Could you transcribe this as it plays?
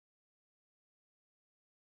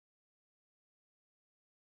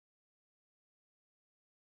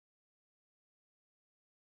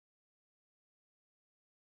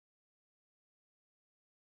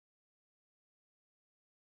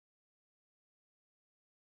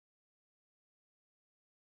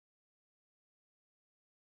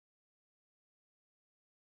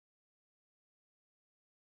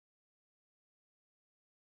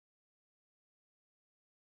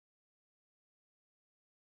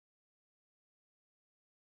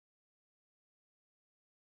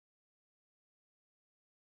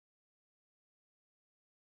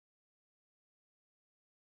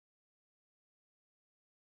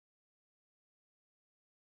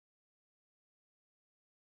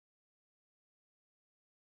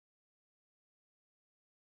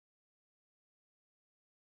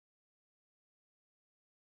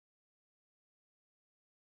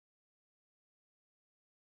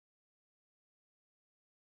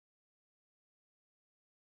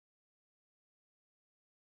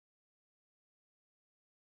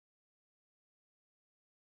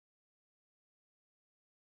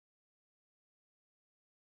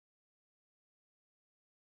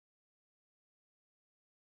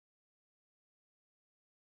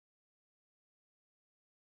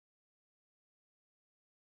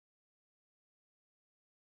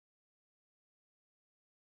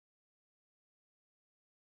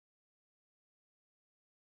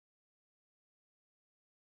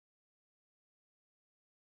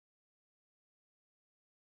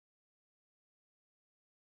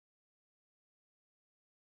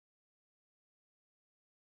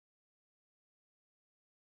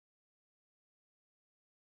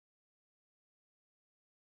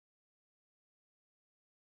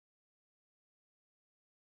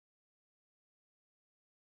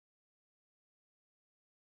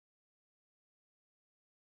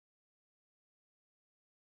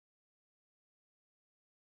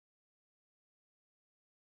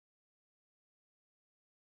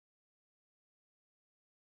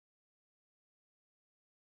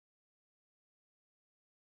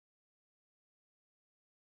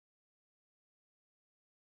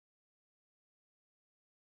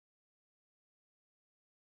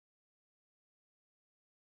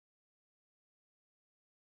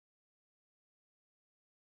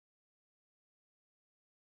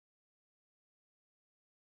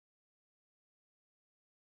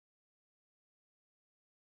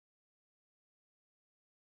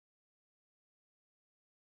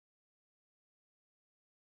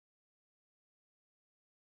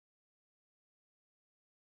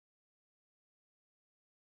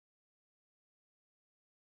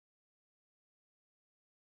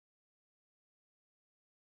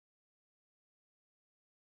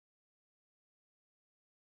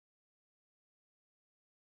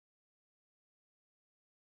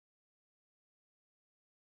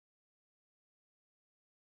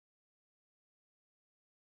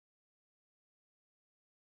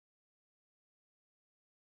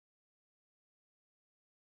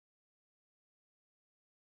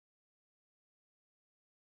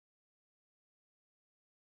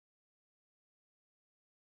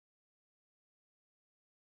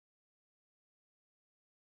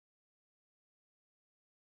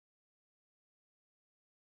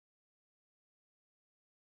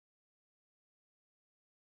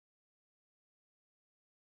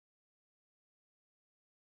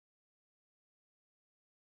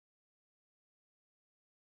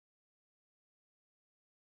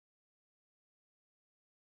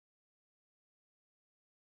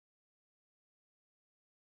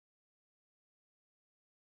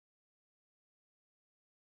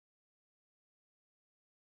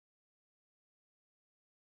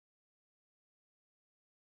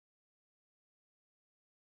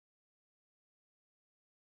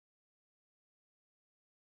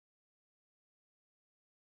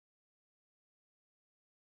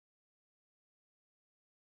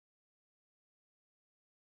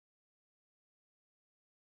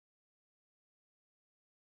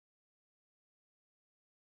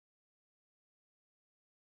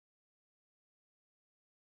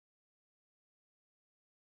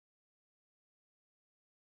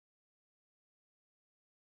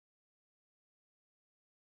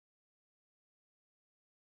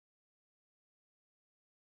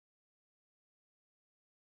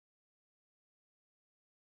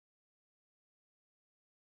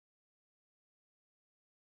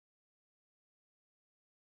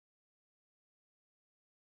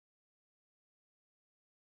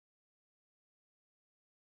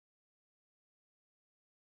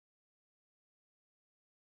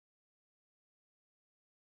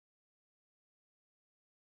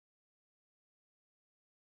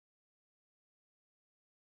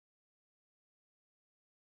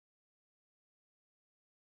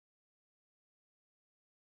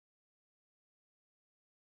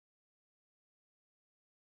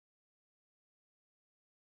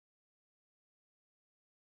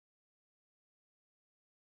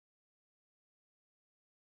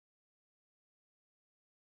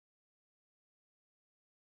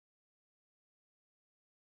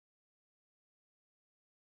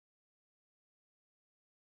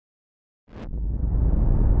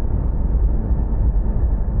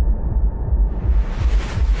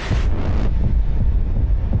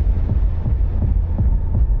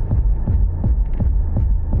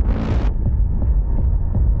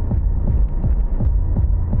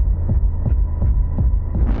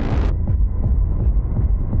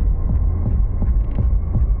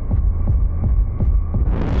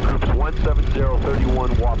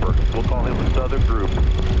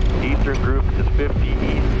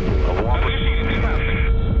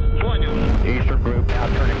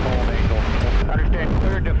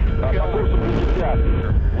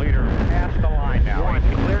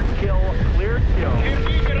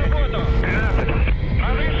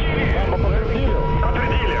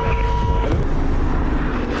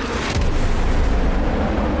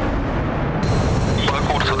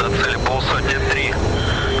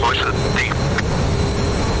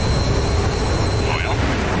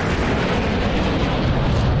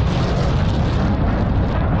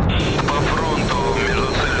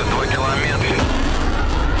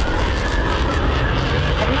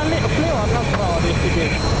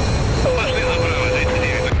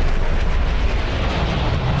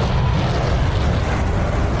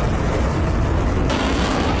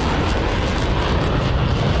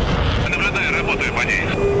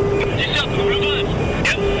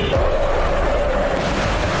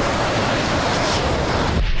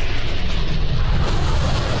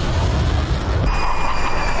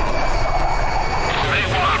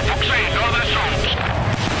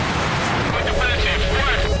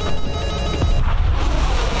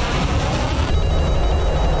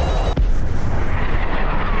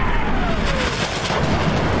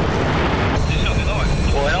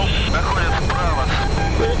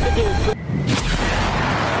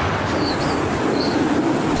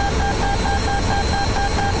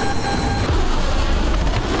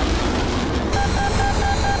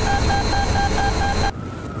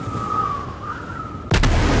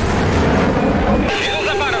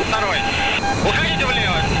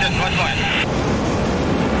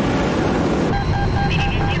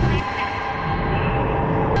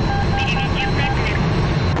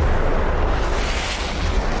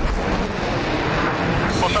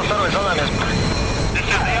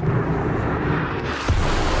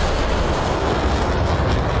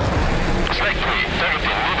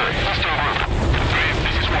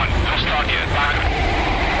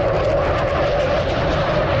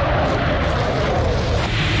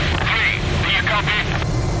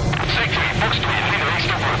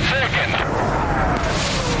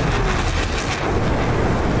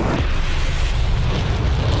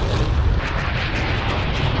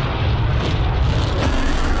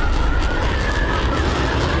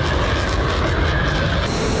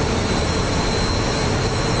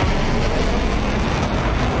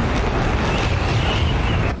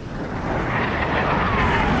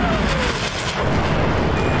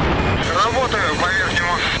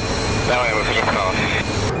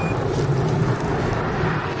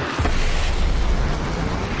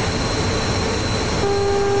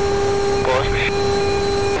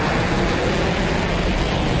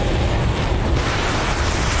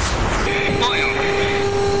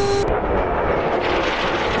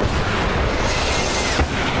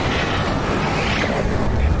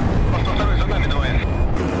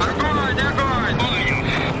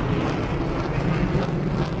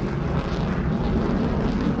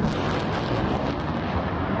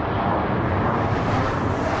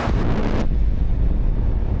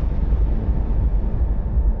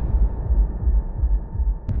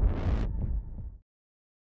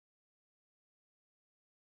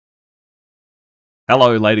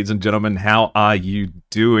Hello, ladies and gentlemen. How are you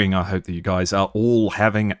doing? I hope that you guys are all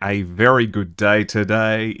having a very good day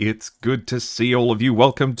today. It's good to see all of you.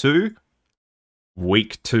 Welcome to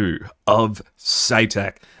Week 2 of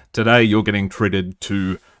SATAC. Today, you're getting treated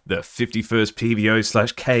to the 51st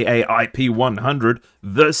PVO/KIAP100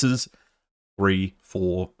 versus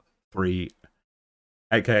 343,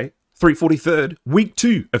 aka 343rd, Week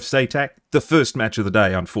 2 of SATAC. The first match of the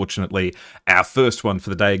day, unfortunately. Our first one for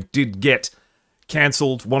the day did get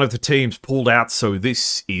cancelled. One of the teams pulled out, so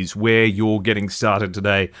this is where you're getting started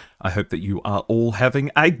today. I hope that you are all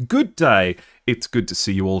having a good day. It's good to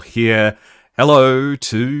see you all here. Hello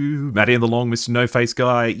to Matty and the Long, Mr. No Face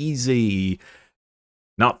Guy, Easy,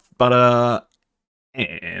 Nut Butter,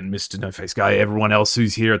 and Mr. No Face Guy, everyone else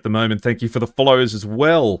who's here at the moment. Thank you for the follows as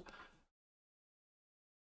well.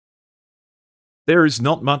 There is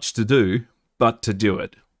not much to do but to do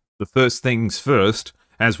it. The first things first,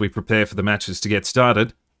 as we prepare for the matches to get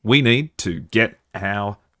started, we need to get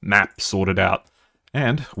our map sorted out.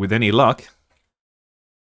 And with any luck,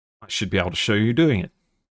 I should be able to show you doing it.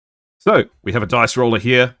 So, we have a dice roller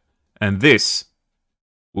here, and this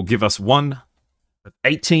will give us one of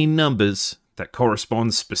 18 numbers that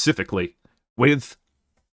corresponds specifically with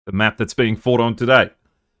the map that's being fought on today.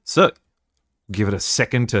 So, give it a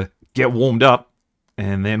second to get warmed up,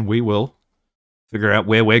 and then we will figure out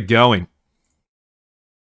where we're going.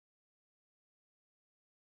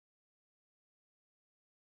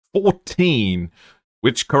 14,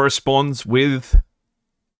 which corresponds with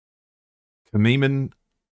Kamiman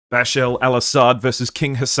Bashar al-Assad versus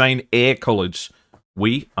King Hussein Air College.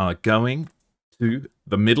 We are going to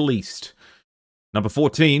the Middle East. Number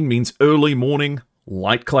 14 means early morning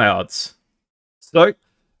light clouds. So,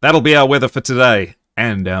 that'll be our weather for today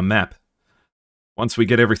and our map. Once we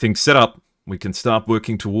get everything set up, we can start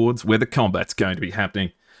working towards where the combat's going to be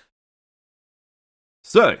happening.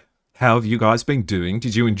 So, how have you guys been doing?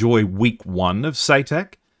 Did you enjoy Week 1 of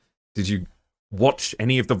SATAC? Did you watch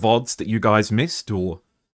any of the VODs that you guys missed? Or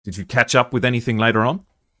did you catch up with anything later on?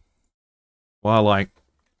 While I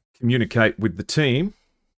communicate with the team.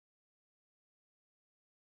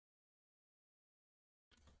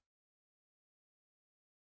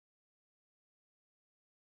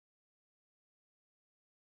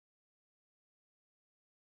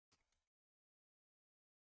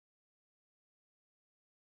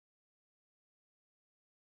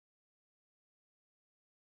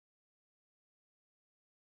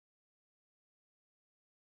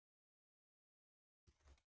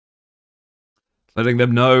 Letting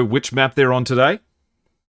them know which map they're on today.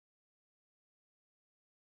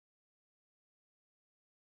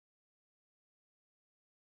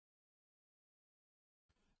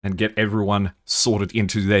 And get everyone sorted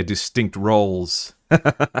into their distinct roles.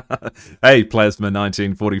 Hey,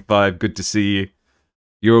 Plasma1945, good to see you.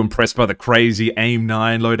 You're impressed by the crazy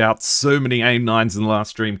AIM-9 loadout. So many AIM-9s in the last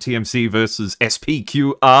stream. TMC versus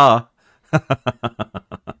SPQR.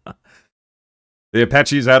 The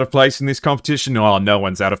Apache is out of place in this competition. Oh, no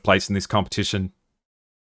one's out of place in this competition.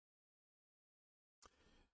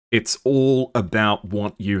 It's all about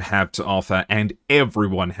what you have to offer, and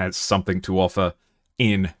everyone has something to offer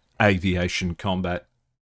in aviation combat.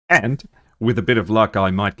 And with a bit of luck,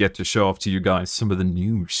 I might get to show off to you guys some of the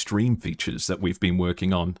new stream features that we've been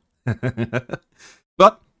working on.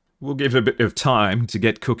 But we'll give it a bit of time to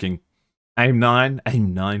get cooking. AIM-9,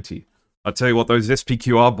 AIM-90. I'll tell you what, those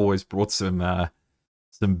SPQR boys brought some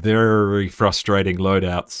very frustrating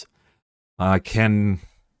loadouts. I can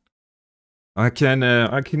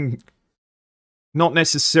not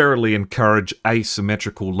necessarily encourage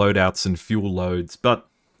asymmetrical loadouts and fuel loads, but,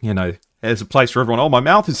 you know, there's a place for everyone. Oh, my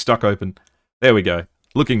mouth is stuck open. There we go.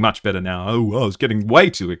 Looking much better now. Oh, I was getting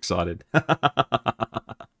way too excited.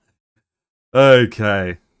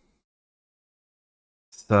 Okay.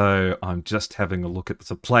 So, I'm just having a look at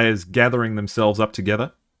the players gathering themselves up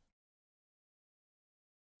together.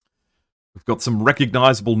 We've got some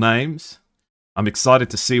recognizable names. I'm excited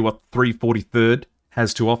to see what 343rd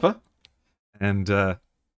has to offer. And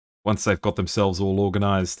once they've got themselves all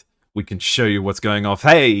organized, we can show you what's going off.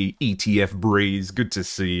 Hey, ETF Breeze, good to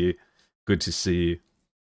see you. Good to see you.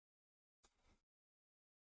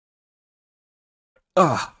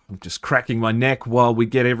 Ah, I'm just cracking my neck while we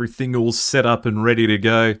get everything all set up and ready to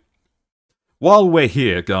go. While we're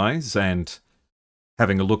here, guys, and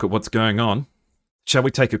having a look at what's going on, shall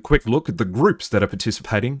we take a quick look at the groups that are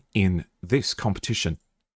participating in this competition?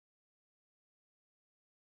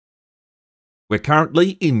 We're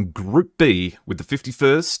currently in Group B with the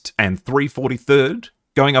 51st and 343rd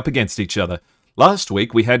going up against each other. Last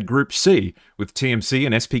week we had Group C with TMC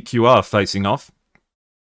and SPQR facing off.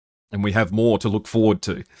 And we have more to look forward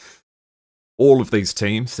to. All of these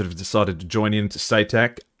teams that have decided to join into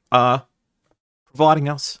SATAC are providing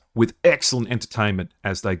us with excellent entertainment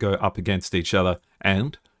as they go up against each other.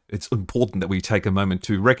 And it's important that we take a moment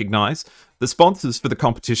to recognise the sponsors for the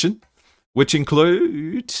competition, which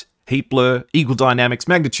include Heapler, Eagle Dynamics,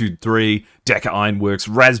 Magnitude 3, Deca Ironworks,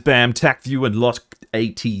 Razbam, TacView, and Lock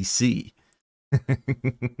ATC.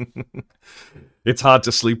 It's hard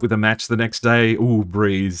to sleep with a match the next day. Ooh,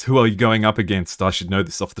 Breeze, who are you going up against? I should know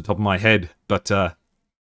this off the top of my head, but I'll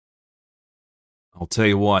tell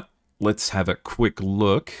you what, let's have a quick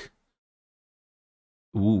look.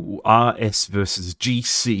 Ooh, RS versus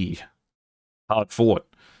GC. Hard fought.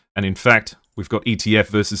 And in fact, we've got ETF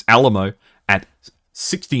versus Alamo at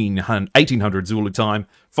 1800 Zulu time.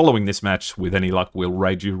 Following this match, with any luck, we'll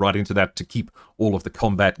raid you right into that to keep all of the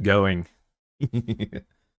combat going.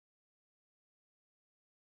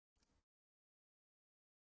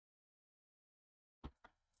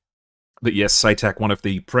 But yes, SATAC, one of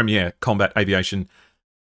the premier combat aviation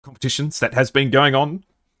competitions that has been going on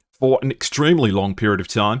for an extremely long period of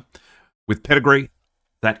time, with pedigree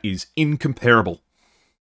that is incomparable.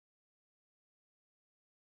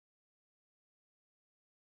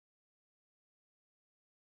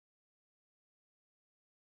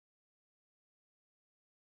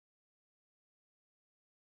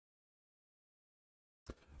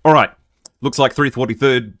 Alright, looks like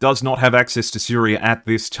 343rd does not have access to Syria at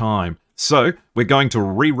this time, so we're going to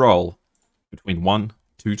re-roll between 1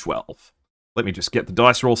 to 12. Let me just get the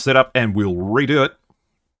dice roll set up and we'll redo it.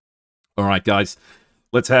 Alright guys,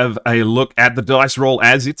 let's have a look at the dice roll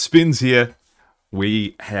as it spins here.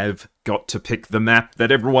 We have got to pick the map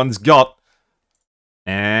that everyone's got.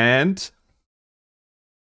 And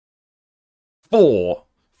 4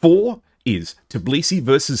 is Tbilisi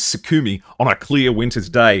versus Sukhumi on a clear winter's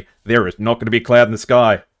day. There is not going to be a cloud in the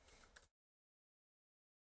sky.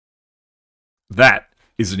 That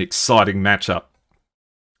is an exciting matchup.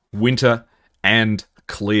 Winter and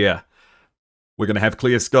clear. We're going to have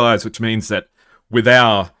clear skies, which means that with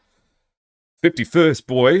our 51st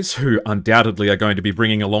boys, who undoubtedly are going to be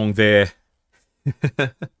bringing along their...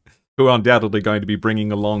 bringing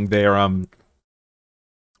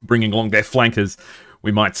along their flankers,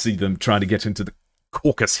 we might see them trying to get into the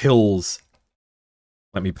Caucasus Hills.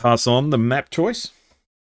 Let me pass on the map choice.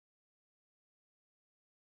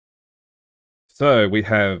 So we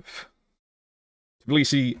have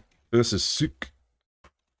Tbilisi versus Suk.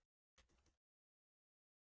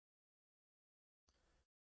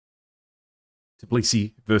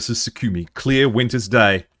 Tbilisi versus Sukhumi. Clear winter's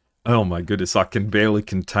day. Oh my goodness, I can barely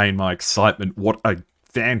contain my excitement. What a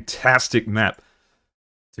fantastic map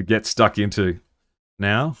to get stuck into.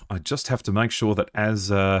 Now, I just have to make sure that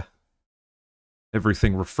as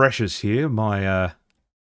everything refreshes here, my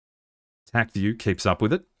TAC view keeps up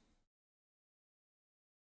with it.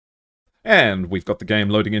 And we've got the game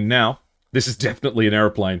loading in now. This is definitely an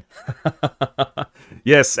aeroplane.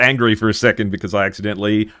 Yes, angry for a second because I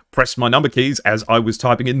accidentally pressed my number keys as I was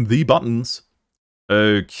typing in the buttons.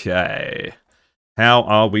 Okay. How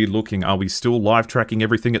are we looking? Are we still live tracking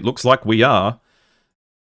everything? It looks like we are.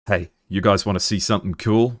 Hey, you guys want to see something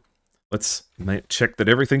cool? Let's check that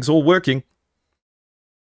everything's all working.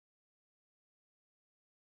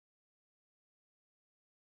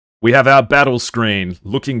 We have our battle screen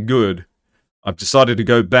looking good. I've decided to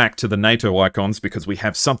go back to the NATO icons because we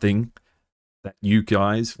have something that you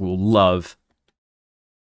guys will love.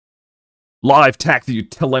 Live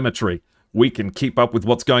TACView telemetry. We can keep up with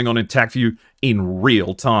what's going on in TACView in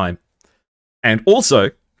real time. And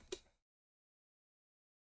also,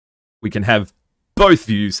 we can have both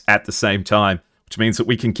views at the same time, which means that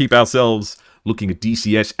we can keep ourselves looking at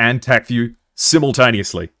DCS and TACView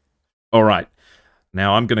simultaneously. Alright,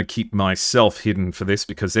 now I'm going to keep myself hidden for this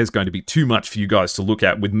because there's going to be too much for you guys to look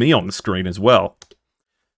at with me on the screen as well.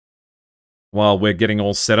 While we're getting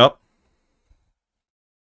all set up,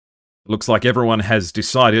 looks like everyone has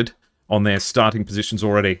decided on their starting positions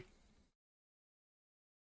already.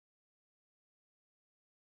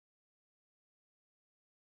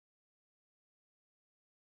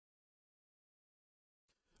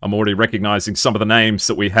 I'm already recognizing some of the names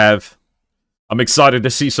that we have. I'm excited to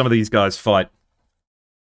see some of these guys fight.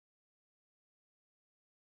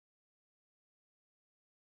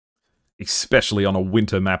 Especially on a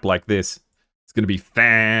winter map like this. It's going to be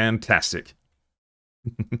fantastic.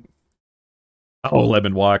 Oh,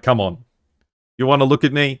 Lemon Wire, come on. You want to look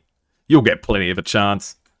at me? You'll get plenty of a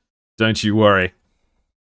chance. Don't you worry.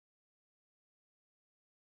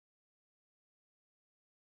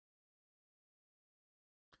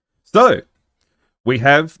 So, we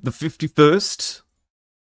have the 51st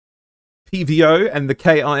PVO and the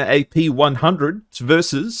KIAP100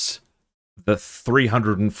 versus the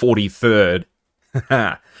 343rd.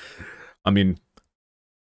 I mean,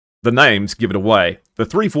 the names give it away. The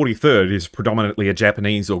 343rd is predominantly a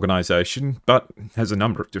Japanese organization, but has a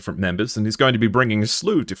number of different members and is going to be bringing a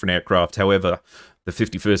slew of different aircraft. However, the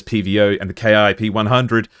 51st PVO and the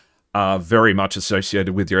KIAP100 are very much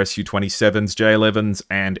associated with your Su-27s, J-11s,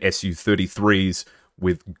 and Su-33s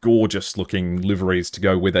with gorgeous-looking liveries to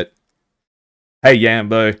go with it. Hey,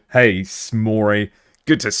 Yambo. Hey, Smori.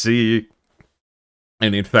 Good to see you.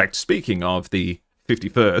 And in fact, speaking of the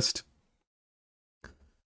 51st,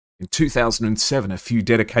 in 2007, a few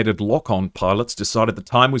dedicated lock-on pilots decided the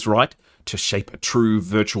time was right to shape a true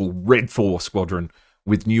virtual Red 4 squadron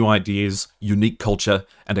with new ideas, unique culture,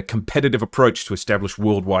 and a competitive approach to establish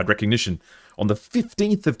worldwide recognition. On the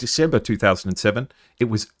 15th of December 2007, it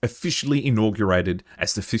was officially inaugurated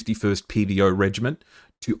as the 51st PVO Regiment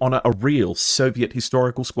to honour a real Soviet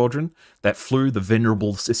historical squadron that flew the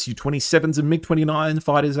venerable Su-27s and MiG-29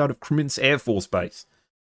 fighters out of Kreminsk Air Force Base.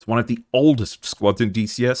 It's one of the oldest squads in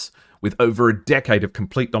DCS, with over a decade of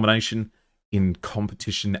complete domination in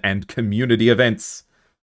competition and community events.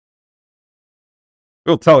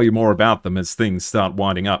 We'll tell you more about them as things start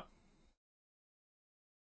winding up.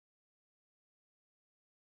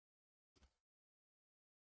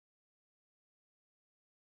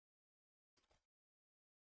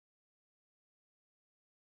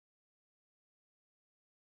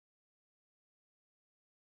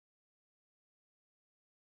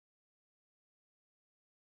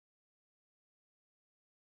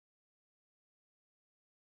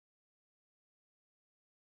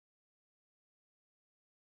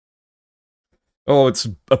 Oh, it's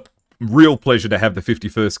a real pleasure to have the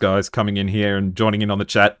 51st guys coming in here and joining in on the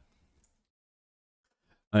chat.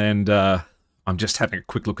 And I'm just having a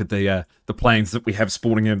quick look at the planes that we have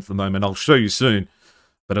spawning in at the moment. I'll show you soon.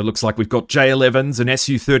 But it looks like we've got J-11s and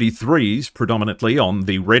Su-33s predominantly on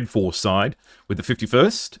the Red 4 side with the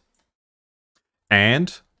 51st.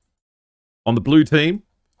 And on the blue team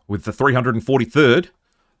with the 343rd,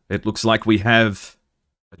 it looks like we have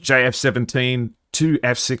a JF-17, two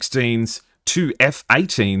F-16s, two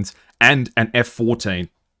F-18s, and an F-14.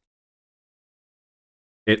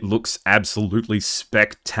 It looks absolutely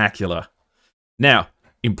spectacular. Now,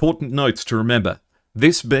 important notes to remember.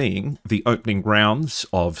 This being the opening rounds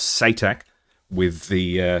of SATAC, with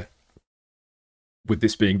this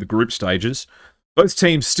being the group stages, both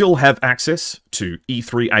teams still have access to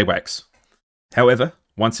E3 AWACS. However,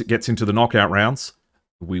 once it gets into the knockout rounds,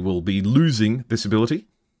 we will be losing this ability,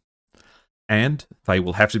 and they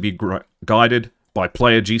will have to be guided by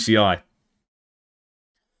player GCI.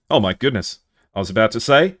 Oh my goodness, I was about to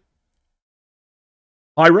say,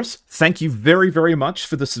 Iris, thank you very, very much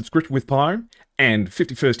for the subscription with Pyre. And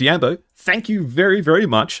 51st Yambo, thank you very, very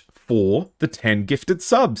much for the 10 gifted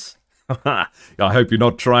subs. I hope you're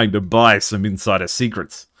not trying to buy some insider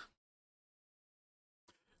secrets.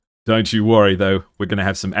 Don't you worry, though. We're going to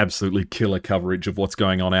have some absolutely killer coverage of what's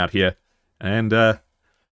going on out here. And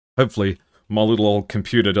hopefully my little old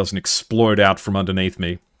computer doesn't explode out from underneath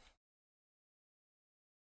me.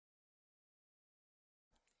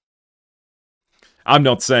 I'm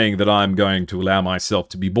not saying that I'm going to allow myself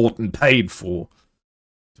to be bought and paid for,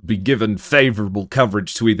 to be given favourable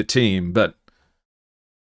coverage to either team, but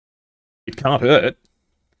it can't hurt.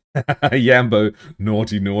 Yambo,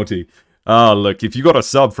 naughty, naughty. Oh, look, if you got a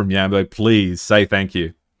sub from Yambo, please say thank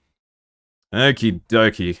you. Okie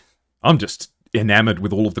dokie. I'm just enamored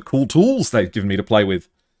with all of the cool tools they've given me to play with.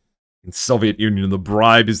 In Soviet Union, the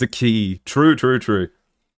bribe is the key. True, true, true.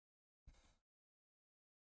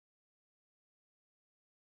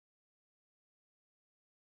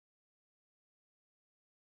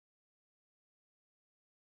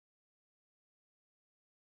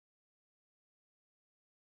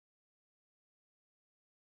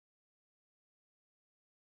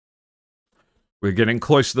 We're getting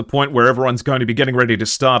close to the point where everyone's going to be getting ready to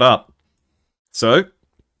start up. So,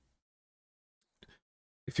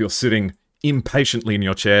 if you're sitting impatiently in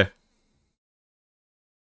your chair,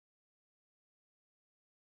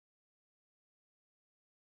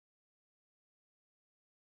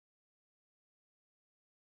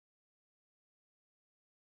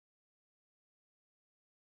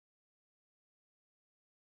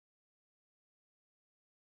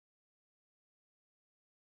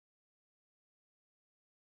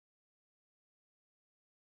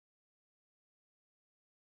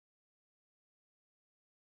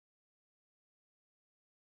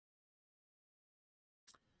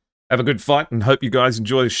 have a good fight and hope you guys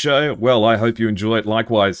enjoy the show. Well, I hope you enjoy it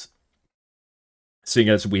likewise. seeing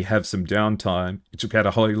as we have some downtime. It took out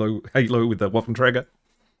a halo with the Waffenträger.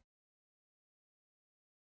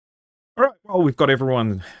 Alright, well, we've got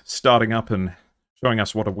everyone starting up and showing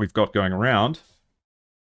us what we've got going around.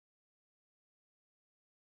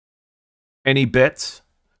 Any bets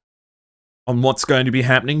on what's going to be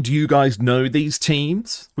happening? Do you guys know these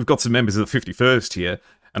teams? We've got some members of the 51st here,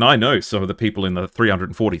 and I know some of the people in the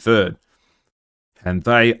 343rd. And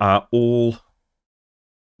they are all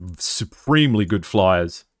supremely good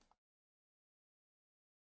flyers.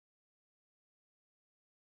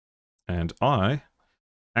 And I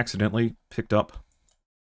accidentally picked up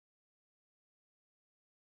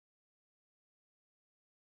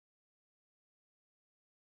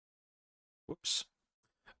whoops.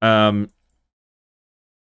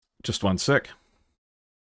 Just one sec.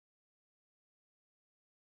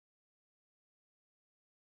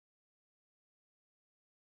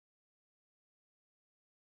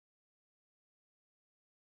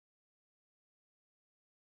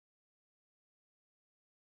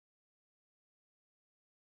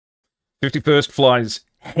 '51st flies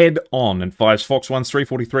head on and fires Fox 1's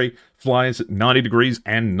 343, flies at 90 degrees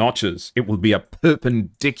and notches. It will be a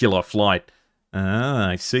perpendicular flight. Ah,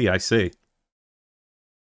 I see, I see.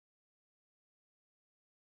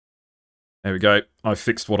 There we go. I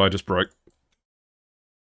fixed what I just broke.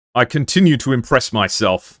 I continue to impress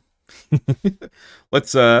myself.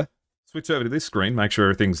 Let's switch over to this screen, make sure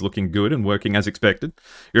everything's looking good and working as expected.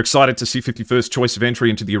 You're excited to see 51st choice of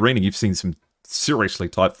entry into the arena. You've seen some seriously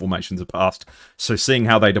tight formations in the past, so seeing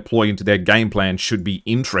how they deploy into their game plan should be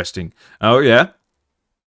interesting. Oh, yeah?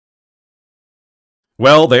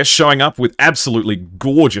 Well, they're showing up with absolutely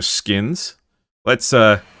gorgeous skins. Let's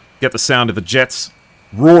get the sound of the jets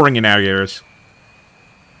roaring in our ears.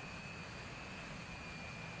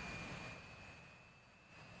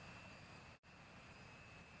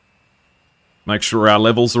 Make sure our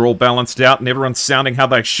levels are all balanced out and everyone's sounding how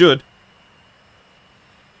they should.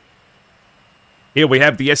 Here we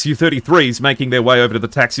have the Su-33s making their way over to the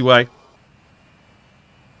taxiway.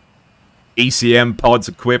 ECM pods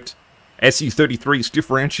equipped. Su-33s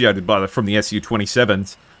differentiated from the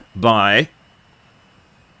Su-27s by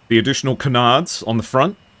the additional canards on the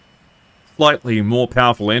front, slightly more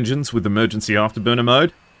powerful engines with emergency afterburner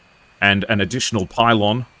mode, and an additional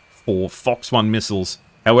pylon for Fox 1 missiles.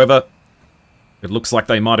 However, it looks like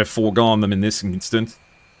they might have foregone them in this instant.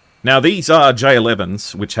 Now, these are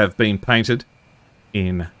J11s, which have been painted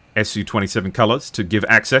in Su-27 colours to give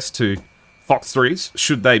access to Fox 3s,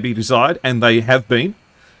 should they be desired, and they have been.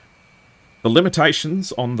 The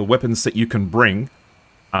limitations on the weapons that you can bring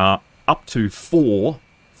are up to 4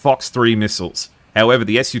 Fox 3 missiles. However,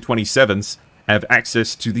 the Su-27s have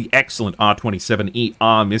access to the excellent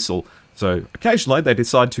R-27ER missile, so occasionally they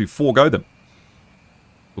decide to forego them.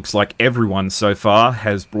 Looks like everyone so far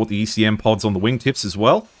has brought the ECM pods on the wingtips as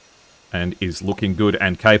well, and is looking good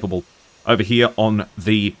and capable. Over here on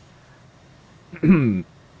the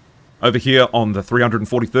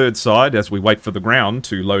 343rd side, as we wait for the ground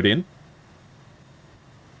to load in.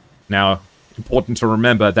 Now, important to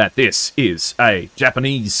remember that this is a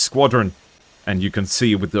Japanese squadron, and you can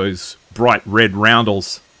see with those bright red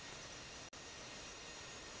roundels.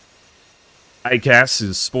 ACAS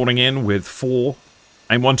is spawning in with 4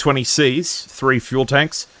 AIM-120Cs, 3 fuel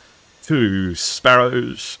tanks, 2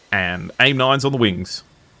 Sparrows, and AIM-9s on the wings.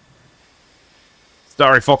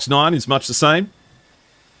 Starry Fox 9 is much the same.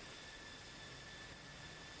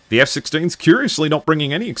 The F-16's curiously not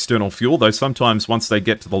bringing any external fuel, though sometimes once they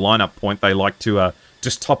get to the lineup point, they like to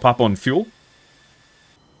just top up on fuel.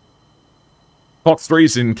 Fox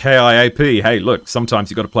 3's in KIAP. Hey, look, sometimes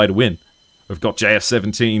you've got to play to win. We've got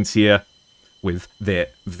JF-17s here with their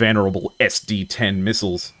venerable SD-10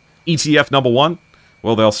 missiles. ETF number 1,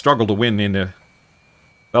 well, they'll struggle to win in a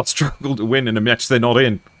match they're not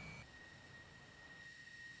in.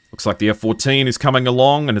 Looks like the F-14 is coming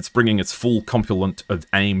along, and it's bringing its full complement of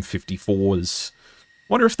AIM-54s.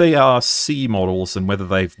 Wonder if they are C models, and whether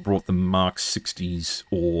they've brought the Mark 60s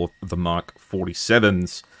or the Mark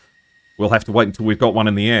 47s. We'll have to wait until we've got one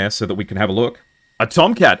in the air so that we can have a look. A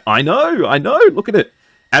Tomcat! I know! Look at it!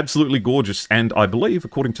 Absolutely gorgeous, and I believe,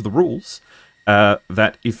 according to the rules,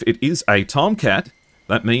 that if it is a Tomcat,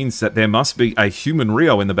 that means that there must be a human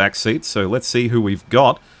Rio in the back seat, so let's see who we've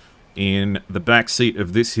got in the back seat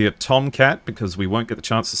of this here Tomcat, because we won't get the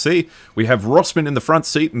chance to see. We have Rossman in the front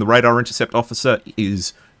seat, and the radar intercept officer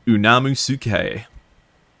is Unamu Suke.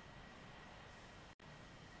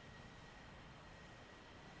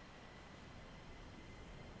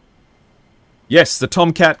 Yes, the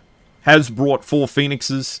Tomcat has brought 4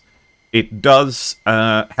 Phoenixes. It does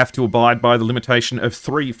have to abide by the limitation of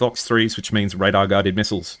 3 Fox 3s, which means radar-guided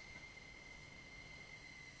missiles.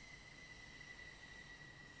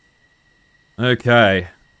 Okay.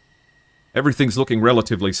 Everything's looking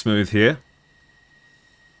relatively smooth here.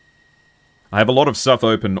 I have a lot of stuff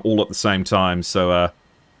open all at the same time, so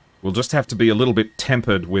we'll just have to be a little bit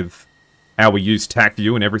tempered with how we use TAC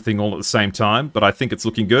view and everything all at the same time, but I think it's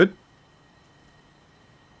looking good.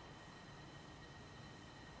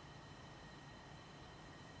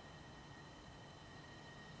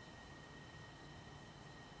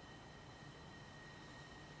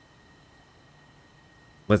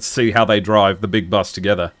 Let's see how they drive the big bus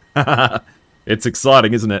together. It's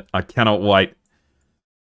exciting, isn't it? I cannot wait.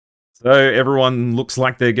 So everyone looks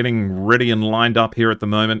like they're getting ready and lined up here at the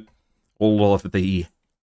moment. All of the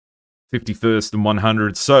 51st and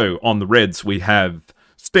 100. So on the Reds we have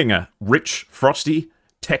Stinger, Rich, Frosty,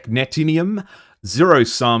 Technetinium, Zero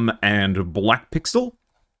Sum, and Black Pixel.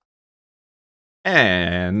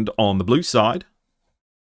 And on the blue side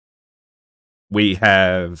we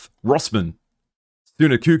have Rossman,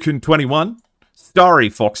 Sunakukun 21, Starry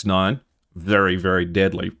Fox 9, very, very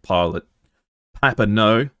deadly pilot, Papa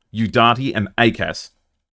No, Udati, and ACAS.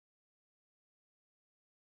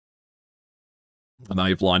 And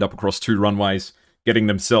they've lined up across 2 runways, getting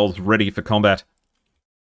themselves ready for combat.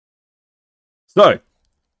 So,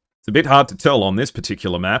 it's a bit hard to tell on this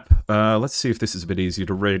particular map. Let's see if this is a bit easier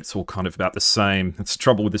to read. It's all kind of about the same. That's the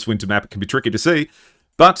trouble with this winter map. It can be tricky to see.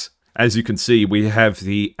 But, as you can see, we have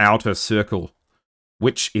the outer circle,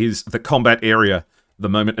 which is the combat area. The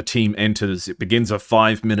moment a team enters, it begins a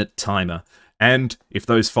 5-minute timer. And if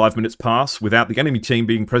those 5 minutes pass without the enemy team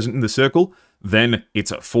being present in the circle, then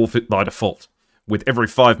it's a forfeit by default. With every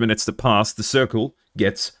 5 minutes that pass, the circle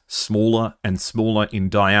gets smaller and smaller in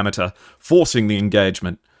diameter, forcing the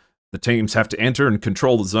engagement. The teams have to enter and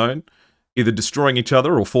control the zone, either destroying each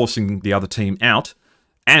other or forcing the other team out.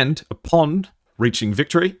 And upon reaching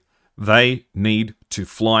victory, they need to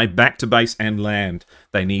fly back to base and land.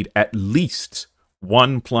 They need at least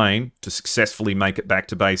 1 plane to successfully make it back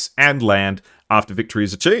to base and land after victory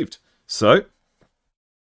is achieved. So,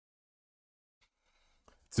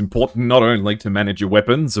 it's important not only to manage your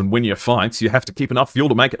weapons and win your fights, you have to keep enough fuel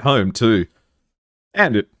to make it home too.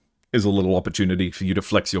 And it is a little opportunity for you to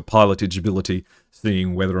flex your pilotage ability,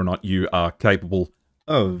 seeing whether or not you are capable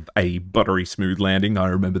of a buttery smooth landing. I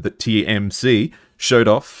remember that TMC showed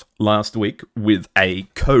off last week with a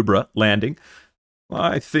Cobra landing.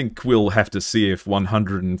 I think we'll have to see if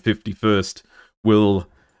 151st will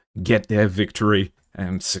get their victory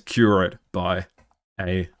and secure it by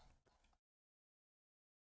a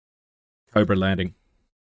Cobra landing.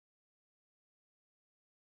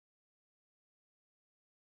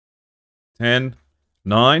 Ten,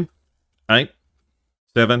 9, 8,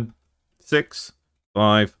 7, 6,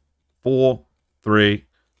 5, 4, 3,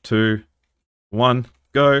 2, 1,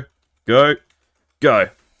 go, go, go.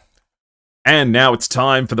 And now it's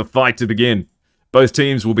time for the fight to begin. Both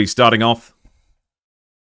teams will be starting off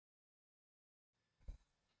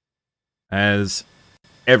as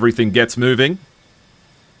everything gets moving.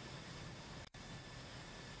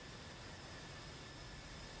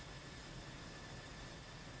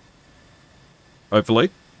 Hopefully.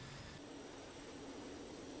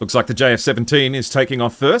 Looks like the JF-17 is taking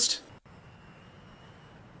off first.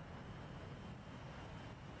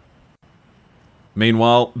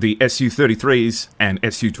 Meanwhile, the Su-33s and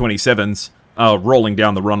Su-27s are rolling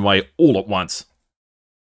down the runway all at once.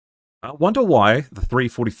 I wonder why the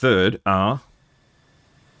 343rd are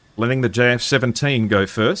letting the JF-17 go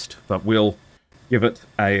first, but we'll give it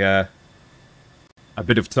a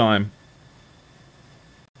bit of time.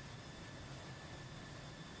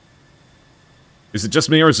 Is it just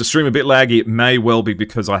me or is the stream a bit laggy? It may well be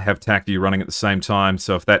because I have TAC view running at the same time,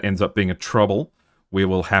 so if that ends up being a trouble, we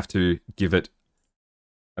will have to give it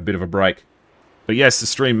a bit of a break. But yes, the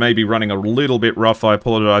stream may be running a little bit rough. I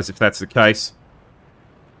apologize if that's the case.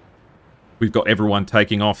 We've got everyone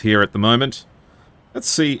taking off here at the moment. Let's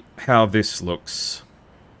see how this looks.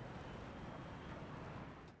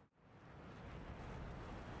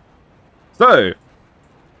 So,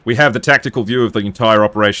 we have the tactical view of the entire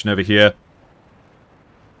operation over here,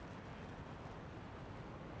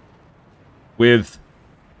 with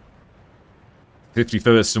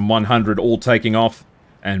 51st and 100 all taking off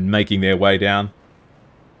and making their way down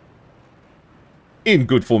in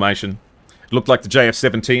good formation. It looked like the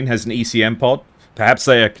JF-17 has an ECM pod. Perhaps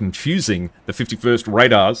they are confusing the 51st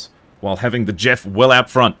radars while having the Jeff well out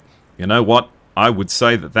front. You know what? I would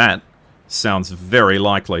say that that sounds very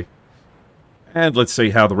likely. And let's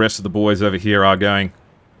see how the rest of the boys over here are going.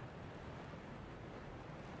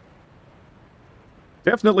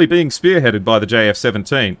 Definitely being spearheaded by the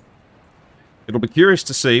JF-17. It'll be curious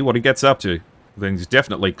to see what he gets up to. Then he's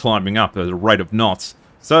definitely climbing up at a rate of knots.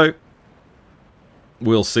 So,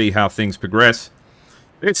 we'll see how things progress.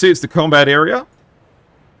 This is the combat area.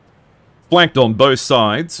 Flanked on both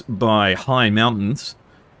sides by high mountains,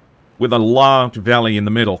 with a large valley in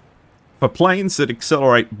the middle. For planes that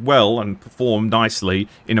accelerate well and perform nicely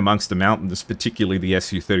in amongst the mountains, particularly the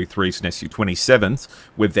Su-33s and Su-27s,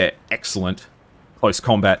 with their excellent close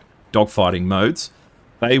combat dogfighting modes,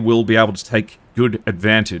 they will be able to take good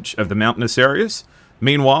advantage of the mountainous areas.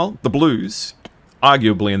 Meanwhile, the Blues,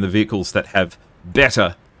 arguably in the vehicles that have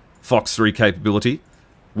better Fox 3 capability,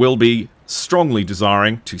 will be strongly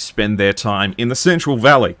desiring to spend their time in the Central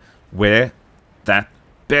Valley, where that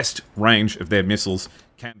best range of their missiles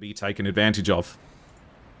can be taken advantage of.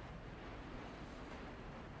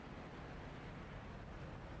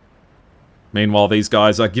 Meanwhile, these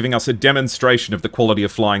guys are giving us a demonstration of the quality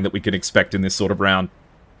of flying that we can expect in this sort of round.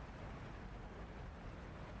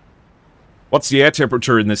 What's the air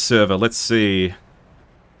temperature in this server? Let's see.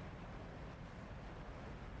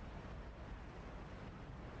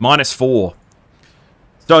 -4.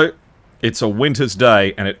 So, it's a winter's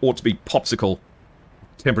day, and it ought to be popsicle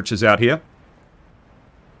temperatures out here.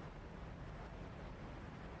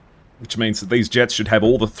 Which means that these jets should have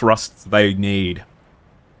all the thrusts they need.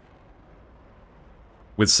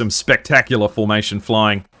 With some spectacular formation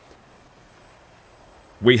flying.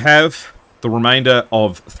 We have the remainder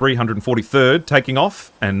of 343rd taking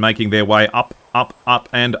off and making their way up, up, up,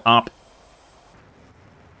 and up.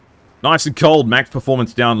 Nice and cold, max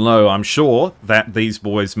performance down low. I'm sure that these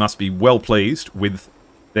boys must be well pleased with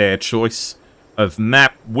their choice of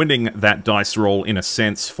map, winning that dice roll in a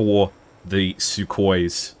sense for the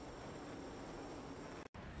Sukhois.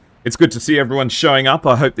 It's good to see everyone showing up.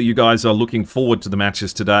 I hope that you guys are looking forward to the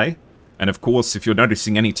matches today. And of course, if you're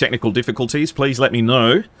noticing any technical difficulties, please let me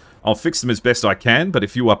know. I'll fix them as best I can, but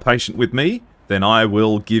if you are patient with me, then I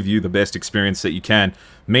will give you the best experience that you can.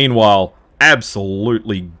 Meanwhile,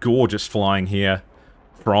 absolutely gorgeous flying here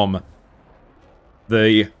from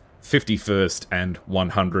the 51st and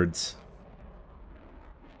 100s.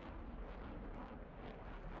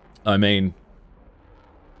 I mean,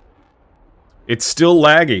 it's still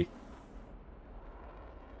laggy.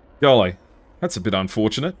 Golly, that's a bit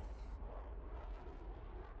unfortunate.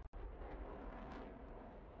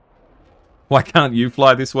 Why can't you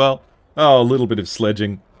fly this well? Oh, a little bit of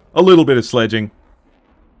sledging. A little bit of sledging.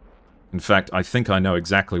 In fact, I think I know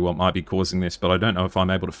exactly what might be causing this, but I don't know if I'm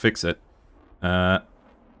able to fix it.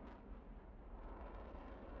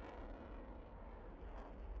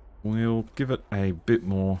 We'll give it a bit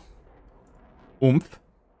more oomph.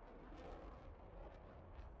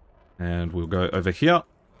 And we'll go over here.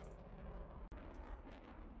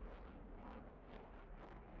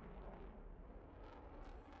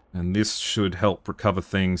 And this should help recover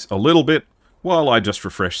things a little bit while I just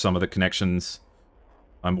refresh some of the connections.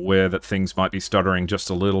 I'm aware that things might be stuttering just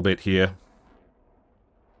a little bit here.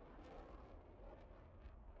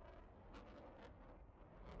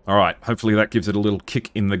 Alright, hopefully that gives it a little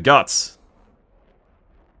kick in the guts.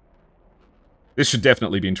 This should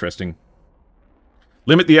definitely be interesting.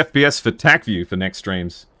 Limit the FPS for TAC view for next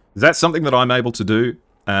streams. Is that something that I'm able to do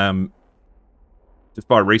just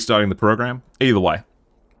by restarting the program? Either way.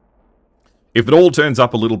 If it all turns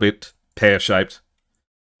up a little bit pear-shaped,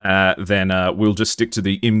 then we'll just stick to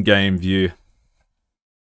the in-game view.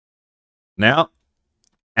 Now,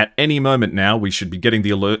 at any moment now, we should be getting the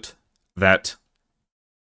alert that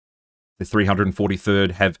the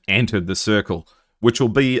 343rd have entered the circle, which will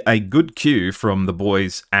be a good cue from the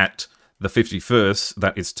boys at the 51st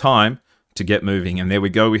that it's time to get moving. And there we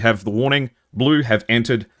go, we have the warning. Blue have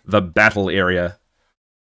entered the battle area.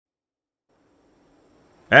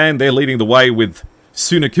 And they're leading the way with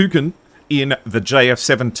Sunakukan in the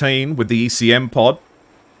JF-17 with the ECM pod.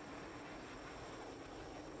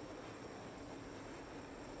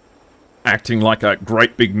 Acting like a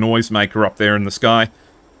great big noisemaker up there in the sky.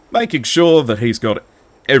 Making sure that he's got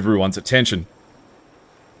everyone's attention.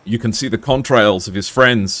 You can see the contrails of his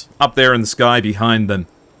friends up there in the sky behind them.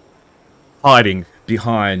 Hiding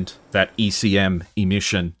behind that ECM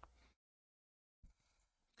emission.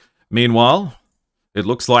 Meanwhile, it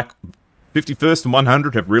looks like 51st and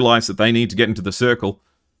 100 have realized that they need to get into the circle.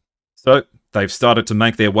 So, they've started to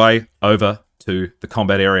make their way over to the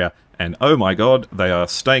combat area. And oh my god, they are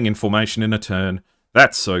staying in formation in a turn.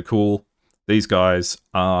 That's so cool. These guys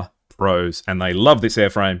are pros, and they love this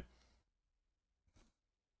airframe.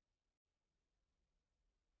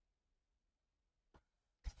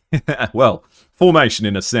 Well, formation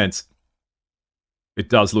in a sense. It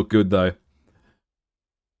does look good, though.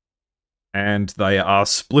 And they are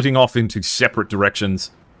splitting off into separate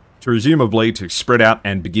directions, presumably to spread out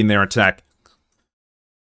and begin their attack.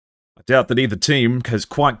 I doubt that either team has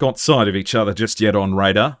quite got sight of each other just yet on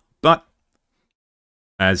radar, but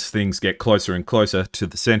as things get closer and closer to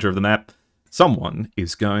the center of the map, someone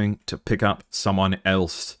is going to pick up someone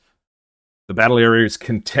else. The battle area is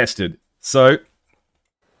contested, so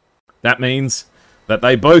that means that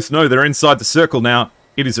they both know they're inside the circle now.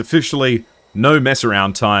 It is officially no mess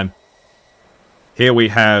around time. Here we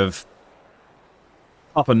have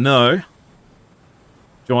Papa No,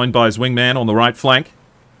 joined by his wingman on the right flank,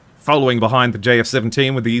 following behind the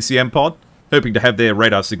JF-17 with the ECM pod, hoping to have their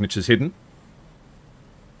radar signatures hidden.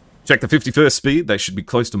 Check the 51st speed, they should be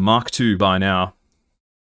close to Mark 2 by now.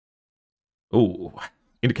 Ooh,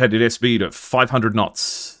 indicated airspeed of 500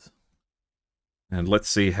 knots. And let's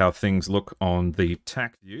see how things look on the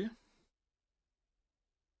TAC view.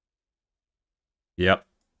 Yep,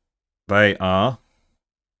 they are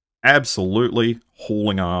absolutely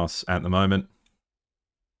hauling ass at the moment.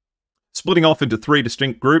 Splitting off into 3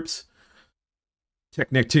 distinct groups.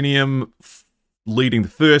 Technectinium leading the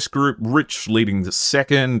first group, Rich leading the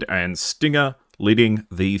second, and Stinger leading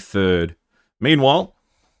the third. Meanwhile,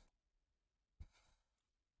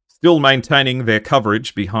 still maintaining their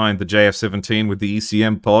coverage behind the JF-17 with the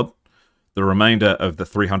ECM pod, the remainder of the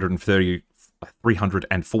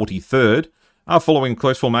 343rd are following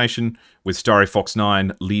close formation, with Starry Fox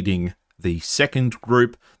 9 leading the second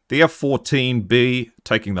group, the F-14B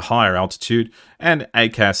taking the higher altitude, and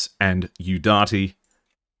ACAS and Udati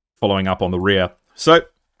following up on the rear. So,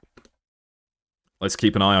 let's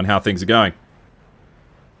keep an eye on how things are going.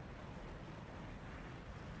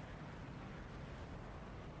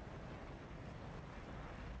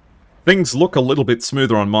 Things look a little bit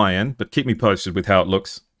smoother on my end, but keep me posted with how it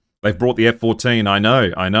looks. They've brought the F-14, I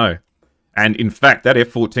know. And in fact, that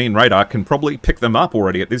F-14 radar can probably pick them up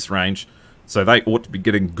already at this range, so they ought to be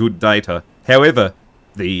getting good data. However,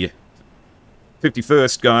 the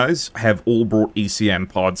 51st guys have all brought ECM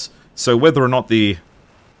pods, so whether or not the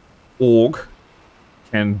AUG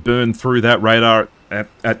can burn through that radar at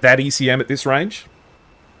that ECM at this range,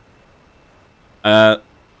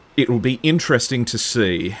 it will be interesting to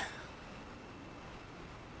see.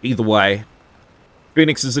 Either way,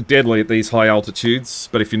 Phoenixes are deadly at these high altitudes,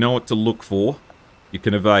 but if you know what to look for, you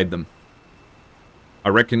can evade them. I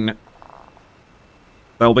reckon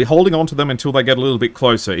they'll be holding on to them until they get a little bit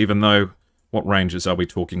closer, even though, what ranges are we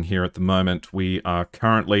talking here at the moment? We are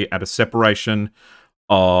currently at a separation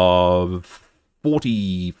of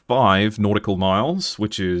 45 nautical miles,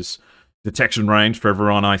 which is detection range for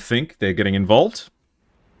everyone, I think. They're getting involved.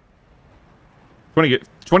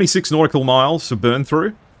 26 nautical miles to burn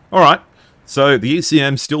through. Alright. So, the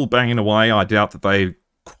ECM's still banging away. I doubt that they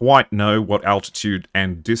quite know what altitude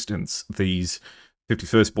and distance these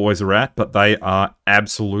 51st boys are at, but they are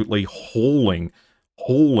absolutely hauling.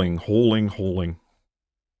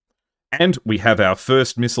 And we have our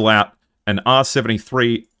first missile out, an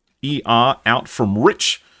R-73ER out from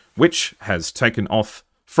Rich, which has taken off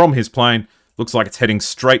from his plane. Looks like it's heading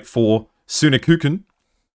straight for Sunikuken.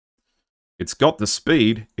 It's got the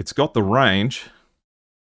speed, it's got the range.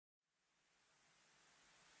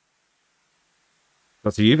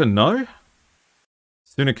 Does he even know?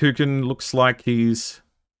 Sunikuken looks like he's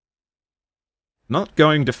not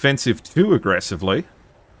going defensive too aggressively.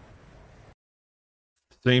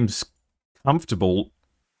 Seems comfortable.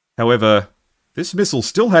 However, this missile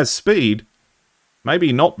still has speed.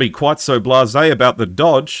 Maybe not be quite so blasé about the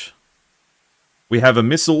dodge. We have a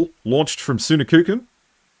missile launched from Sunikuken.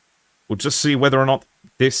 We'll just see whether or not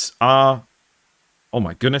this Oh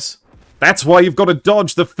my goodness. That's why you've got to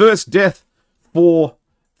dodge the first death for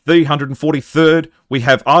 343rd. We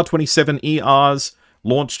have R-27ERs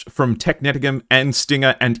launched from Techneticum and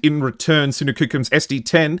Stinger, and in return, Sunikukum's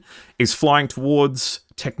SD-10 is flying towards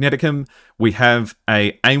Techneticum. We have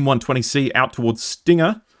a AIM-120C out towards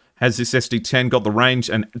Stinger. Has this SD-10 got the range,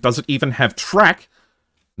 and does it even have track?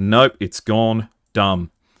 Nope, it's gone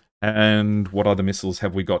dumb. And what other missiles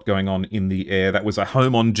have we got going on in the air? That was a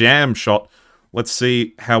home-on jam shot. Let's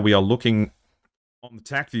see how we are looking on the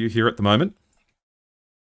TAC view here at the moment.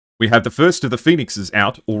 We have the first of the Phoenixes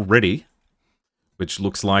out already, which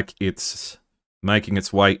looks like it's making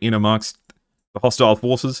its way in amongst the hostile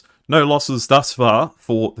forces. No losses thus far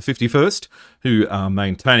for the 51st, who are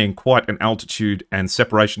maintaining quite an altitude and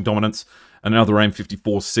separation dominance. Another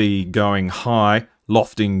AIM-54C going high,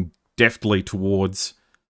 lofting deftly towards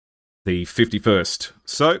the 51st.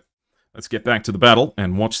 So, let's get back to the battle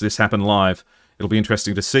and watch this happen live. It'll be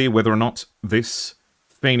interesting to see whether or not this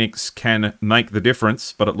Phoenix can make the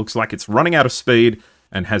difference, but it looks like it's running out of speed.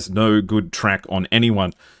 and has no good track on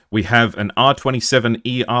anyone. We have an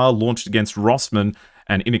R27ER launched against Rossman,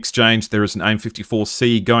 and in exchange there is an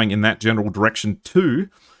AIM-54C going in that general direction too.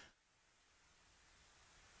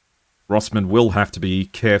 Rossman will have to be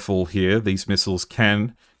careful here. These missiles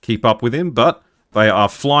can keep up with him, but they are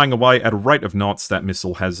flying away at a rate of knots. That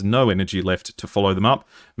missile has no energy left to follow them up.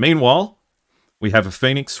 Meanwhile, we have a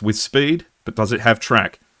Phoenix with speed, but does it have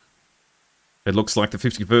track? It looks like the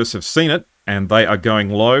 51st have seen it, and they are going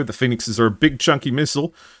low. The Phoenixes are a big chunky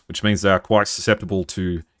missile, which means they are quite susceptible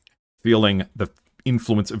to feeling the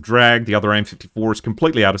influence of drag. The other AIM-54 is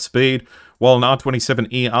completely out of speed, while an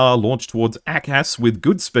R27ER launched towards ACAS with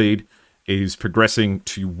good speed is progressing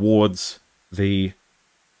towards the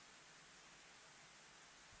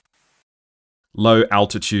low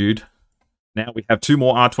altitude. Now we have two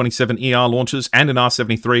more R27ER launches and an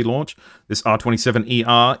R73 launch. This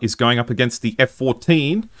R27ER is going up against the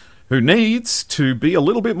F-14, who needs to be a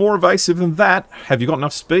little bit more evasive than that. Have you got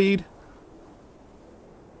enough speed?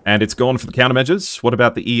 And it's gone for the countermeasures. What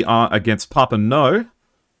about the ER against Papa? No.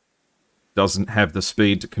 Doesn't have the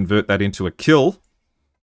speed to convert that into a kill.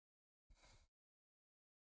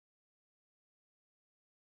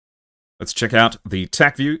 Let's check out the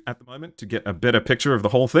TAC view at the moment to get a better picture of the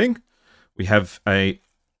whole thing. We have a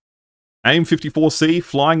AIM-54C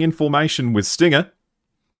flying in formation with Stinger.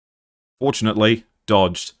 Fortunately,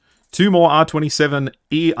 dodged. Two more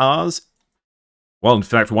R27ERs. Well, in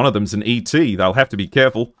fact, one of them's an ET. They'll have to be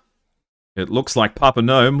careful. It looks like Papa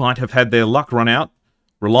No might have had their luck run out,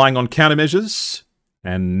 relying on countermeasures,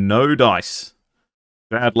 and no dice.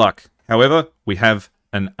 Bad luck. However, we have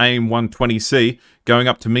an AIM-120C going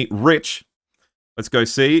up to meet Rich. Let's go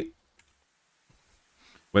see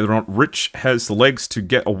whether or not Rich has the legs to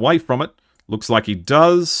get away from it. Looks like he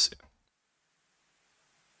does.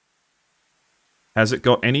 Has it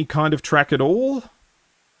got any kind of track at all?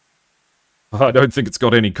 I don't think it's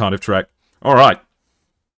got any kind of track. Alright.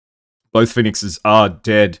 Both Phoenixes are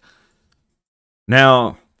dead.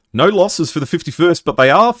 Now, no losses for the 51st, but they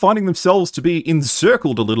are finding themselves to be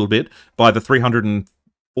encircled a little bit by the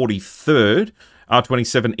 343rd.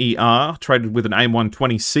 R27ER traded with an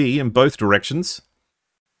AIM-120C in both directions.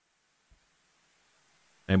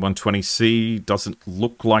 AIM-120C doesn't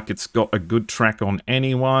look like it's got a good track on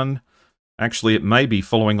anyone. Actually, it may be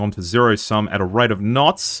following on to zero-sum at a rate of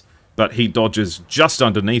knots, but he dodges just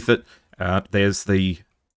underneath it. There's the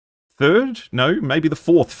third? No, maybe the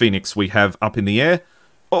fourth Phoenix we have up in the air.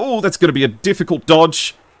 Oh, that's going to be a difficult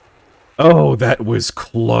dodge. Oh, that was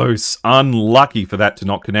close. Unlucky for that to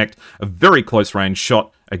not connect. A very close range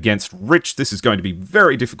shot against Rich. This is going to be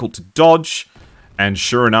very difficult to dodge. And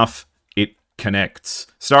sure enough, it connects.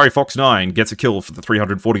 Starry Fox 9 gets a kill for the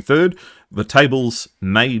 343rd. The tables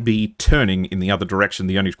may be turning in the other direction.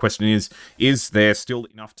 The only question is there still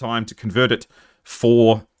enough time to convert it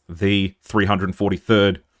for the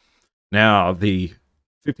 343rd? Now, the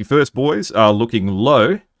 51st boys are looking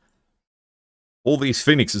low. All these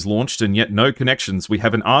Phoenixes launched and yet no connections. We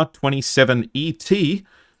have an R27ET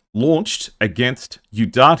launched against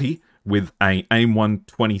Udati with an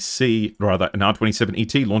AIM-120C, rather an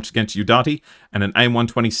R27ET launched against Udati and an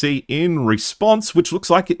AIM-120C in response, which looks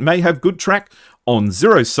like it may have good track on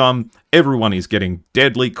zero-sum. Everyone is getting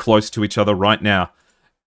deadly close to each other right now.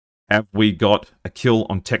 Have we got a kill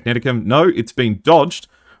on Techneticum? No, it's been dodged.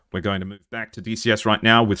 We're going to move back to DCS right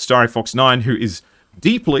now with Starry Fox 9, who is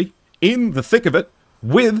deeply in the thick of it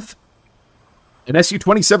with an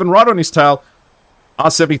Su-27 right on his tail.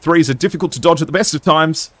 R-73s are difficult to dodge at the best of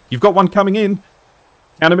times. You've got one coming in.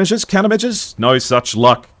 Countermeasures? Countermeasures? No such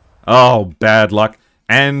luck. Oh, bad luck.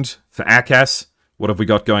 And for ACAS, what have we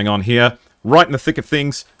got going on here? Right in the thick of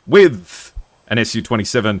things with an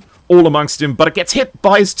Su-27 all amongst him, but it gets hit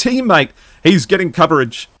by his teammate. He's getting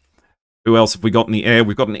coverage. Who else have we got in the air?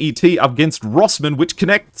 We've got an ET up against Rossman, which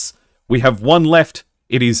connects. We have one left.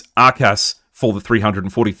 It is Arcas for the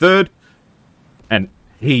 343rd. And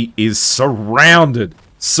he is surrounded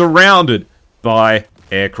by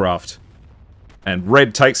aircraft. And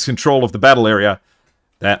Red takes control of the battle area.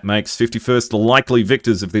 That makes 51st the likely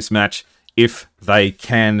victors of this match if they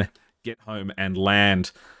can get home and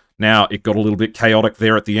land. Now, it got a little bit chaotic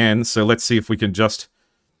there at the end, so let's see if we can just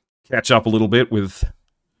catch up a little bit with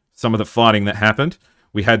some of the fighting that happened.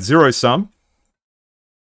 We had zero-sum,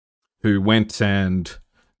 who went and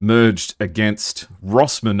merged against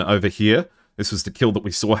Rossman over here. This was the kill that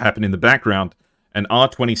we saw happen in the background. An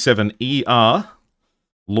R27ER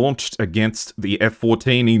launched against the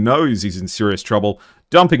F-14. He knows he's in serious trouble,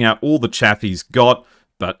 dumping out all the chaff he's got,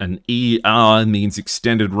 but an ER means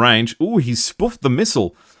extended range. Ooh, he spoofed the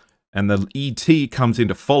missile. and the ET comes in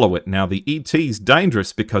to follow it. Now, the ET is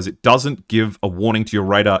dangerous because it doesn't give a warning to your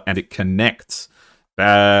radar, and it connects.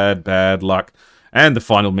 Bad luck. And the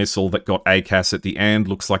final missile that got ACAS at the end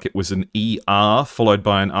looks like it was an ER, followed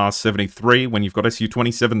by an R-73. When you've got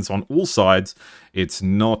Su-27s on all sides, it's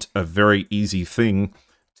not a very easy thing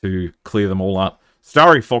to clear them all up.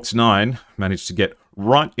 Starry Fox 9 managed to get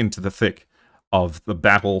right into the thick of the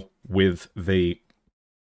battle with the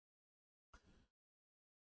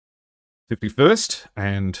 51st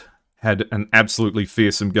and had an absolutely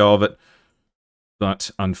fearsome go of it,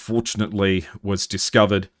 but unfortunately was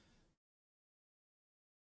discovered.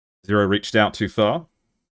 Zero reached out too far.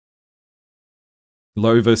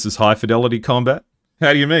 Low versus high fidelity combat?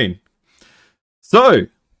 How do you mean? So,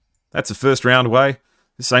 that's the first round away.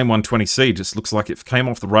 This AIM-120C just looks like it came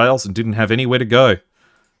off the rails and didn't have anywhere to go,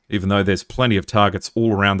 even though there's plenty of targets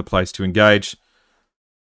all around the place to engage.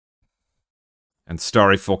 And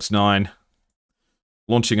Starry Fox 9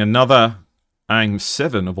 launching another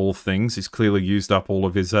AIM-7 of all things. He's clearly used up all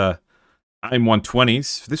of his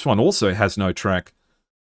AIM-120s. This one also has no track.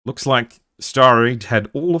 Looks like Starry had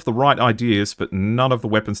all of the right ideas, but none of the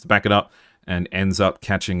weapons to back it up, and ends up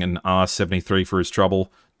catching an R-73 for his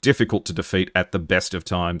trouble. Difficult to defeat at the best of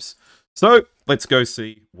times. So, let's go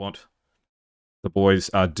see what the boys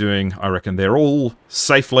are doing. I reckon they're all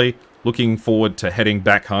safely looking forward to heading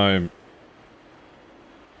back home.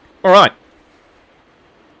 Alright.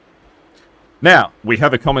 Now, we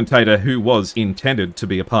have a commentator who was intended to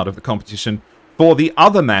be a part of the competition for the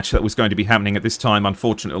other match that was going to be happening at this time.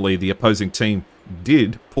 Unfortunately, the opposing team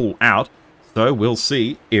did pull out, so we'll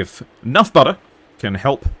see if Nuff Butter can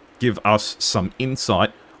help give us some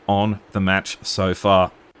insight on the match so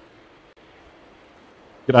far.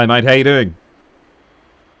 G'day, mate. How you doing?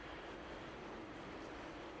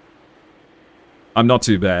 I'm not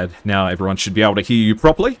too bad. Now everyone should be able to hear you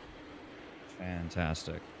properly.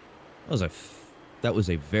 Fantastic. That was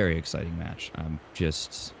a very exciting match. I'm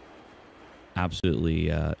just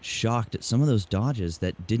absolutely shocked at some of those dodges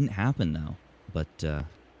that didn't happen, though. But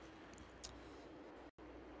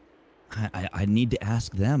I need to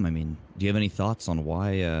ask them. I mean, do you have any thoughts on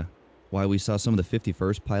why we saw some of the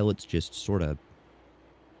 51st pilots just sort of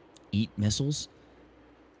eat missiles?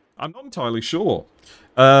 I'm not entirely sure.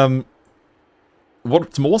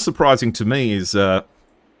 What's more surprising to me is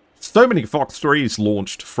so many Fox 3s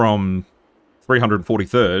launched from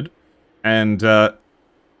 343rd, and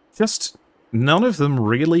just none of them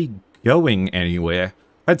really going anywhere.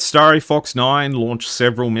 Had Starry Fox 9 launch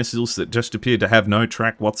several missiles that just appeared to have no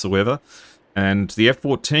track whatsoever, and the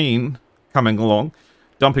F-14 coming along,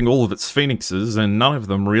 dumping all of its Phoenixes, and none of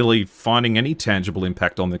them really finding any tangible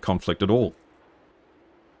impact on the conflict at all.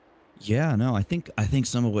 Yeah, no, I think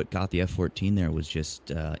some of what got the F-14 there was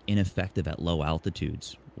just ineffective at low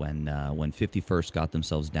altitudes. When 51st got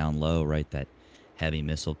themselves down low, right, that heavy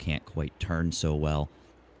missile can't quite turn so well.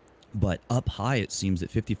 But up high, it seems that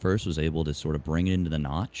 51st was able to sort of bring it into the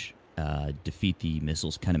notch, defeat the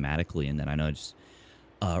missiles kinematically, and then I know just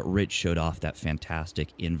Rich showed off that fantastic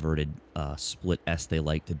inverted split S they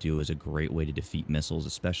like to do as a great way to defeat missiles,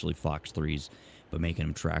 especially Fox 3s, but making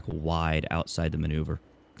them track wide outside the maneuver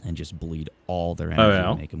and just bleed all their energy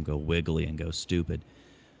and make them go wiggly and go stupid.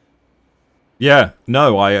 Yeah,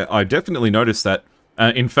 no, I definitely noticed that.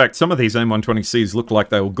 In fact, some of these AIM-120Cs looked like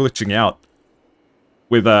they were glitching out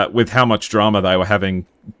with how much drama they were having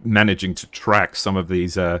managing to track some of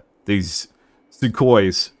these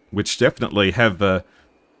Sukhois, which definitely have the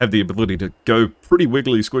ability to go pretty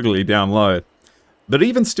wiggly squiggly down low. But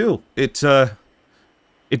even still, it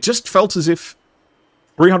just felt as if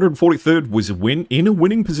 343rd was in a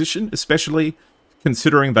winning position, especially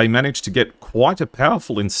considering they managed to get quite a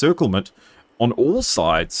powerful encirclement on all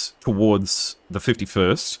sides towards the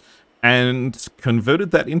 51st and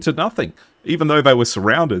converted that into nothing. Even though they were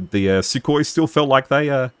surrounded, the Sukhoi still felt like they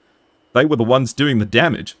were the ones doing the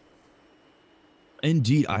damage.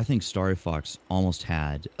 Indeed, I think Starry Fox almost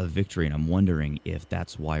had a victory, and I'm wondering if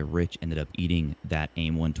that's why Rich ended up eating that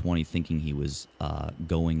AIM-120, thinking he was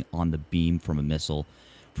going on the beam from a missile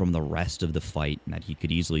from the rest of the fight, and that he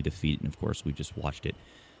could easily defeat. And of course, we just watched it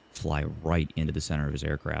fly right into the center of his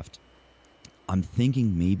aircraft. I'm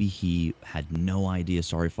thinking maybe he had no idea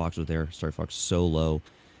Starry Fox was there. Starry Fox so low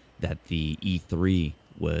that the E3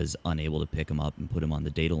 was unable to pick him up and put him on the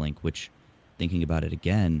data link, which, thinking about it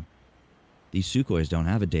again, these Sukhois don't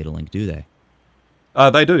have a data link, do they?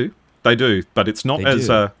 They do, but it's not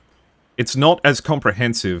it's not as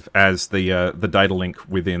comprehensive as the data link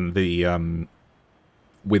within the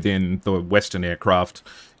Western aircraft.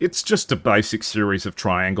 It's just a basic series of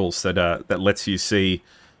triangles that lets you see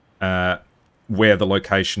where the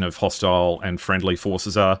location of hostile and friendly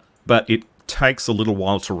forces are, but it takes a little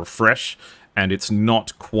while to refresh, and it's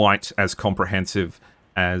not quite as comprehensive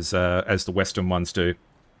as the Western ones do.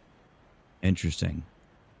 Interesting.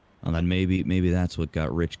 Well, then maybe that's what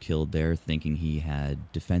got Rich killed there, thinking he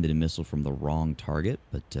had defended a missile from the wrong target.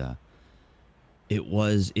 But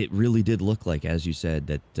it really did look like, as you said,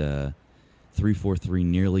 that 343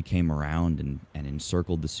 nearly came around and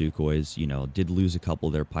encircled the Sukhois. You know, did lose a couple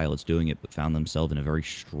of their pilots doing it, but found themselves in a very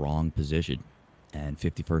strong position. And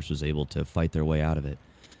 51st was able to fight their way out of it.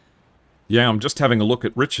 Yeah, I'm just having a look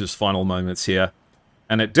at Rich's final moments here,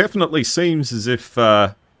 and it definitely seems as if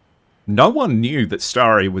no one knew that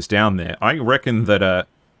Starry was down there. I reckon that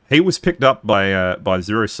he was picked up by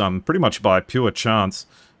Zero Sum pretty much by pure chance.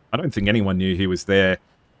 I don't think anyone knew he was there.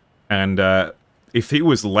 And if he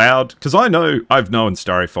was loud, because I've known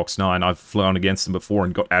Starry Fox 9, I've flown against them before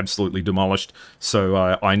and got absolutely demolished, so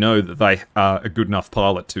I know that they are a good enough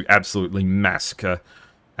pilot to absolutely massacre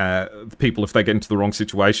people if they get into the wrong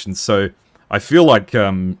situations. So I feel like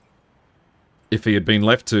if he had been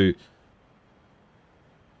left to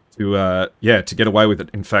get away with it.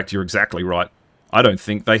 In fact, you're exactly right. I don't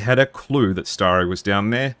think they had a clue that Starry was down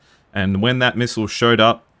there, and when that missile showed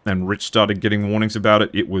up and Rich started getting warnings about it,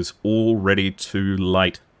 it was already too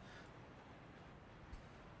late.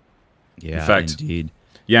 Yeah, in fact, indeed.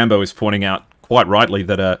 Yambo is pointing out quite rightly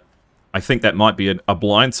that I think that might be a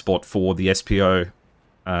blind spot for the SPO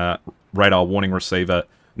radar warning receiver.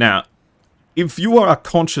 Now, if you are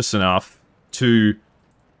conscious enough to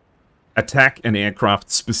attack an aircraft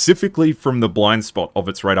specifically from the blind spot of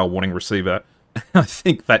its radar warning receiver, I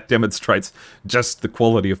think that demonstrates just the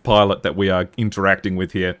quality of pilot that we are interacting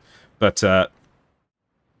with here. But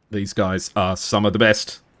these guys are some of the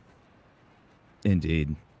best.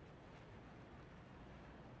 Indeed.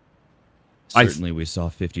 Certainly we saw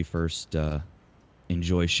 51st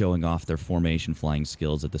enjoy showing off their formation flying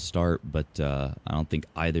skills at the start, but I don't think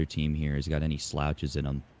either team here has got any slouches in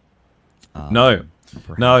them. No,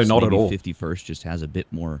 not at all. 51st just has a bit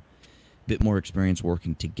more experience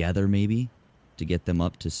working together, maybe, to get them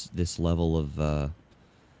up to this level of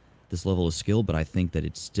skill. But I think that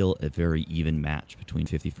it's still a very even match between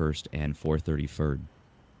 51st and 433rd.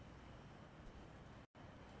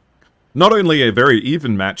 Not only a very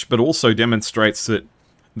even match, but also demonstrates that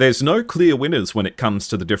there's no clear winners when it comes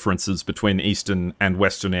to the differences between Eastern and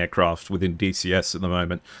Western aircraft within DCS at the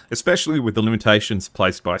moment, especially with the limitations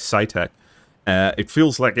placed by SATAC. It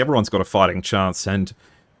feels like everyone's got a fighting chance, and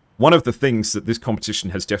one of the things that this competition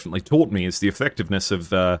has definitely taught me is the effectiveness of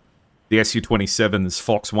the Su-27's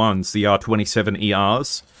Fox 1s, the R-27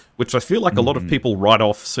 ERs, which I feel like a lot of people write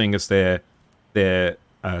off, seeing as their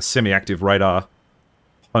semi-active radar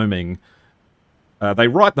homing. They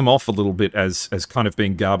write them off a little bit as kind of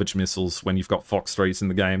being garbage missiles when you've got Fox 3s in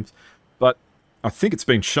the games. But I think it's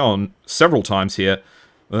been shown several times here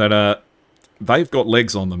that they've got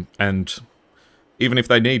legs on them, and even if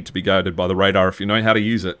they need to be guided by the radar, if you know how to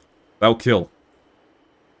use it, they'll kill.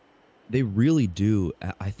 They really do.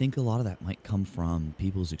 I think a lot of that might come from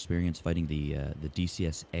people's experience fighting the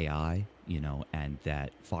DCS AI, you know, and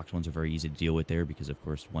that Fox 1s are very easy to deal with there because, of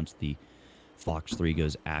course, once the Fox 3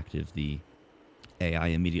 goes active, the AI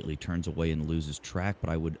immediately turns away and loses track.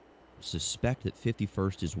 But I would suspect that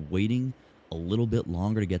 51st is waiting a little bit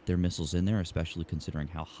longer to get their missiles in there, especially considering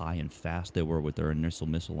how high and fast they were with their initial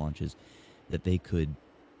missile launches, that they could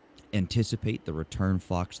anticipate the return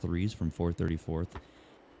Fox 3s from 434th.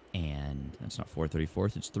 And that's not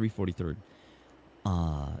 434th, it's 343rd.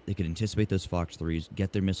 They could anticipate those Fox 3s,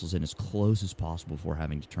 get their missiles in as close as possible before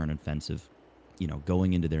having to turn offensive, you know,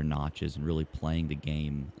 going into their notches and really playing the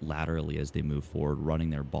game laterally as they move forward, running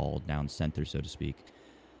their ball down center, so to speak,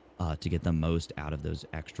 to get the most out of those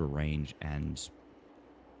extra range and,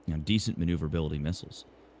 you know, decent maneuverability missiles.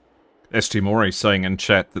 ST Mori saying in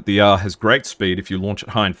chat that the R has great speed. If you launch it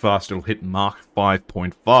high and fast, it'll hit Mach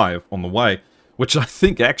 5.5 on the way, which I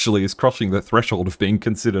think actually is crossing the threshold of being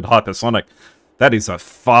considered hypersonic. That is a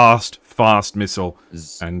fast missile,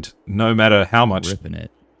 and no matter how much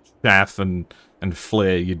chaff and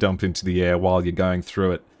flare you dump into the air while you're going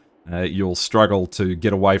through it, you'll struggle to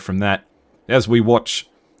get away from that. As we watch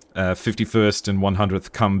 51st and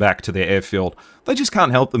 100th come back to their airfield, they just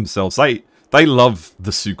can't help themselves. They love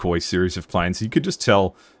the Sukhoi series of planes. You could just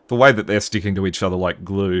tell the way that they're sticking to each other like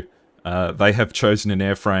glue. They have chosen an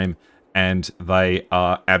airframe, and they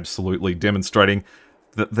are absolutely demonstrating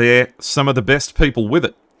that they're some of the best people with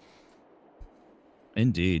it.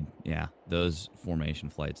 Indeed, yeah. Those formation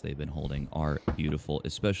flights they've been holding are beautiful,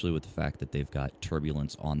 especially with the fact that they've got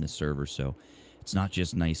turbulence on the server, so it's not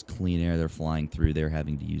just nice clean air they're flying through. They're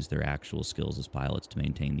having to use their actual skills as pilots to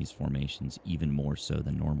maintain these formations even more so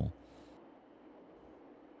than normal.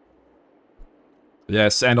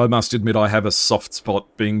 Yes, and I must admit I have a soft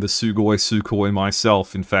spot being the Sukhoi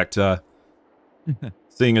myself. In fact,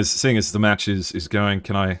 seeing as the match is going,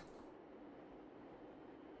 can I...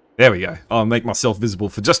 There we go. I'll make myself visible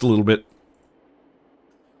for just a little bit.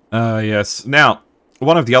 Yes. Now,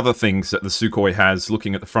 one of the other things that the Sukhoi has,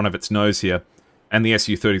 looking at the front of its nose here, and the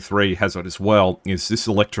Su-33 has it as well, is this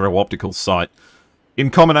electro-optical sight. In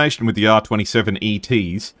combination with the R-27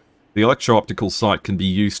 ETs, the electro-optical sight can be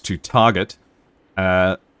used to target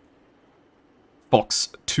Fox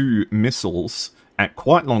 2 missiles at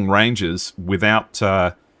quite long ranges without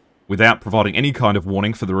providing any kind of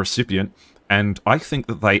warning for the recipient, and I think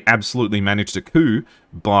that they absolutely managed a coup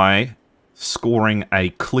by scoring a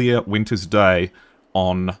clear winter's day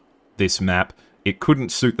on this map. It couldn't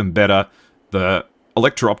suit them better. The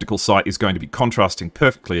electro-optical sight is going to be contrasting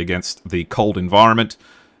perfectly against the cold environment,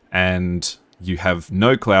 and you have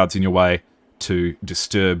no clouds in your way to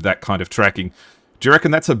disturb that kind of tracking. Do you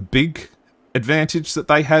reckon that's a big advantage that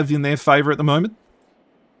they have in their favor at the moment?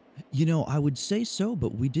 You know, I would say so,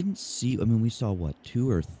 but we didn't see... I mean, we saw, what,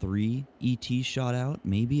 2 or 3 ETs shot out,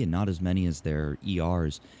 maybe, and not as many as their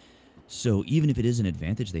ERs. So even if it is an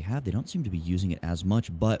advantage they have, they don't seem to be using it as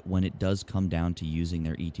much. But when it does come down to using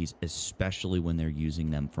their ETs, especially when they're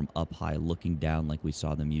using them from up high, looking down like we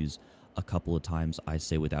saw them use a couple of times, I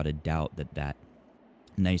say without a doubt that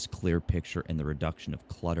nice clear picture and the reduction of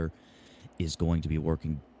clutter is going to be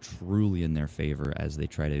working truly in their favor as they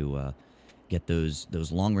try to get those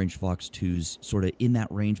long-range Fox 2s sort of in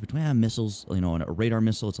that range between missiles. You know, a radar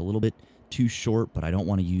missile, it's a little bit too short, but I don't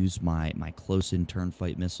want to use my close-in turn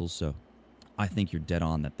fight missiles, so I think you're dead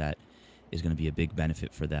on that is going to be a big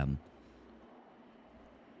benefit for them.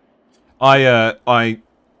 And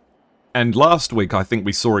last week I think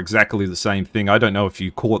we saw exactly the same thing. I don't know if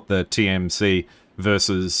you caught the TMC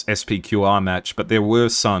versus SPQR match, but there were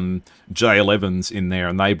some J11s in there,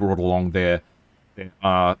 and they brought along their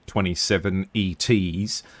R-27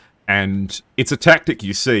 ETs, and it's a tactic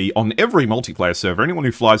you see on every multiplayer server. Anyone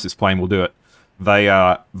who flies this plane will do it.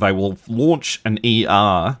 They will launch an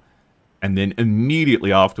ER, and then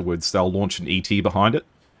immediately afterwards they'll launch an ET behind it,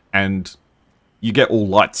 and you get all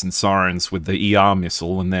lights and sirens with the ER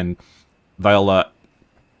missile, and then they'll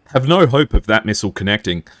have no hope of that missile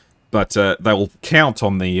connecting, but they'll count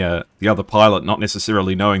on the other pilot not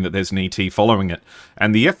necessarily knowing that there's an ET following it.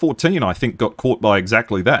 And the F-14, I think, got caught by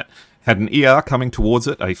exactly that. Had an ER coming towards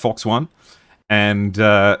it, a Fox 1, and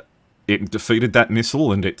it defeated that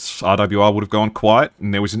missile, and its RWR would have gone quiet,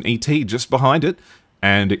 and there was an ET just behind it,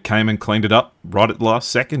 and it came and cleaned it up right at the last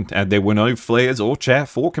second, and there were no flares or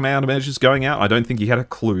chaff or command measures going out. I don't think he had a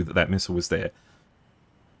clue that that missile was there.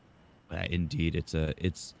 Indeed, it's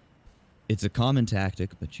a common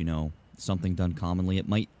tactic, but you know, something done commonly,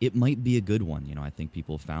 it might be a good one. You know, I think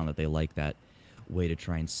people found that they like that way to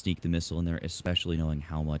try and sneak the missile in there, especially knowing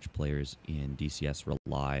how much players in DCS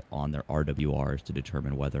rely on their RWRs to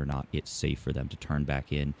determine whether or not it's safe for them to turn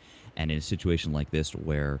back in. And in a situation like this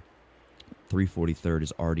where 343rd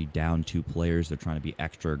is already down 2 players, they're trying to be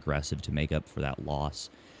extra aggressive to make up for that loss.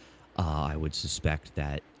 I would suspect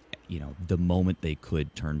that, you know, the moment they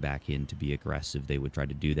could turn back in to be aggressive, they would try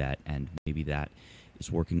to do that, and maybe that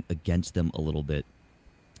is working against them a little bit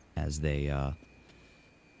as they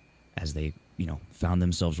you know, found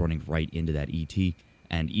themselves running right into that ET.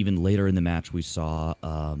 And even later in the match, we saw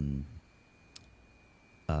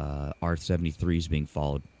R-73s being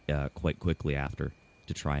followed quite quickly after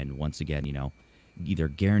to try and once again, you know, either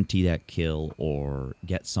guarantee that kill or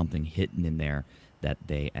get something hidden in there that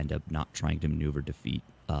they end up not trying to maneuver defeat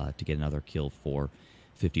to get another kill for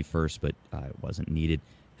 51st, but it wasn't needed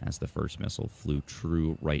as the first missile flew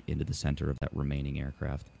true right into the center of that remaining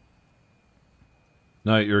aircraft.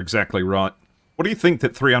 No, you're exactly right. What do you think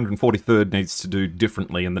that 343rd needs to do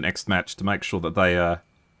differently in the next match to make sure that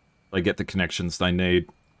they get the connections they need?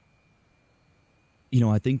 You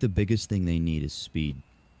know, I think the biggest thing they need is speed.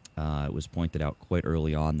 It was pointed out quite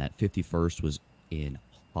early on that 51st was in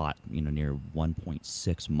hot, you know, near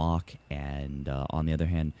 1.6 Mach, and on the other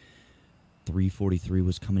hand, 343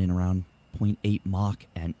 was coming in around 0.8 Mach,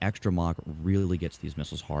 and extra Mach really gets these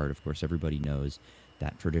missiles hard. Of course, everybody knows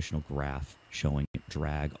that traditional graph showing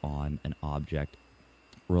drag on an object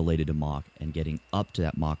related to Mach, and getting up to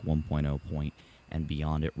that Mach 1.0 point and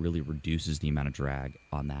beyond it really reduces the amount of drag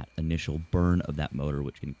on that initial burn of that motor,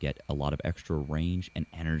 which can get a lot of extra range and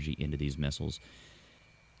energy into these missiles.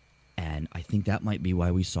 And I think that might be why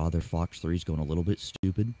we saw their Fox 3s going a little bit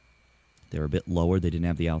stupid. They were a bit lower. They didn't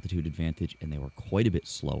have the altitude advantage, and they were quite a bit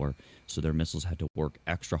slower. So their missiles had to work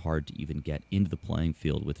extra hard to even get into the playing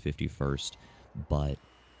field with 51st. But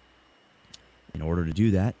in order to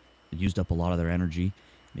do that, it used up a lot of their energy.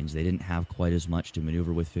 It means they didn't have quite as much to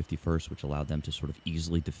maneuver with 51st, which allowed them to sort of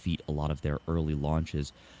easily defeat a lot of their early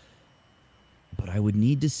launches. But I would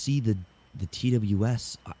need to see the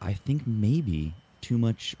TWS. I think maybe too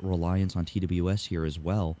much reliance on TWS here as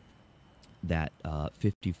well. That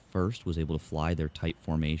 51st was able to fly their tight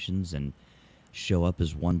formations and show up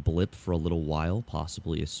as one blip for a little while,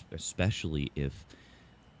 possibly, especially if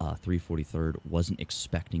 343rd wasn't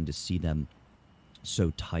expecting to see them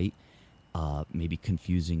so tight, maybe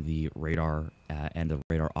confusing the radar and the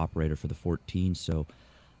radar operator for the 14. So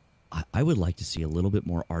I would like to see a little bit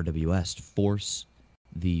more RWS force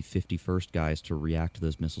the 51st guys to react to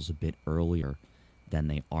those missiles a bit earlier than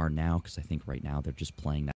they are now, because I think right now they're just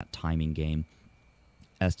playing that timing game,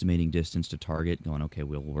 estimating distance to target, going, okay,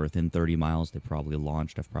 we're within 30 miles. They probably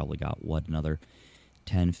launched. I've probably got, another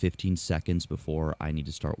 10, 15 seconds before I need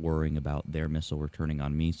to start worrying about their missile returning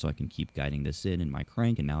on me, so I can keep guiding this in my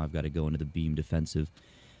crank, and now I've got to go into the beam defensive.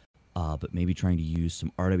 But maybe trying to use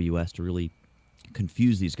some RWS to really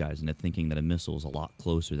confuse these guys into thinking that a missile is a lot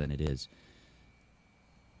closer than it is.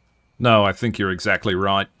 No, I think you're exactly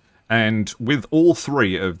right. And with all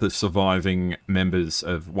three of the surviving members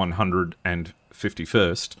of 100 and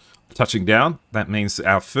 51st touching down, that means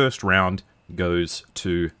our first round goes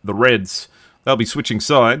to the Reds. They'll be switching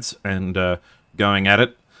sides and going at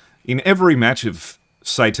it. In every match of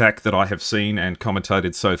SATAC that I have seen and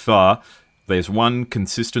commentated so far, there's one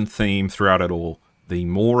consistent theme throughout it all. The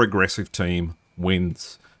more aggressive team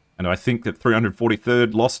wins. And I think that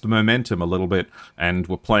 343rd lost the momentum a little bit and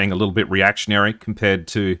were playing a little bit reactionary compared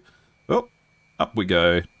to... Oh, up we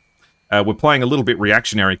go. We're playing a little bit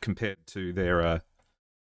reactionary compared to their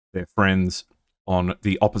friends on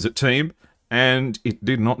the opposite team, and it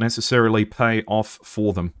did not necessarily pay off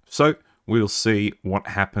for them. So we'll see what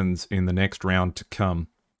happens in the next round to come.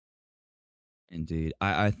 Indeed.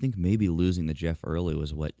 I think maybe losing the Jeff early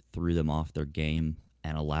was what threw them off their game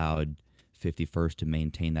and allowed 51st to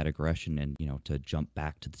maintain that aggression and, to jump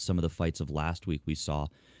back to some of the fights of last week we saw.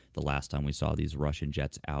 The last time we saw these Russian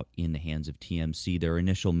jets out in the hands of TMC, their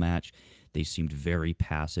initial match, they seemed very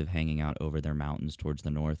passive, hanging out over their mountains towards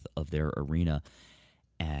the north of their arena,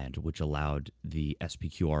 and which allowed the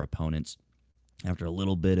SPQR opponents, after a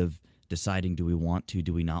little bit of deciding, do we want to,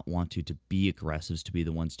 do we not want to be aggressives, to be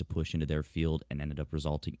the ones to push into their field, and ended up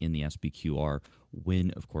resulting in the SPQR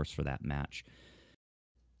win, of course, for that match.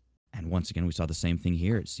 And once again, we saw the same thing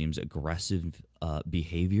here. It seems aggressive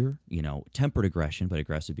behavior, tempered aggression, but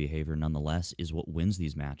aggressive behavior nonetheless is what wins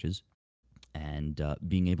these matches. And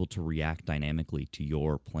being able to react dynamically to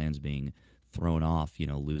your plans being thrown off,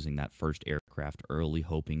 losing that first aircraft early,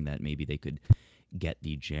 hoping that maybe they could get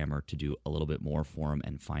the jammer to do a little bit more for them,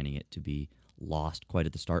 and finding it to be lost quite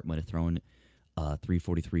at the start might have thrown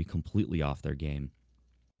 343 completely off their game.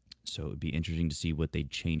 So it would be interesting to see what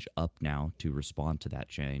they'd change up now to respond to that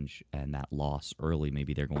change and that loss early.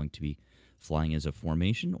 Maybe they're going to be flying as a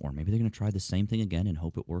formation, or maybe they're going to try the same thing again and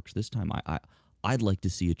hope it works this time. I'd like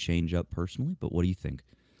to see a change up personally, but what do you think?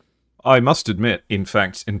 I must admit, in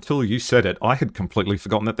fact, until you said it, I had completely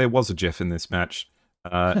forgotten that there was a Jeff in this match.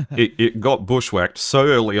 It got bushwhacked so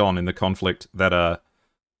early on in the conflict that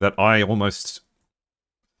that I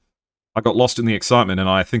got lost in the excitement, and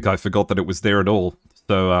I think I forgot that it was there at all.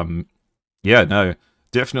 So, yeah, no,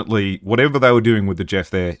 definitely whatever they were doing with the Jeff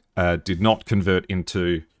there did not convert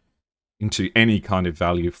into any kind of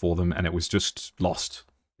value for them, and it was just lost.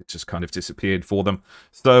 It just kind of disappeared for them.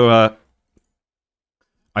 So,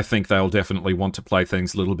 I think they'll definitely want to play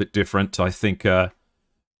things a little bit different. I think that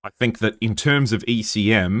in terms of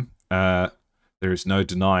ECM, there is no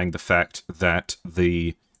denying the fact that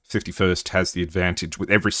the 51st has the advantage with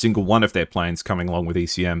every single one of their planes coming along with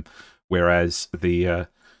ECM, whereas the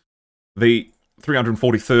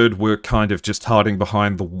 343rd were kind of just hiding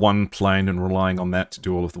behind the one plane and relying on that to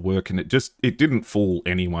do all of the work, and it didn't fool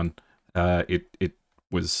anyone. It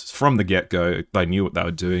was from the get-go. They knew what they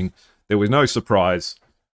were doing. There was no surprise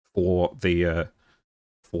for the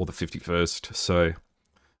 51st, so I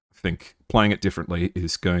think playing it differently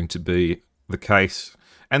is going to be the case.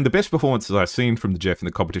 And the best performances I've seen from the Jeff in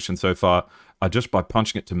the competition so far are just by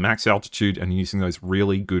punching it to max altitude and using those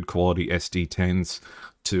really good quality SD-10s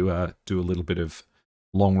to do a little bit of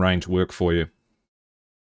long-range work for you.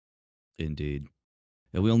 Indeed.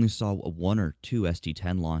 Yeah, we only saw 1 or 2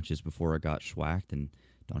 SD-10 launches before it got schwacked, and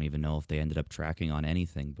don't even know if they ended up tracking on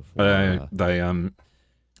anything before.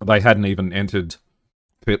 They hadn't even entered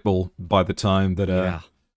Pitbull by the time that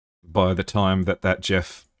by the time that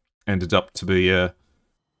Jeff ended up to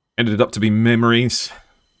be memories.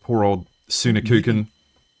 Poor old Sunakukan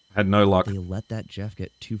had no luck. They let that Jeff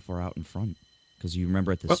get too far out in front. Because you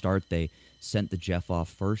remember at the start, they sent the Jeff off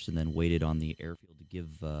first and then waited on the airfield to give,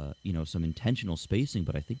 some intentional spacing.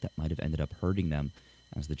 But I think that might have ended up hurting them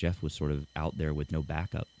as the Jeff was sort of out there with no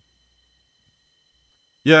backup.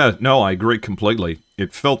 Yeah, no, I agree completely.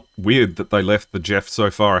 It felt weird that they left the Jeff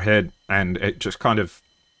so far ahead, and it just kind of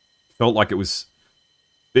felt like it was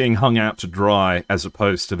being hung out to dry as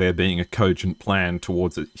opposed to there being a cogent plan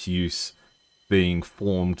towards its use being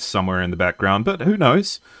formed somewhere in the background. But who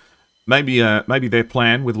knows? Maybe their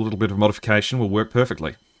plan, with a little bit of modification, will work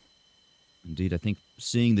perfectly. Indeed, I think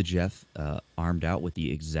seeing the Jeff armed out with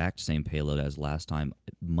the exact same payload as last time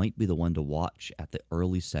might be the one to watch at the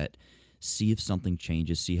early set, see if something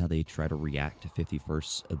changes, see how they try to react to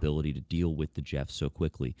 51st's ability to deal with the Jeff so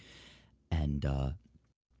quickly, and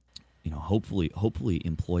hopefully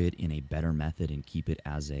employ it in a better method and keep it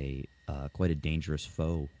as a quite a dangerous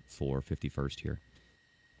foe for 51st here.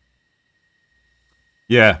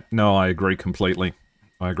 Yeah, no, I agree completely.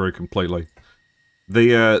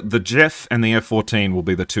 The Jeff and the F-14 will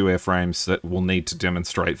be the two airframes that will need to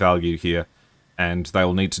demonstrate value here, and they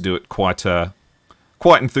will need to do it quite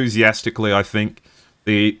enthusiastically, I think.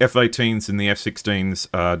 The F-18s and the F-16s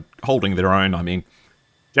are holding their own. I mean,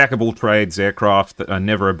 jack-of-all-trades aircraft that are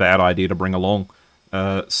never a bad idea to bring along.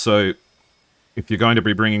 So, if you're going to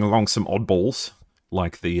be bringing along some oddballs,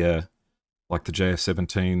 like the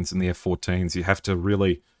JF-17s and the F-14s, you have to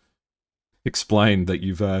really explain that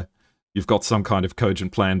you've got some kind of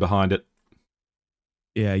cogent plan behind it.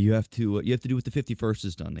 Yeah, you have to do what the 51st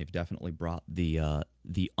has done. They've definitely brought the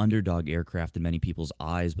underdog aircraft in many people's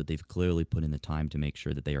eyes, but they've clearly put in the time to make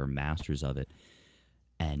sure that they are masters of it.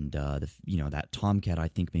 And that Tomcat, I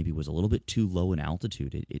think, maybe was a little bit too low in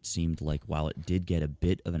altitude. It seemed like while it did get a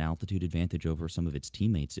bit of an altitude advantage over some of its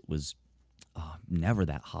teammates, it was never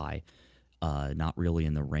that high. Not really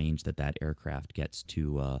in the range that aircraft gets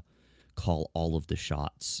to call all of the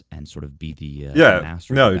shots and sort of be the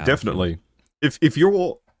master. No, definitely. If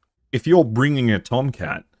you're bringing a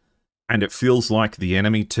Tomcat and it feels like the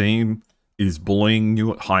enemy team is bullying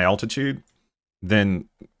you at high altitude, then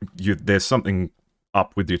there's something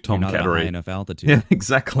up with your Tomcat. Not at high enough altitude. Yeah,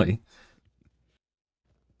 exactly.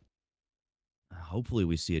 Hopefully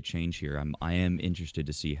we see a change here. I am interested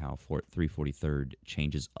to see how 343rd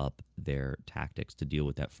changes up their tactics to deal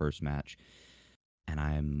with that first match, and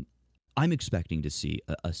I'm expecting to see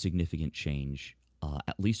a significant change,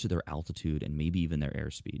 at least to their altitude and maybe even their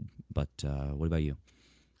airspeed. But what about you?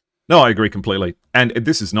 No, I agree completely. And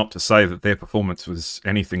this is not to say that their performance was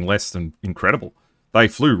anything less than incredible. They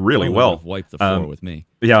flew really well. Have wiped the floor with me.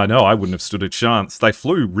 Yeah, I know. I wouldn't have stood a chance. They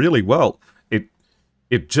flew really well.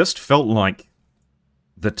 It just felt like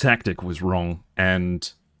the tactic was wrong,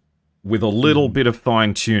 and with a little bit of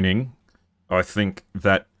fine-tuning, I think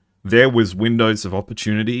that there was windows of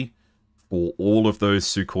opportunity for all of those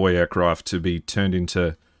Sukhoi aircraft to be turned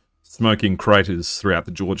into smoking craters throughout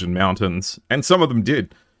the Georgian mountains, and some of them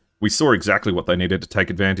did. We saw exactly what they needed to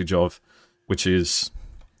take advantage of, which is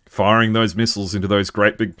firing those missiles into those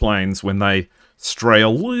great big planes when they stray a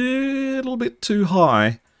little bit too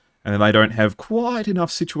high, and they don't have quite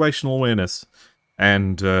enough situational awareness.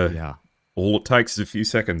 And all it takes is a few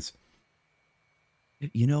seconds.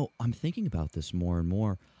 You know, I'm thinking about this more and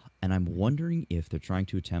more, and I'm wondering if they're trying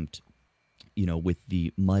to attempt, with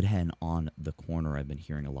the mud hen on the corner. I've been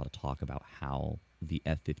hearing a lot of talk about how the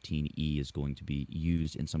F-15E is going to be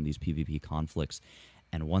used in some of these PvP conflicts.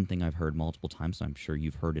 And one thing I've heard multiple times, and I'm sure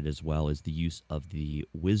you've heard it as well, is the use of the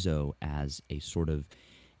Wizzo as a sort of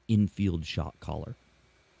infield shot caller.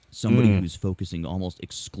 Somebody who's focusing almost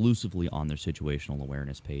exclusively on their situational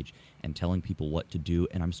awareness page and telling people what to do.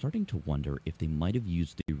 And I'm starting to wonder if they might have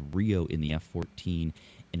used the Rio in the F-14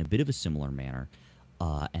 in a bit of a similar manner.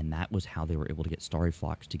 And that was how they were able to get Starry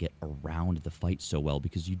Fox to get around the fight so well,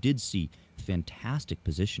 because you did see fantastic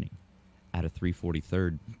positioning out of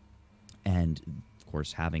 343rd. And, of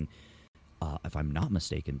course, having, if I'm not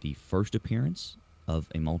mistaken, the first appearance of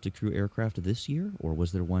a multi-crew aircraft this year, or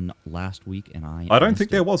was there one last week? And I don't think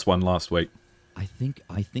there was one last week. I think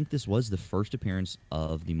this was the first appearance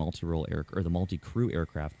of the multi-role or the multi-crew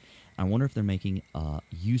aircraft. I wonder if they're making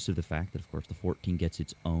use of the fact that, of course, the 14 gets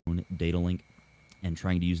its own data link, and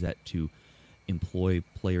trying to use that to employ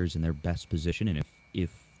players in their best position. And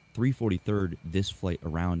if 343rd this flight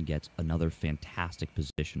around gets another fantastic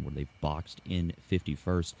position where they've boxed in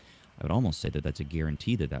 51st, I would almost say that that's a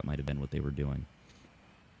guarantee that might have been what they were doing.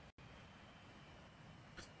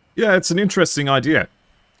 Yeah, it's an interesting idea.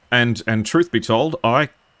 And truth be told, I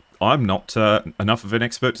I'm not enough of an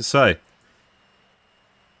expert to say.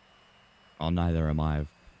 Well, neither am I.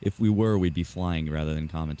 If we were, we'd be flying rather than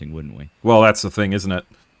commenting, wouldn't we? Well, that's the thing, isn't it?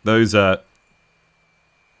 Those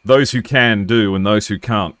who can do and those who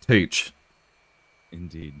can't teach.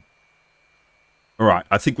 Indeed. Alright,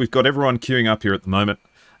 I think we've got everyone queuing up here at the moment,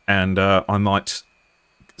 and I might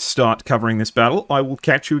start covering this battle. I will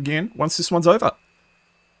catch you again once this one's over.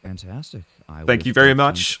 Fantastic. Thank you very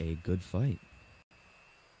much. A good fight.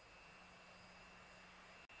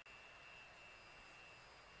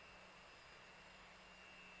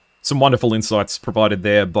 Some wonderful insights provided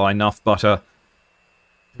there by Nuff Butter,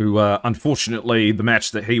 who, unfortunately, the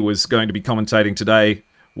match that he was going to be commentating today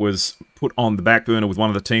was put on the back burner with one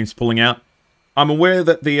of the teams pulling out. I'm aware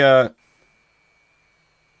that the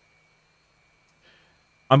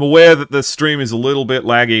stream is a little bit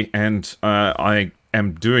laggy, and I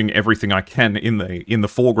am doing everything I can in the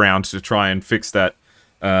foreground to try and fix that.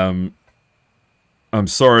 I'm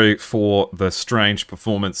sorry for the strange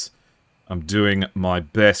performance. I'm doing my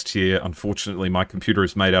best here. Unfortunately, my computer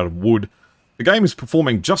is made out of wood. The game is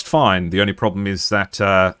performing just fine. The only problem is that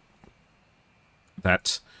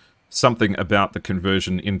that something about the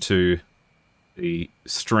conversion into the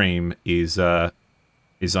stream is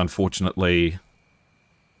unfortunately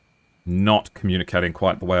not communicating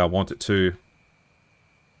quite the way I want it to.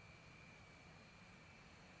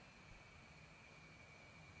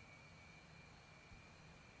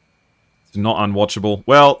 It's not unwatchable.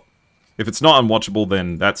 Well, if it's not unwatchable,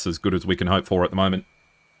 then that's as good as we can hope for at the moment.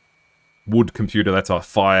 Wood computer, that's a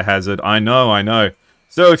fire hazard. I know.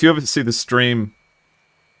 So if you ever see the stream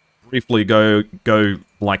briefly go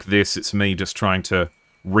like this, it's me just trying to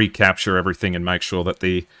recapture everything and make sure that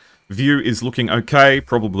the view is looking okay.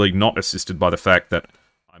 Probably not assisted by the fact that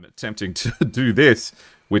I'm attempting to do this,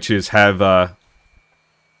 which is have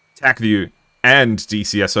TAC view and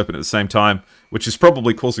DCS open at the same time, which is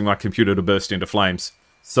probably causing my computer to burst into flames.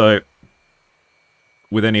 So,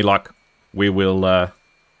 with any luck, we will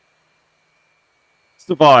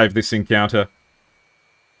survive this encounter,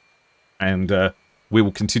 and we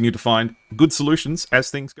will continue to find good solutions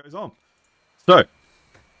as things goes on. So,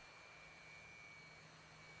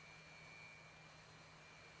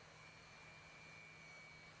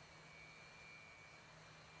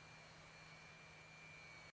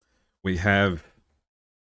 we have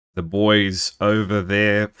the boys over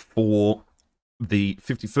there for the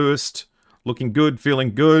 51st, looking good,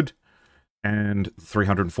 feeling good, and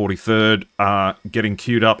 343rd are getting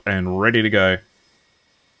queued up and ready to go.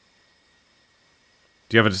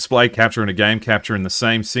 Do you have a display capture and a game capture in the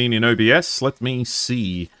same scene in OBS? Let me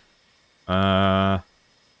see. No.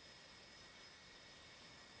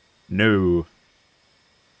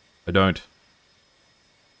 I don't.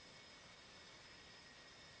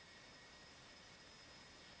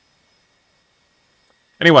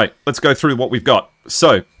 Anyway, let's go through what we've got.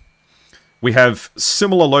 So, we have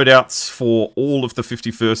similar loadouts for all of the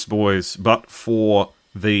 51st boys, but for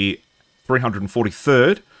the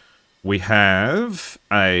 343rd, we have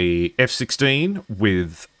a F-16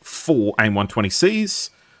 with 4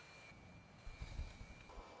 AIM-120Cs.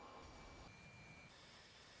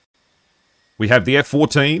 We have the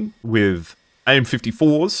F-14 with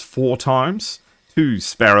AIM-54s 4 times, 2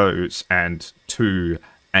 Sparrows and 2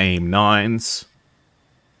 AIM-9s.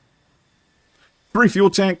 3 fuel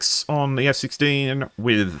tanks on the F-16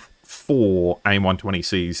 with 4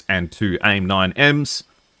 AIM-120Cs and 2 AIM-9Ms.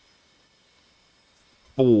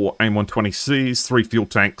 4 AIM-120Cs, 3 fuel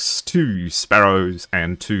tanks, 2 Sparrows,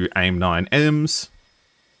 and 2 AIM-9Ms.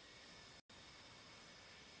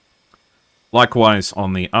 Likewise,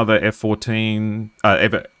 on the other F-14,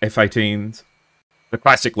 F-18s, the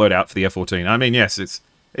classic loadout for the F-14. I mean, yes,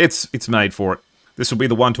 it's made for it. This will be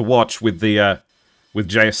the one to watch with the with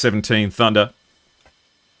JS-17 Thunder.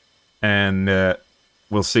 And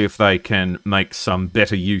we'll see if they can make some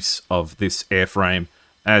better use of this airframe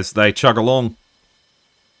as they chug along.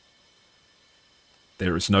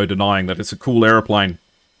 There is no denying that it's a cool aeroplane.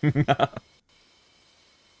 Okie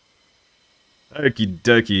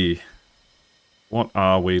dokie. What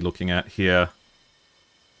are we looking at here?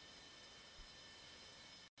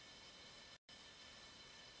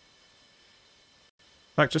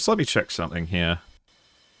 In fact, just let me check something here.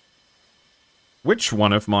 Which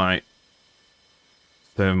one of my...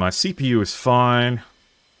 So my CPU is fine.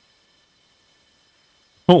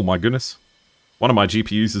 Oh my goodness. One of my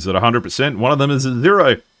GPUs is at 100%, one of them is at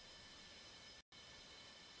 0.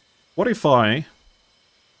 What if I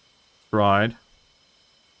tried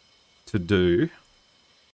to do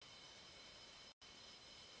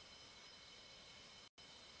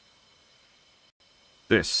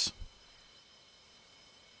this?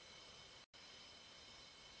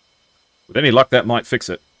 With any luck, that might fix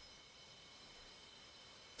it.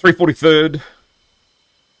 343rd.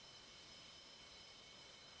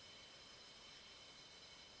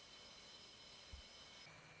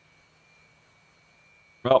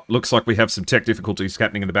 Well, looks like we have some tech difficulties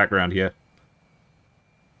happening in the background here.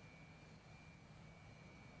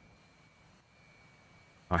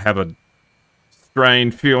 I have a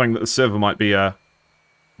strange feeling that the server might be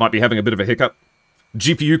having a bit of a hiccup.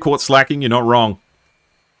 GPU caught slacking, you're not wrong.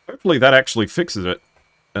 Hopefully that actually fixes it.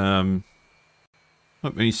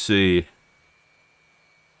 Let me see.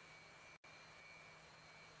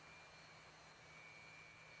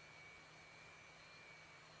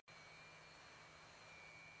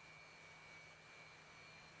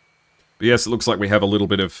 But yes, it looks like we have a little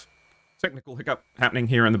bit of technical hiccup happening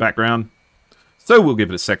here in the background. So we'll give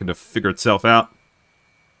it a second to figure itself out.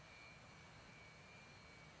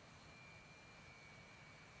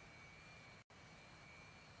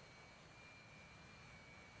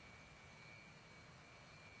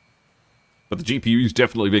 But the GPU's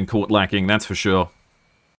definitely been caught lacking, that's for sure.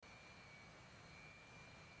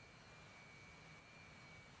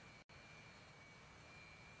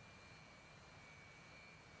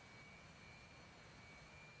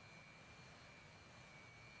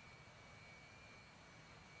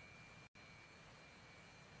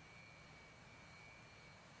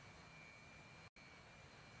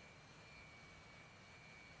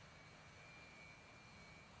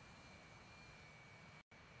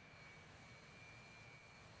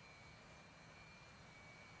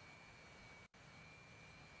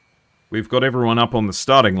 We've got everyone up on the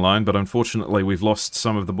starting line, but unfortunately we've lost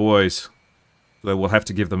some of the boys. So we'll have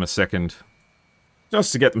to give them a second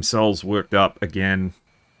just to get themselves worked up again.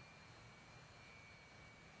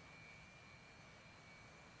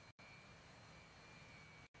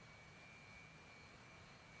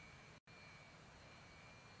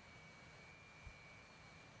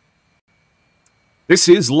 This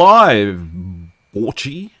is live,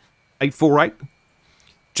 Borchi 848.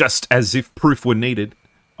 Just as if proof were needed,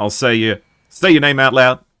 I'll say your name out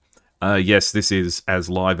loud. Yes, this is as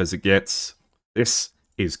live as it gets. This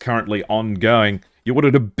is currently ongoing. You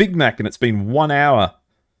ordered a Big Mac and it's been 1 hour.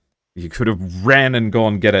 You could have ran and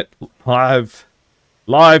gone get it.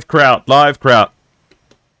 Live crowd. The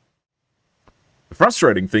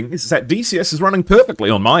frustrating thing is that DCS is running perfectly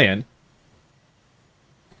on my end.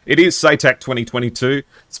 It is SATAC 2022.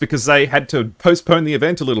 It's because they had to postpone the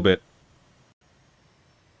event a little bit.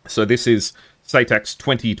 So this is SATAC's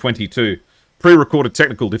 2022. Pre-recorded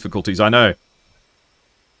technical difficulties, I know.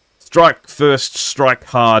 Strike first, strike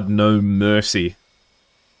hard, no mercy.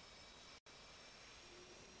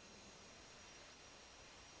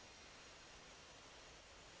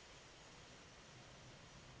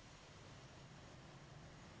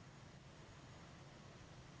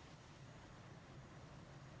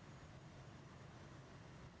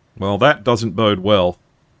 Well, that doesn't bode well.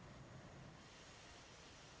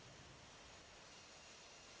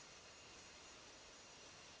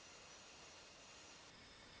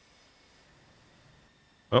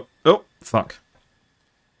 Oh, fuck.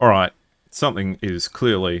 Alright, something is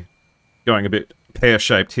clearly going a bit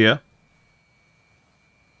pear-shaped here.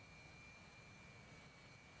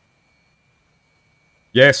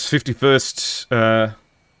 Yes, 51st,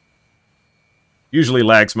 usually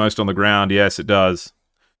lags most on the ground, yes it does.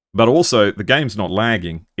 But also, the game's not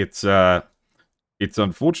lagging. It's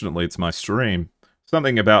unfortunately, it's my stream.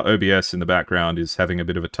 Something about OBS in the background is having a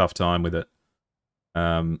bit of a tough time with it.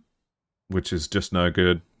 Which is just no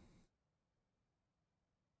good.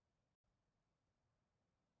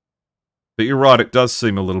 But you're right, it does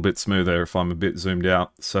seem a little bit smoother if I'm a bit zoomed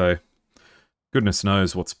out, so goodness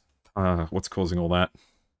knows what's causing all that.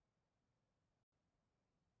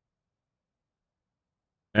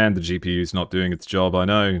 And the GPU's not doing its job, I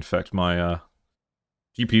know. In fact, my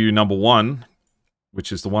GPU number 1,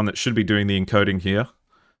 which is the one that should be doing the encoding here,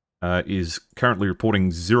 is currently reporting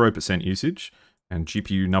 0% usage, and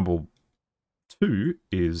GPU number 2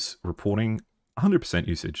 is reporting 100%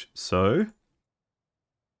 usage. So,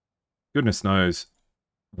 goodness knows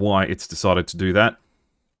why it's decided to do that.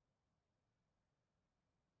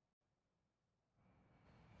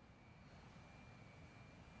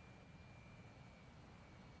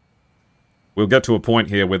 We'll get to a point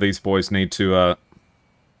here where these boys need to,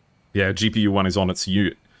 yeah, GPU 1 is on its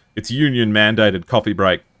union-mandated coffee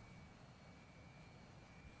break.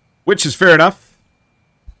 Which is fair enough.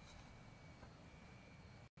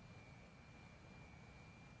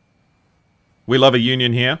 We love a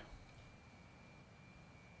union here.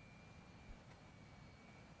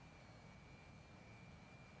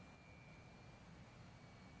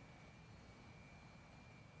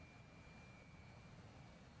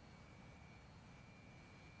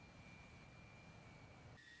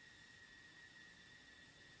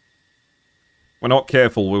 we're not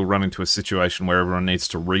careful, we'll run into a situation where everyone needs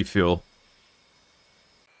to refuel.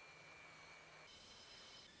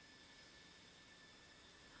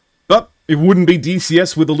 But it wouldn't be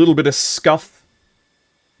DCS with a little bit of scuff.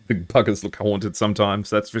 The buggers look haunted sometimes,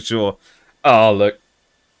 that's for sure. Oh, look.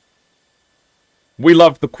 We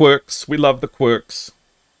love the quirks. We love the quirks.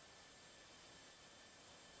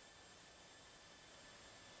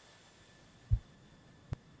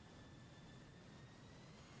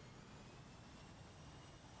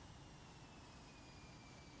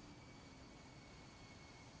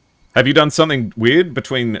 Have you done something weird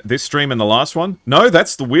between this stream and the last one? No,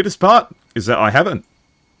 that's the weirdest part, is that I haven't.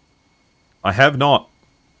 I have not.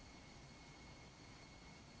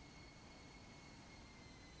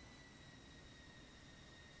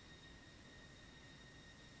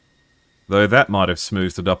 Though that might have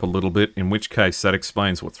smoothed it up a little bit, in which case that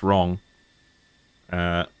explains what's wrong.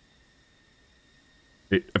 It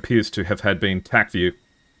appears to have had been TAC view.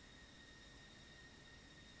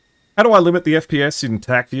 How do I limit the FPS in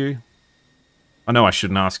TAC view? I know I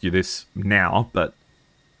shouldn't ask you this now, but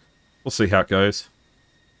we'll see how it goes.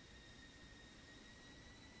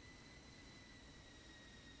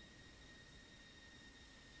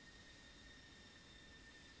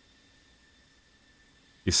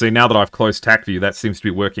 You see, now that I've closed TAC view, that seems to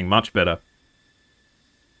be working much better.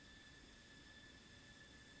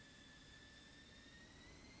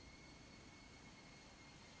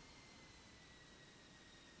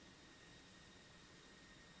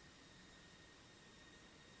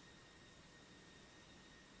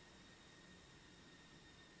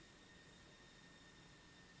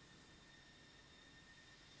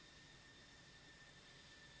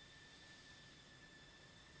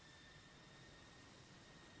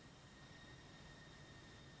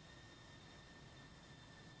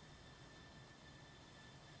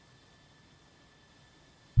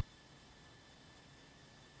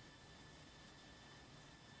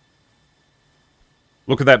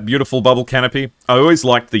 Look at that beautiful bubble canopy. I always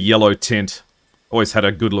liked the yellow tint. Always had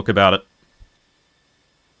a good look about it.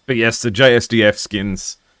 But yes, the JSDF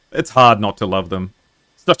skins. It's hard not to love them.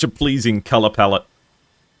 Such a pleasing color palette.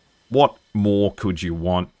 What more could you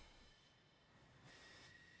want?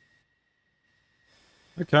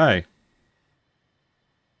 Okay.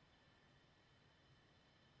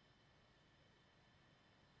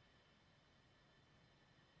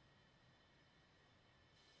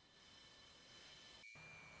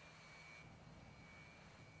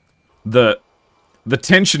 The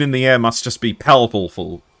tension in the air must just be palpable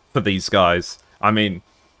for these guys. I mean,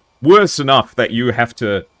 worse enough that you have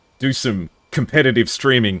to do some competitive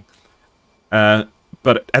streaming,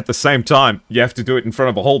 but at the same time, you have to do it in front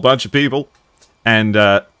of a whole bunch of people, and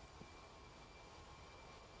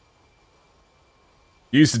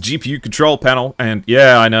use the GPU control panel, and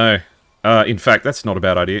yeah, I know. In fact, that's not a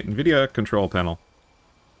bad idea. NVIDIA control panel.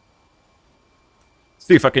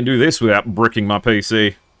 See if I can do this without bricking my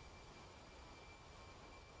PC.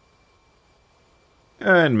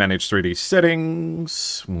 And manage 3D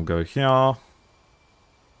settings. We'll go here.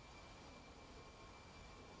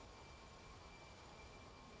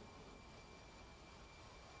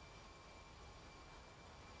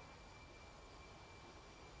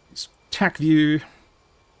 TAC view.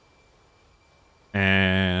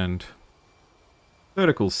 And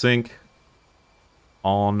vertical sync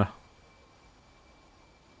on.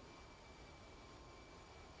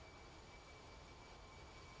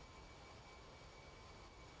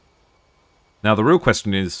 Now the real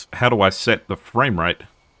question is, how do I set the frame rate?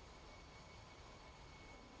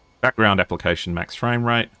 Background application max frame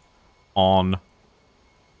rate on.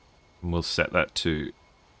 And we'll set that to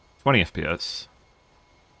 20 FPS.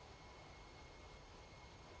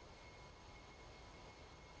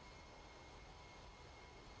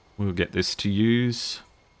 We'll get this to use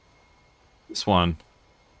this one.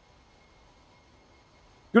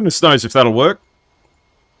 Goodness knows if that'll work,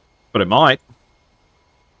 but it might.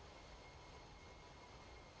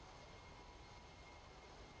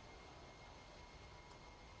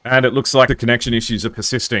 And it looks like the connection issues are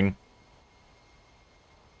persisting.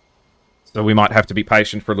 So we might have to be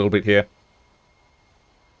patient for a little bit here.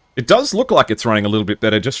 It does look like it's running a little bit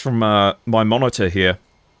better just from my monitor here.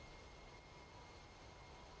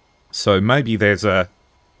 So maybe there's a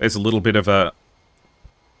little bit of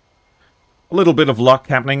luck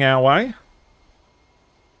happening our way.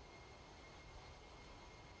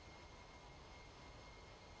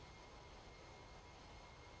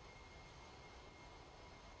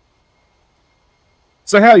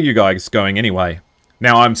 So how are you guys going anyway?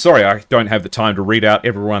 Now, I'm sorry I don't have the time to read out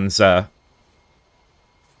everyone's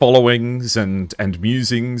followings and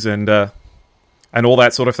musings and all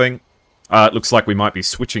that sort of thing. It looks like we might be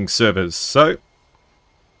switching servers. So,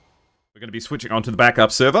 we're going to be switching onto the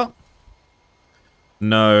backup server.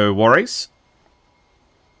 No worries.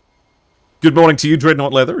 Good morning to you,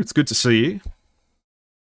 Dreadnought Leather. It's good to see you.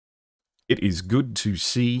 It is good to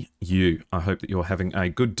see you. I hope that you're having a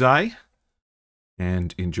good day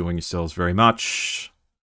and enjoying yourselves very much.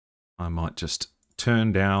 I might just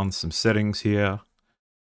turn down some settings here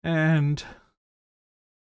and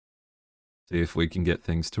see if we can get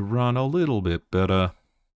things to run a little bit better.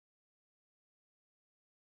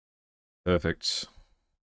 Perfect.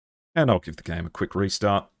 And I'll give the game a quick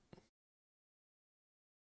restart.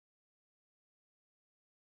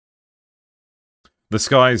 The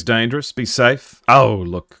sky is dangerous. Be safe. Oh,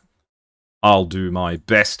 look. I'll do my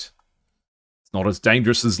best. It's not as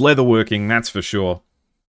dangerous as leatherworking, that's for sure.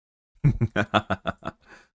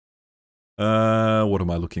 What am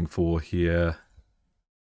I looking for here?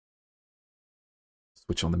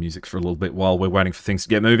 Switch on the music for a little bit while we're waiting for things to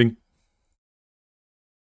get moving.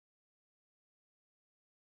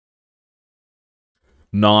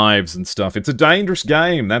 Knives and stuff. It's a dangerous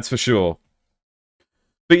game, that's for sure.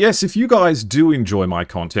 But yes, if you guys do enjoy my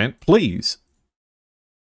content, please.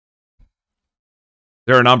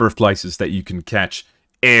 There are a number of places that you can catch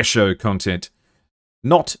airshow content,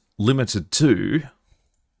 not limited to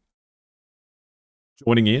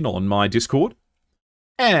joining in on my Discord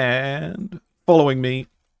and following me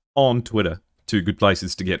on Twitter. Two good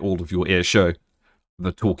places to get all of your airshow,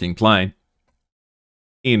 the talking plane,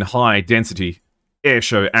 in high density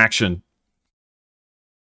airshow action,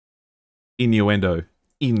 innuendo,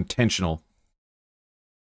 intentional.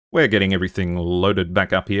 We're getting everything loaded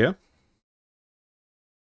back up here.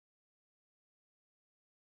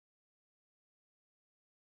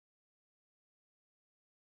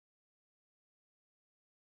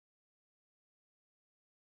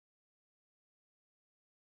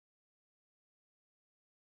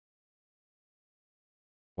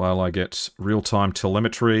 While I get real-time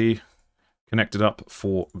telemetry connected up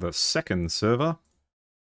for the second server.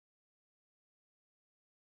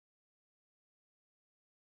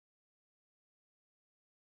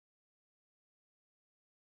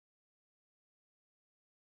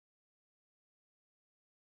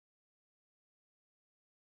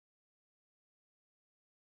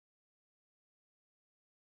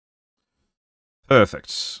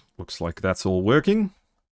 Perfect. Looks like that's all working.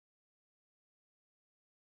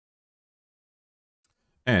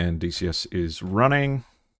 And DCS is running.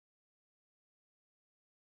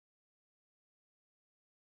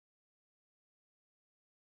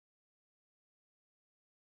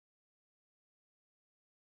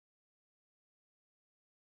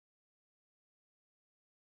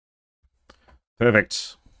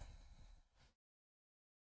 Perfect.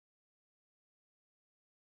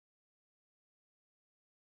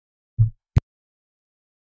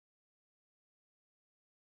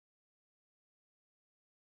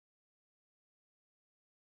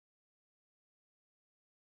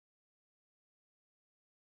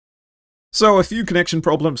 So a few connection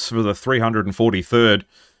problems for the 343rd,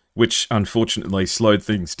 which unfortunately slowed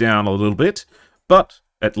things down a little bit, but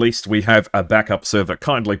at least we have a backup server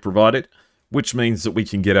kindly provided, which means that we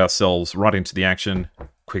can get ourselves right into the action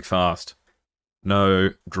quick fast.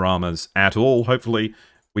 No dramas at all. Hopefully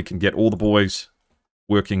we can get all the boys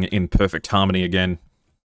working in perfect harmony again.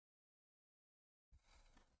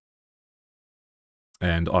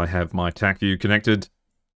 And I have my TAC view connected.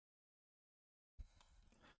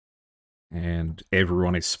 And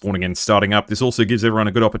everyone is spawning and starting up. This also gives everyone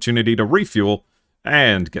a good opportunity to refuel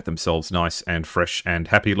and get themselves nice and fresh and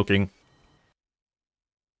happy looking.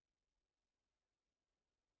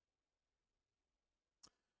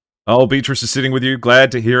 Oh, Beatrice is sitting with you.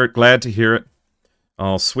 Glad to hear it. Glad to hear it.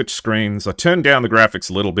 I'll switch screens. I turned down the graphics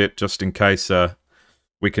a little bit just in case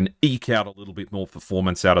we can eke out a little bit more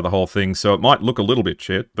performance out of the whole thing. So it might look a little bit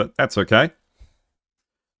shit, but that's okay.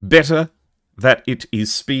 Better that it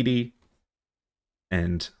is speedy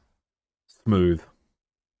and smooth.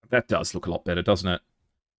 That does look a lot better, doesn't it?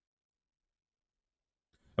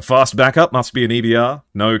 A fast backup must be an EBR?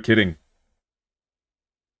 No kidding.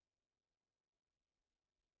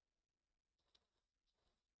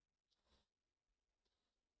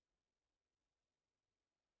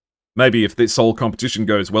 Maybe if this whole competition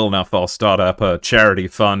goes well enough, I'll start up a charity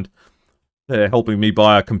fund. They're helping me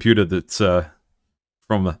buy a computer that's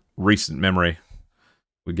from recent memory.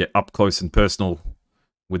 We get up close and personal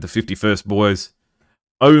with the 51st boys.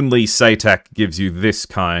 Only SATAC gives you this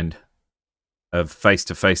kind of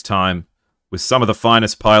face-to-face time with some of the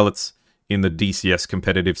finest pilots in the DCS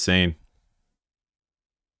competitive scene.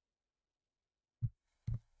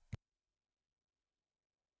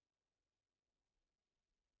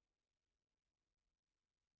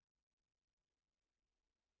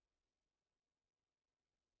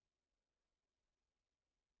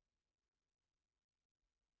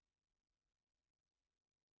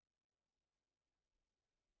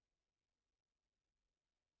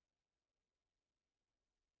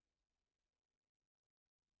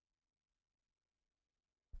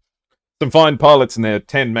 Some fine pilots in there,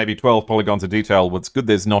 10, maybe 12 polygons of detail. What's good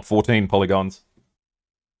there's not 14 polygons.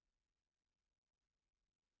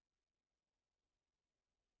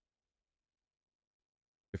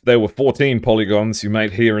 If there were 14 polygons, you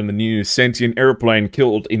might hear in the news, sentient airplane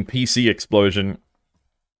killed in PC explosion.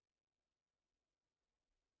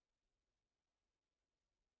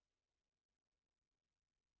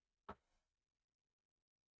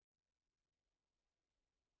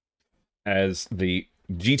 As the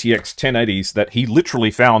GTX 1080s that he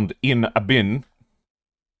literally found in a bin.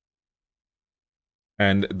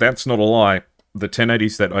 And that's not a lie. The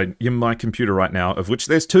 1080s that are in my computer right now, of which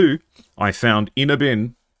there's 2, I found in a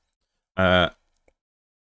bin.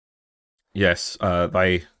 Yes,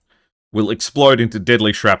 they will explode into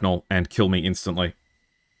deadly shrapnel and kill me instantly.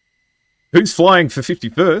 Who's flying for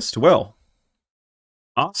 51st? Well,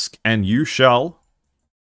 ask and you shall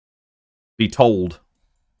be told.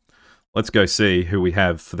 Let's go see who we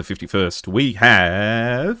have for the 51st. We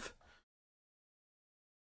have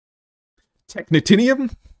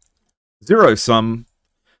Technitinium, Zero Sum,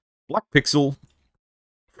 Black Pixel,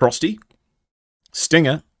 Frosty,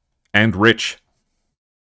 Stinger, and Rich.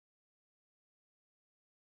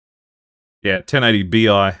 Yeah, 1080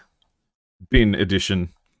 Bi bin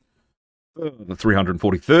edition. The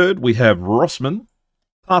 343rd, we have Rossman,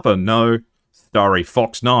 Papa No, Starry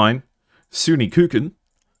Fox 9, Suni Kukin,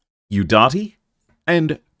 Udati,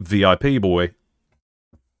 and VIP Boy.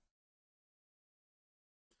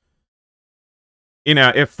 In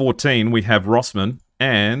our F14, we have Rossman,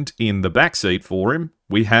 and in the backseat for him,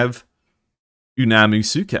 we have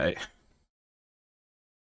Unamusuke.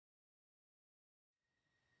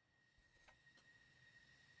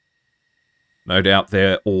 No doubt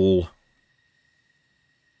they're all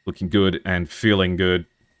looking good and feeling good.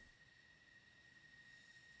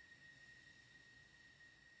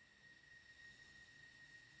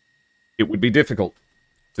 It would be difficult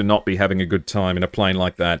to not be having a good time in a plane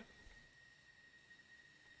like that.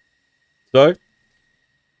 So,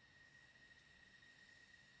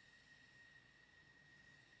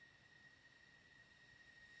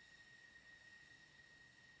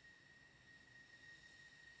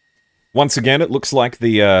 once again, it looks like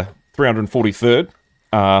the 343rd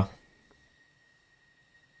are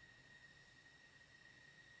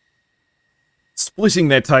splitting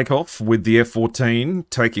their takeoff, with the F-14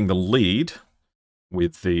 taking the lead,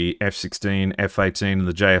 with the F-16, F-18, and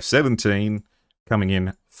the JF-17 coming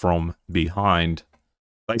in from behind.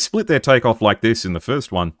 They split their takeoff like this in the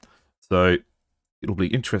first one, so it'll be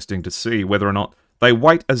interesting to see whether or not they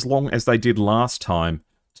wait as long as they did last time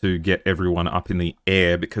to get everyone up in the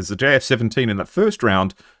air, because the JF-17 in that first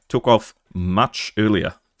round took off much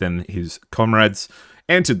earlier than his comrades,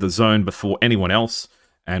 entered the zone before anyone else,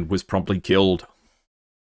 and was promptly killed.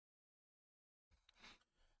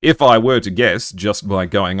 If I were to guess, just by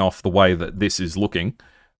going off the way that this is looking,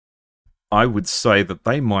 I would say that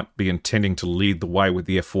they might be intending to lead the way with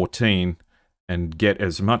the F-14 and get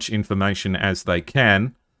as much information as they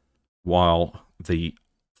can, while the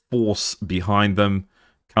force behind them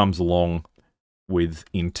comes along with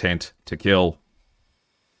intent to kill.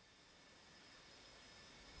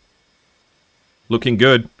 Looking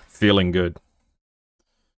good, feeling good.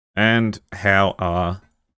 And how are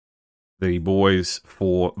the boys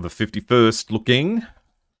for the 51st looking?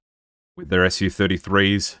 With their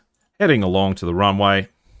Su-33s heading along to the runway.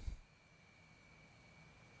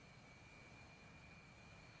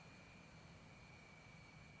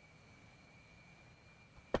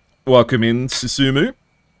 Welcome in, Susumu.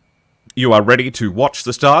 You are ready to watch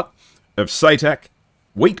the start of SATAC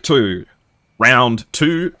Week 2, Round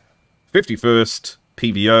 2, 51st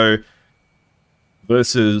PVO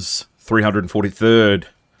versus 343rd.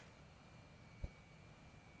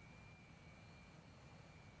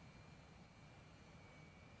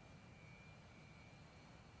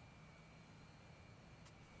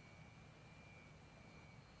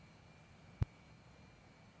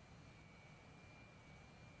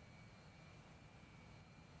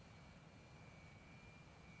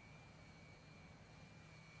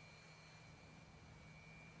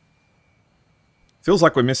 Feels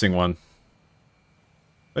like we're missing one.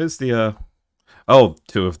 Where's the, Oh,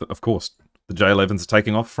 two of course. The J-11s are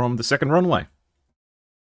taking off from the second runway.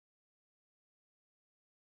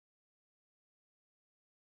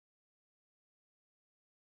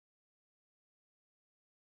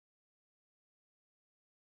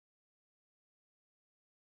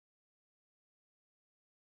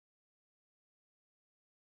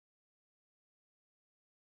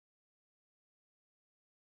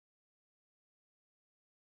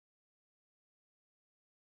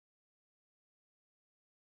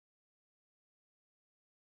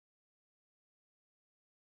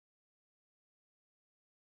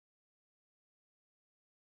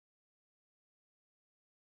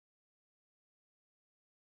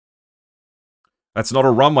 That's not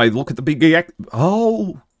a runway. Look at the big...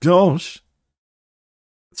 Oh, gosh.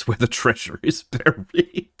 That's where the treasure is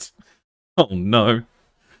buried. Oh, no.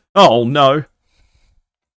 Oh, no.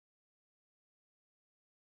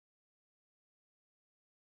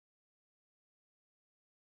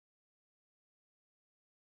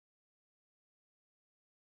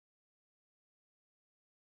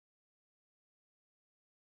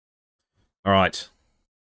 All right.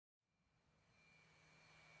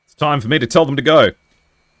 It's time for me to tell them to go.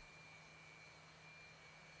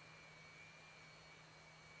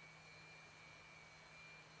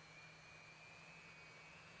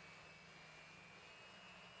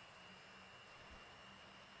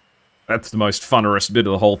 That's the most funnerest bit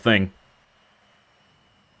of the whole thing.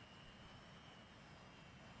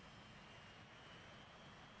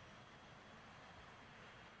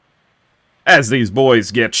 As these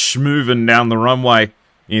boys get schmoovin' down the runway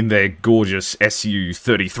in their gorgeous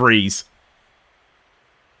SU-33s.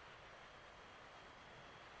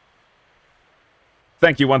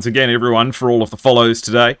 Thank you once again, everyone, for all of the follows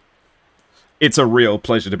today. It's a real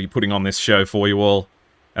pleasure to be putting on this show for you all,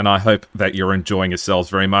 and I hope that you're enjoying yourselves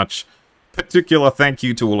very much. Particular thank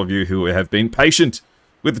you to all of you who have been patient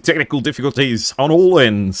with the technical difficulties on all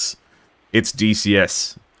ends. It's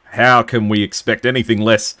DCS. How can we expect anything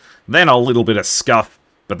less than a little bit of scuff?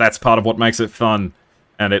 But that's part of what makes it fun.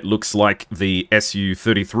 And it looks like the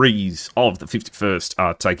SU-33s of the 51st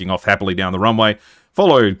are taking off happily down the runway,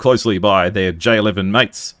 followed closely by their J11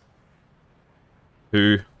 mates,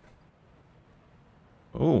 who...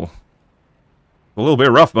 Oh. A little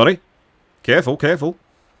bit rough, buddy. Careful, careful.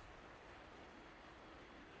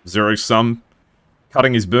 Zero Sum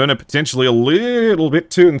cutting his burner potentially a little bit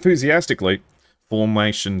too enthusiastically.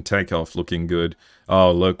 Formation takeoff looking good.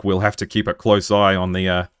 Oh, look, we'll have to keep a close eye on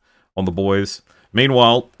the boys.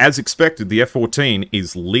 Meanwhile, as expected, the F-14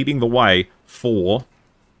 is leading the way for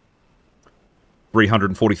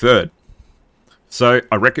 343rd. So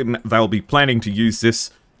I reckon they'll be planning to use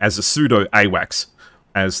this as a pseudo AWACS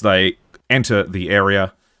as they enter the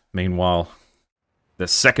area. Meanwhile, the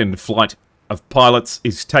second flight of pilots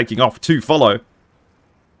is taking off to follow.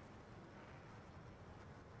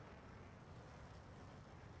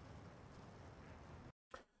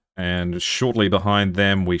 And shortly behind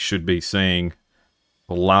them, we should be seeing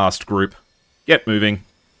the last group get moving.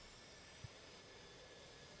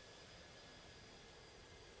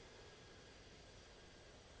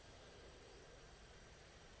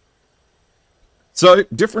 So,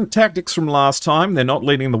 different tactics from last time. They're not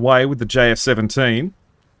leading the way with the JF-17.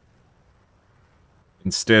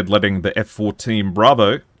 Instead, letting the F-14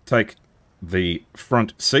 Bravo take the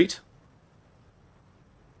front seat.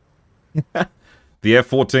 The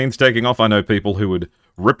F-14's taking off. I know people who would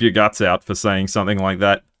rip your guts out for saying something like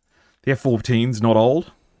that. The F-14's not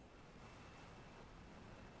old.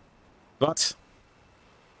 But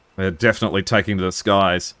they're definitely taking to the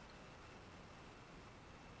skies.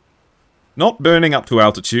 Not burning up to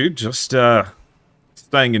altitude, just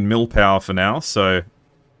staying in mil power for now, so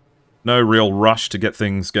no real rush to get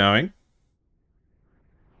things going.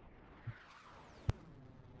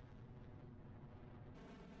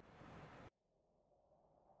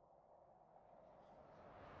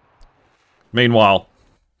 Meanwhile,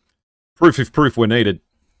 proof if proof were needed,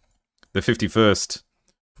 the 51st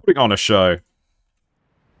putting on a show.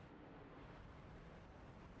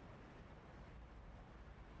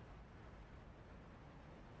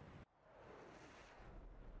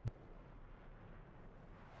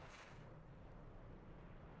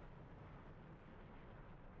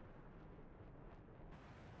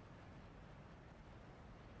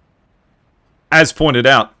 As pointed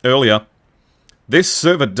out earlier, this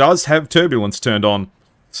server does have turbulence turned on,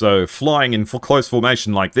 so flying in close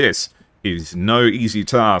formation like this is no easy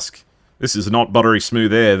task. This is not buttery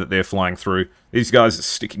smooth air that they're flying through. These guys are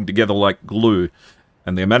sticking together like glue,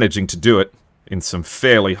 and they're managing to do it in some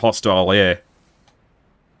fairly hostile air.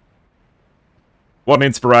 What an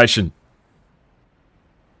inspiration.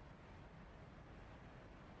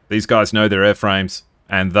 These guys know their airframes,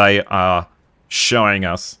 and they are showing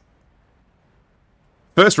us.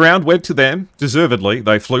 First round went to them, deservedly.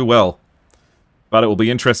 They flew well. But it will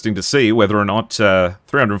be interesting to see whether or not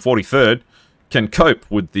 343rd can cope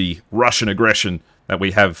with the Russian aggression that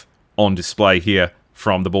we have on display here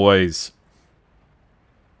from the boys.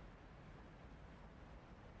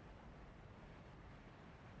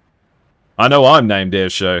 I know I'm named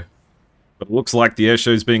Airshow, but it looks like the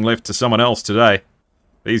Airshow's being left to someone else today.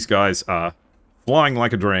 These guys are flying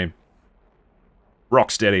like a dream.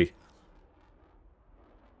 Rock steady.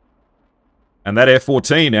 And that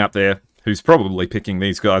F-14 out there, who's probably picking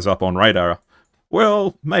these guys up on radar,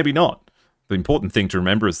 well, maybe not. the important thing to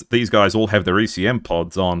remember is that these guys all have their ECM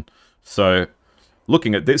pods on. So,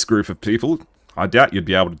 looking at this group of people, I doubt you'd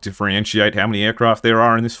be able to differentiate how many aircraft there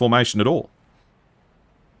are in this formation at all.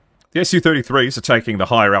 The Su-33s are taking the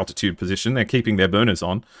higher altitude position. They're keeping their burners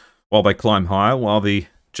on while they climb higher, while the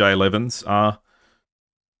J-11s are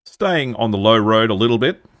staying on the low road a little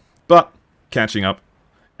bit, but catching up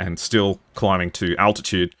and still climbing to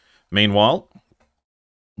altitude. Meanwhile,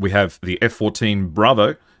 we have the F-14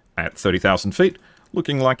 Bravo at 30,000 feet,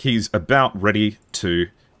 looking like he's about ready to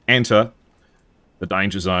enter the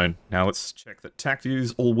danger zone. Now let's check that TAC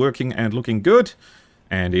view's all working and looking good,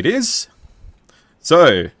 and it is.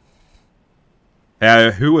 So,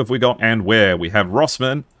 who have we got and where? We have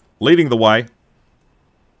Rossman leading the way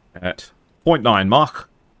at 0.9 Mach,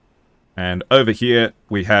 and over here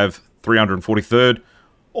we have 343rd,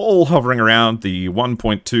 all hovering around the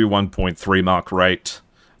 1.2, 1.3 Mach rate.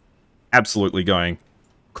 Absolutely going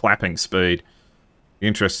clapping speed. The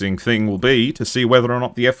interesting thing will be to see whether or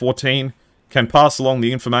not the F-14 can pass along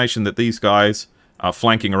the information that these guys are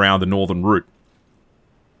flanking around the northern route.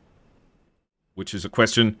 Which is a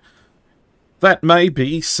question that may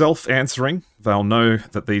be self-answering. They'll know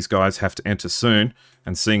that these guys have to enter soon,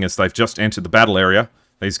 and seeing as they've just entered the battle area,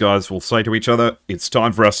 these guys will say to each other, it's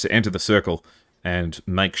time for us to enter the circle and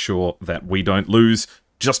make sure that we don't lose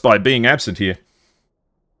just by being absent here.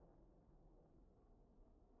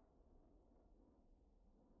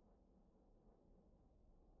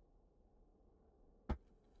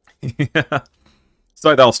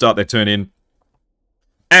 So they'll start their turn in.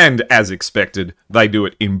 And as expected, they do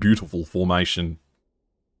it in beautiful formation.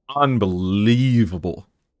 Unbelievable.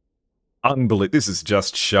 This is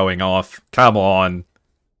just showing off. Come on.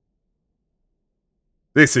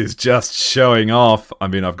 This is just showing off. I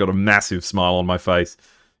mean, I've got a massive smile on my face.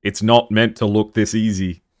 It's not meant to look this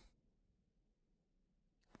easy.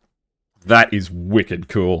 That is wicked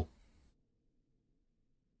cool.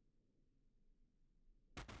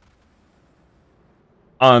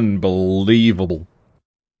 Unbelievable.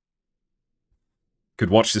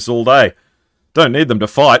 Could watch this all day. Don't need them to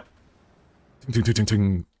fight.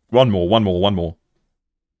 One more.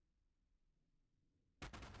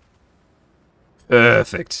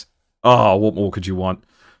 Perfect. Oh, what more could you want?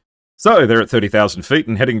 So, they're at 30,000 feet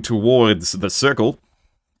and heading towards the circle.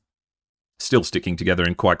 Still sticking together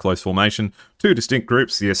in quite close formation. Two distinct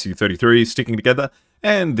groups, the Su-33 sticking together,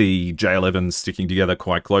 and the J-11 sticking together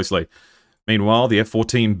quite closely. Meanwhile, the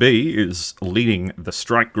F-14B is leading the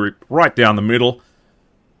strike group right down the middle,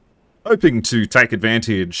 hoping to take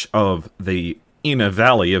advantage of the inner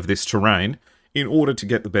valley of this terrain in order to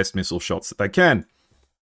get the best missile shots that they can.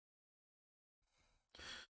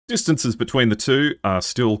 Distances between the two are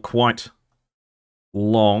still quite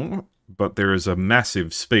long, but there is a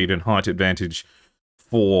massive speed and height advantage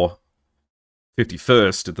for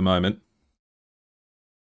 51st at the moment.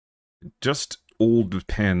 It just all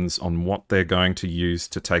depends on what they're going to use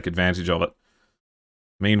to take advantage of it.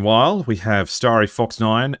 Meanwhile, we have Starry Fox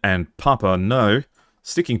 9 and Papa No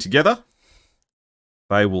sticking together.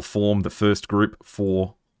 They will form the first group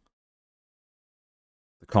for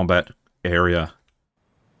the combat area.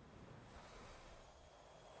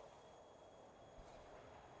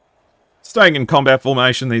 Staying in combat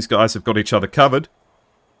formation, these guys have got each other covered.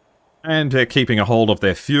 And they're keeping a hold of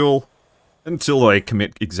their fuel until they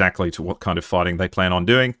commit exactly to what kind of fighting they plan on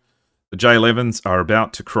doing. The J-11s are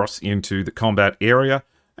about to cross into the combat area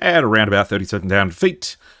at around about 37,000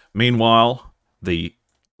 feet. Meanwhile, the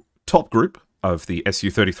top group of the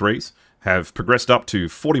Su-33s have progressed up to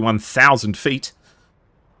 41,000 feet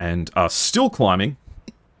and are still climbing.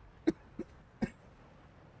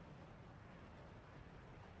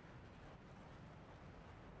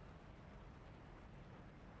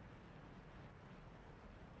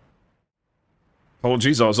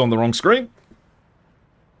 Apologies, I was on the wrong screen.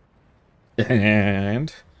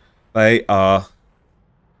 And they are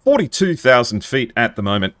 42,000 feet at the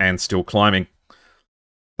moment and still climbing.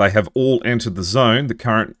 They have all entered the zone. The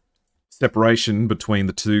current separation between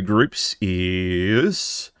the two groups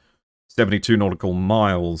is 72 nautical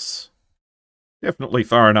miles. Definitely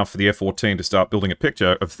far enough for the F-14 to start building a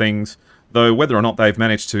picture of things, though whether or not they've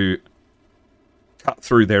managed to cut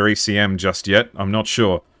through their ECM just yet, I'm not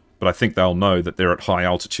sure. But I think they'll know that they're at high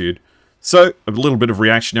altitude. So, a little bit of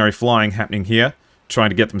reactionary flying happening here,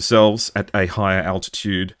 trying to get themselves at a higher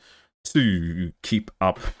altitude to keep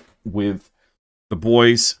up with the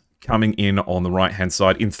boys coming in on the right-hand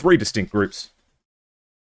side in three distinct groups.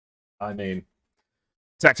 I mean,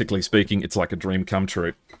 tactically speaking, it's like a dream come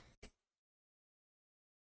true.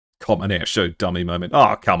 Common Air Show dummy moment.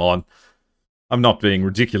 Oh, come on. I'm not being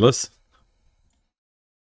ridiculous.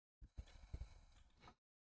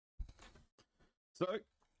 So,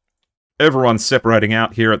 everyone's separating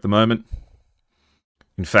out here at the moment.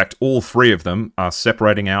 In fact, all three of them are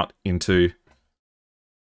separating out into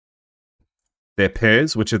their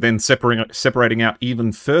pairs, which are then separating out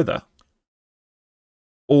even further.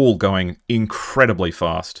 All going incredibly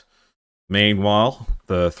fast. Meanwhile,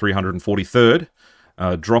 the 343rd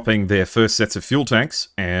dropping their first sets of fuel tanks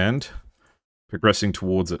and progressing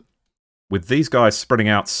towards it. With these guys spreading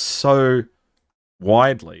out so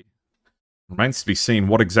widely, remains to be seen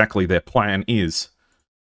what exactly their plan is.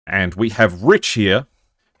 And we have Rich here,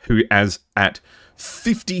 who is at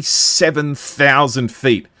 57,000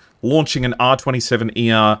 feet, launching an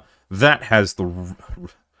R27ER. That has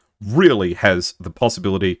really has the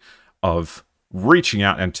possibility of reaching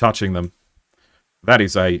out and touching them. That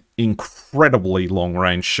is a incredibly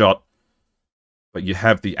long-range shot, but you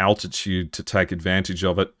have the altitude to take advantage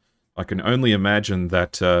of it. I can only imagine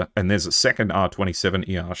that, and there's a second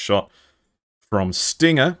R27ER shot from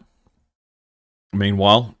Stinger.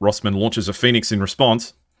 Meanwhile, Rossmann launches a Phoenix in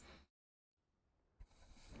response.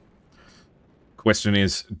 Question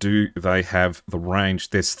is, do they have the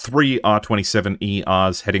range? There's 3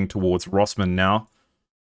 R27ERs heading towards Rossmann now.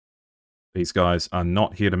 These guys are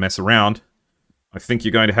not here to mess around. I think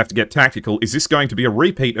you're going to have to get tactical. Is this going to be a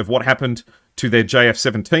repeat of what happened to their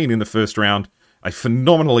JF-17 in the first round? A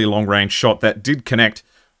phenomenally long-range shot that did connect.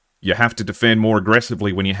 You have to defend more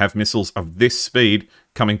aggressively when you have missiles of this speed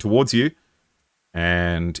coming towards you.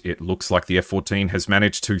 And it looks like the F-14 has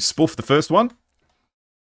managed to spoof the first one.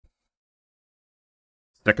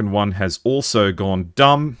 Second one has also gone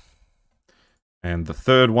dumb. And the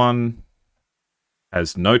third one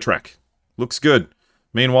has no track. Looks good.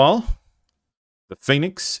 Meanwhile, the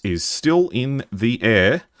Phoenix is still in the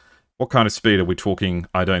air. What kind of speed are we talking?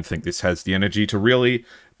 I don't think this has the energy to really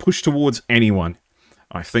push towards anyone.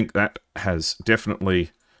 I think that has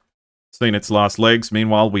definitely seen its last legs.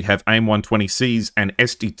 Meanwhile, we have AIM-120Cs and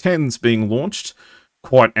SD-10s being launched.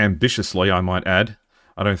 Quite ambitiously, I might add.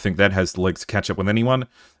 I don't think that has the legs to catch up with anyone.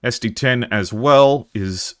 SD-10 as well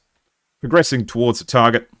is progressing towards the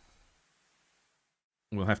target.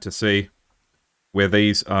 We'll have to see where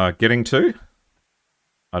these are getting to.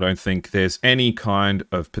 I don't think there's any kind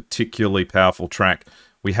of particularly powerful track.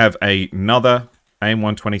 We have another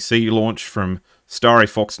AIM-120C launch from Starry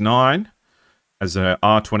Fox 9 as a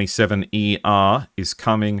R27ER is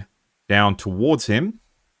coming down towards him.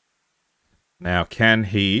 Now, can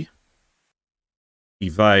he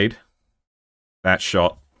evade that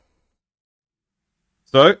shot?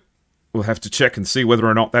 So, we'll have to check and see whether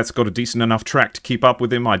or not that's got a decent enough track to keep up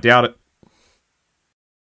with him. I doubt it.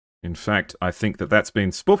 In fact, I think that that's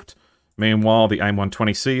been spoofed. Meanwhile, the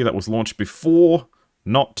AIM-120C that was launched before,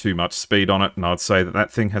 not too much speed on it, and I'd say that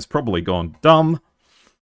that thing has probably gone dumb.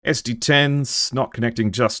 SD-10s not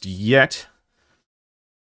connecting just yet.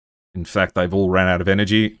 In fact, they've all ran out of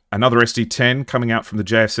energy. Another SD-10 coming out from the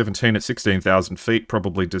JF-17 at 16,000 feet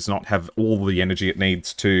probably does not have all the energy it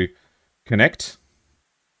needs to connect.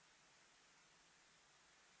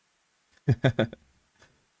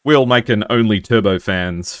 We'll make an only turbo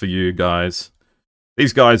fans for you guys.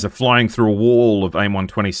 These guys are flying through a wall of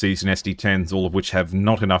AIM-120Cs and SD-10s, all of which have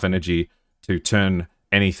not enough energy to turn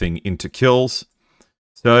anything into kills.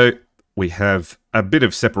 So we have a bit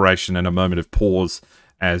of separation and a moment of pause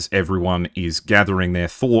as everyone is gathering their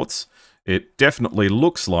thoughts. It definitely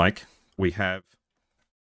looks like we have...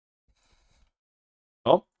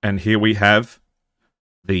 Oh, and here we have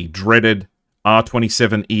the dreaded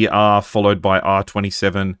R27ER followed by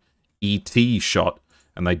R27ET shot.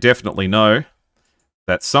 And they definitely know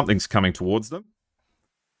that something's coming towards them.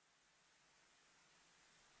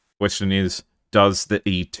 Question is, does the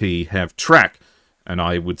ET have track? And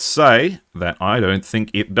I would say that I don't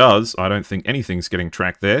think it does. I don't think anything's getting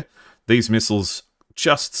tracked there. These missiles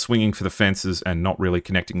just swinging for the fences and not really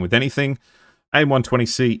connecting with anything.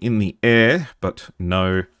 AIM-120C in the air, but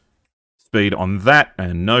no speed on that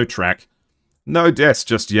and no track. No deaths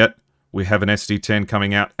just yet. We have an SD-10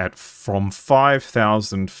 coming out at from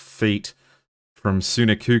 5,000 feet from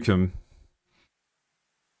Sunakukum.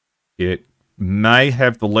 It may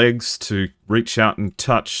have the legs to reach out and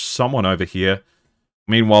touch someone over here.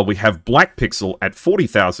 Meanwhile, we have Black Pixel at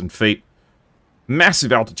 40,000 feet.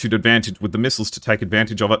 Massive altitude advantage with the missiles to take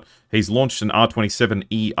advantage of it. He's launched an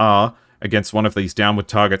R27ER against one of these downward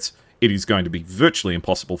targets. It is going to be virtually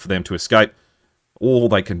impossible for them to escape. All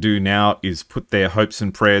they can do now is put their hopes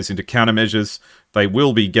and prayers into countermeasures. They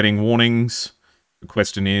will be getting warnings. The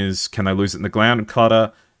question is, can they lose it in the ground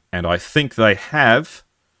cutter? And I think they have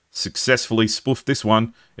successfully spoofed this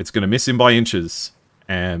one. It's going to miss him by inches.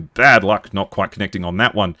 And bad luck not quite connecting on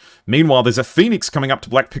that one. Meanwhile, there's a Phoenix coming up to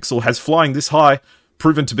Black Pixel, has flying this high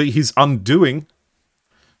proven to be his undoing.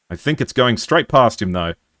 I think it's going straight past him,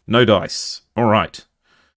 though. No dice. All right.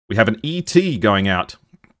 We have an ET going out.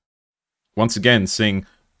 Once again, seeing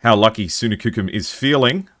how lucky Sunakukum is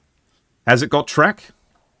feeling. Has it got track?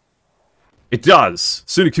 It does.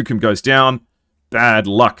 Sunakukum goes down. Bad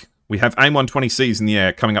luck. We have AIM-120Cs in the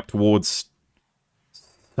air coming up towards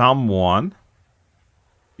someone.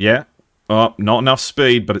 Yeah. Oh, not enough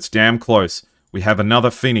speed, but it's damn close. We have another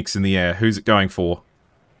Phoenix in the air. Who's it going for?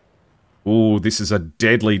 Ooh, this is a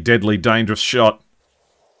deadly, deadly, dangerous shot.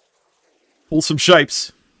 Pull some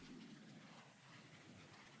shapes.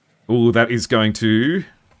 Ooh, that is going to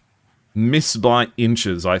miss by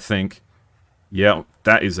inches, I think. Yeah,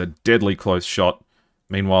 that is a deadly close shot.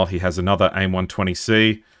 Meanwhile, he has another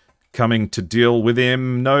AIM-120C coming to deal with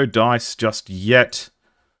him. No dice just yet.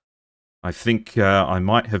 I think I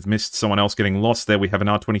might have missed someone else getting lost there. We have an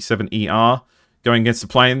R-27ER going against the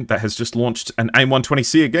plane that has just launched an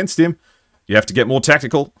AIM-120C against him. You have to get more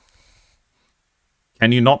tactical.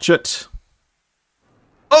 Can you notch it?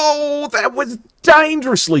 Oh, that was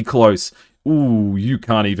dangerously close. Ooh, you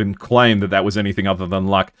can't even claim that that was anything other than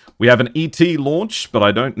luck. We have an ET launch, but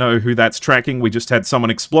I don't know who that's tracking. We just had someone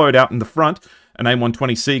explode out in the front. An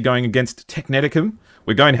AIM-120C going against Techneticum.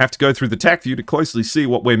 We're going to have to go through the TAC view to closely see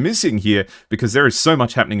what we're missing here, because there is so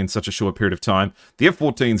much happening in such a short period of time. The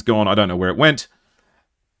F-14's gone. I don't know where it went.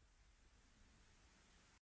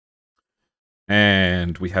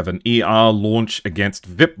 And we have an ER launch against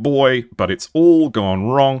Vip-Boy, but it's all gone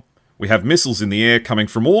wrong. We have missiles in the air coming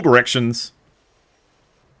from all directions.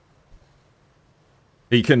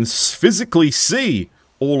 He can physically see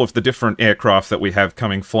all of the different aircraft that we have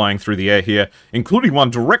coming flying through the air here, including one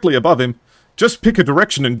directly above him. Just pick a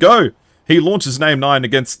direction and go. He launches an AIM-9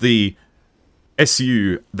 against the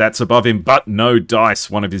SU that's above him, but no dice.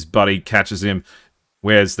 One of his buddy catches him.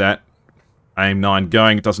 Where's that AIM-9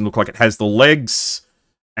 going? It doesn't look like it has the legs.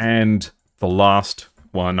 And the last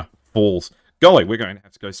one falls. Golly, we're going to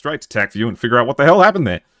have to go straight to TAC view and figure out what the hell happened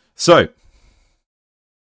there. So,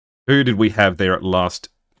 who did we have there at last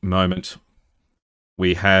moment?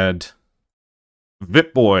 We had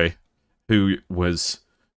Vip-Boy, who was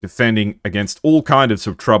defending against all kinds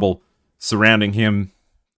of trouble surrounding him.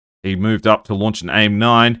 He moved up to launch an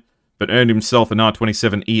AIM-9, but earned himself an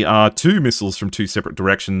R-27ER, 2 missiles from 2 separate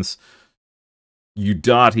directions.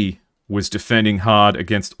 Udati was defending hard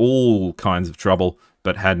against all kinds of trouble,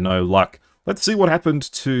 but had no luck. Let's see what happened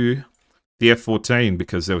to the F-14,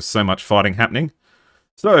 because there was so much fighting happening.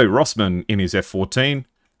 So, Rossman in his F-14,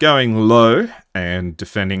 going low and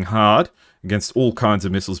defending hard against all kinds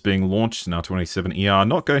of missiles being launched. An R-27ER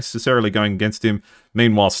not necessarily going against him.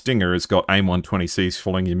 Meanwhile, Stinger has got AIM-120Cs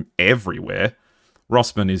following him everywhere.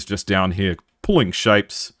 Rossman is just down here pulling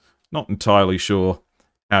shapes. Not entirely sure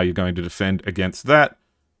how you're going to defend against that.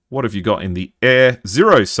 What have you got in the air?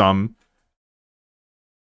 Zero Sum.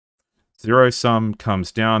 Zero Sum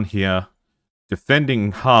comes down here,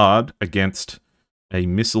 defending hard against a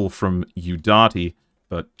missile from Udati,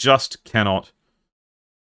 but just cannot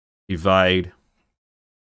evade.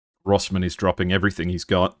 Rossman is dropping everything he's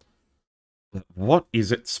got. But what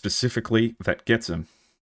is it specifically that gets him?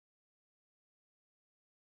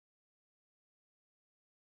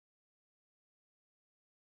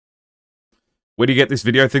 Where do you get this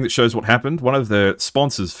video thing that shows what happened? One of the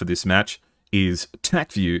sponsors for this match is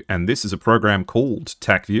TACView, and this is a program called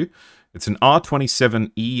TACView. It's an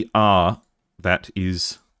R-27ER that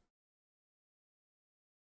is...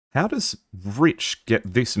 How does Rich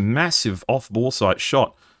get this massive off-boresight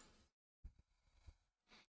shot?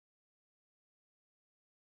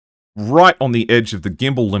 Right on the edge of the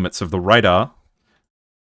gimbal limits of the radar.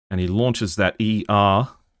 And he launches that ER.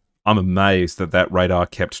 I'm amazed that that radar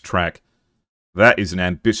kept track. That is an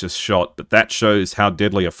ambitious shot, but that shows how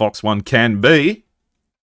deadly a Fox 1 can be.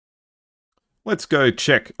 Let's go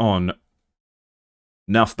check on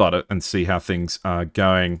Nuff Butter and see how things are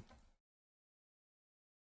going.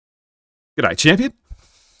 G'day, champion.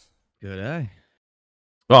 G'day.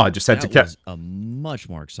 Oh, I just had to catch a much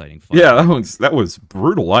more exciting fight. Yeah, that was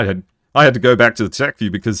brutal. I had to go back to the tech view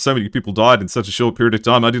because so many people died in such a short period of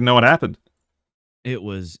time. I didn't know what happened. It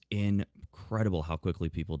was incredible how quickly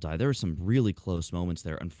people died. There were some really close moments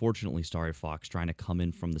there. Unfortunately, Starry Fox trying to come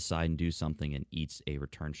in from the side and do something and eats a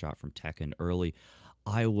return shot from Tekken early.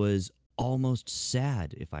 I was almost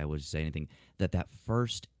sad, if I was to say anything, that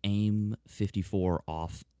first AIM-54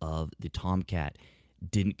 off of the Tomcat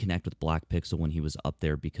didn't connect with Black Pixel when he was up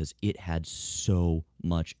there, because it had so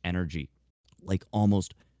much energy. Like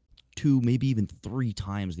almost 2, maybe even 3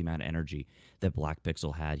 times the amount of energy that Black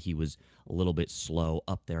Pixel had. He was a little bit slow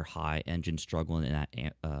up there high, engine struggling, and that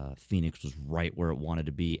Phoenix was right where it wanted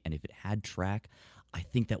to be. And if it had track, I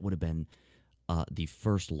think that would have been the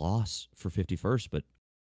first loss for 51st, but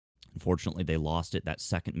unfortunately they lost it. That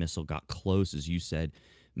second missile got close, as you said.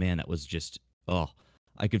 Man, that was just,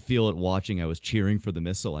 I could feel it watching. I was cheering for the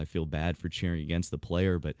missile. I feel bad for cheering against the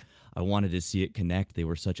player, but I wanted to see it connect. They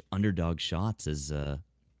were such underdog shots as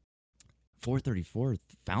 434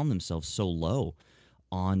 found themselves so low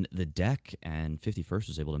on the deck, and 51st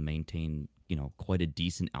was able to maintain, quite a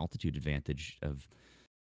decent altitude advantage of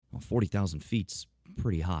 40,000 feet's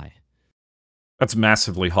pretty high. That's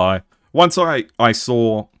massively high. Once I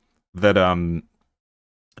saw that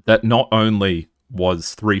that not only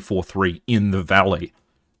was 343 in the valley,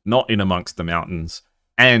 not in amongst the mountains,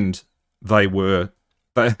 and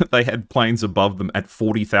they had planes above them at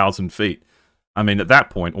 40,000 feet. I mean, at that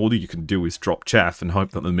point, all you can do is drop chaff and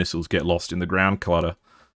hope that the missiles get lost in the ground clutter.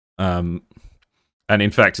 And in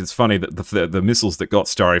fact, it's funny that the missiles that got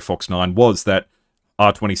Starry Fox 9 was that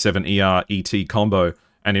R-27ER ET combo.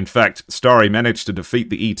 And in fact, Starry managed to defeat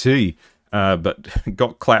the ET, but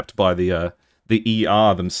got clapped by the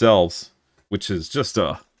ER themselves, which is just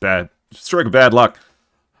a stroke of bad luck.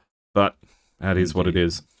 But that is what it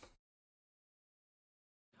is.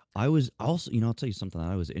 I was also, I'll tell you something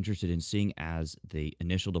that I was interested in seeing as the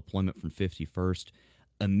initial deployment from 51st,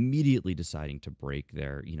 immediately deciding to break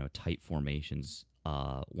their, tight formations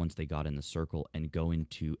once they got in the circle and go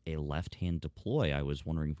into a left-hand deploy. I was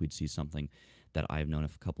wondering if we'd see something that I've known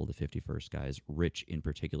of a couple of the 51st guys, Rich in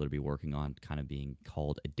particular, to be working on, kind of being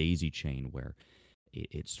called a daisy chain, where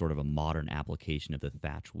it's sort of a modern application of the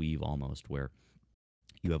Thatch Weave almost, where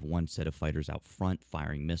you have one set of fighters out front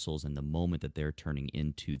firing missiles, and the moment that they're turning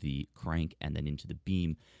into the crank and then into the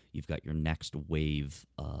beam, you've got your next wave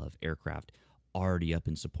of aircraft already up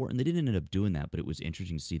in support. And they didn't end up doing that, but it was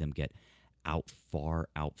interesting to see them get out far,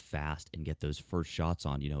 out fast, and get those first shots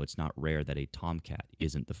on. It's not rare that a Tomcat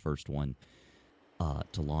isn't the first one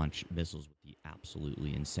to launch missiles with the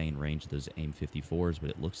absolutely insane range of those AIM-54s,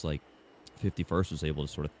 but it looks like 51st was able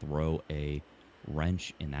to sort of throw a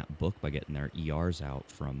wrench in that book by getting their ERs out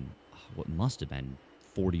from what must have been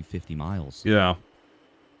 40, 50 miles. Yeah.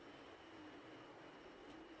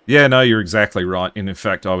 Yeah, no, you're exactly right. And in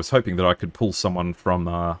fact, I was hoping that I could pull someone from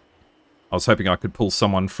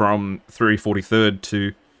 343rd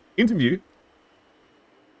to interview.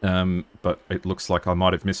 But it looks like I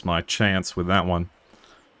might have missed my chance with that one.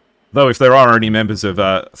 Though if there are any members of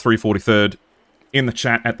 343rd in the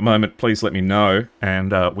chat at the moment, please let me know,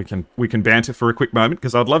 and we can banter for a quick moment,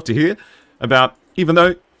 because I'd love to hear about, even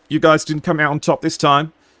though you guys didn't come out on top this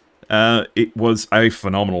time, it was a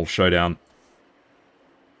phenomenal showdown.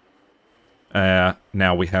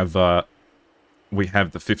 Now we have the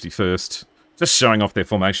 51st just showing off their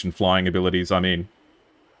formation flying abilities. I mean,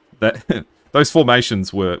 that those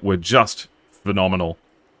formations were just phenomenal.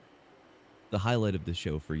 The highlight of the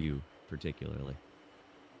show for you, particularly.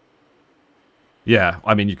 Yeah,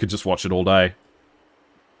 I mean, you could just watch it all day.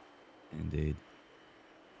 Indeed.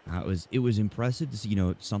 It was impressive to see,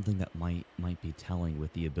 something that might be telling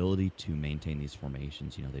with the ability to maintain these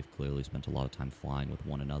formations. They've clearly spent a lot of time flying with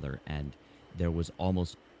one another, and there was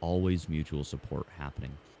almost always mutual support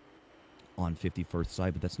happening on 51st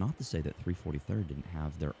side, but that's not to say that 343rd didn't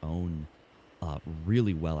have their own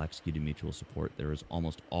really well-executed mutual support. There was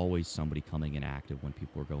almost always somebody coming in active when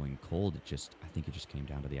people were going cold. I think it just came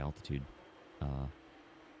down to the altitude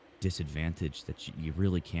disadvantage that you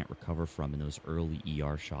really can't recover from, and those early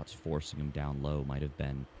ER shots forcing them down low might have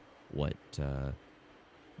been what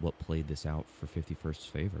played this out for 51st's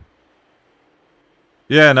favor.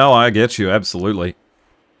 Yeah, no, I get you, absolutely.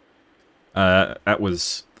 That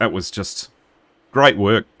was just great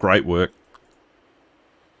work, great work.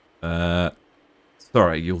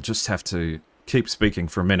 Sorry, you'll just have to keep speaking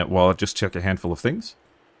for a minute while I just check a handful of things.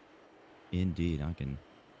 Indeed, I can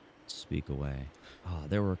speak away.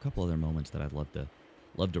 There were a couple other moments that I'd love to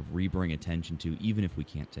re-bring attention to, even if we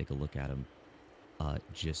can't take a look at them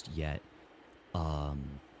just yet. The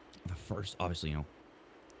first, obviously,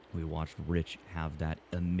 we watched Rich have that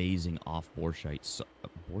amazing off-bore sight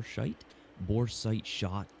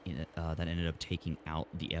shot that ended up taking out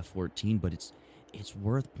the F-14, but it's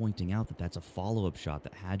worth pointing out that that's a follow-up shot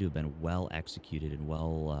that had to have been well executed and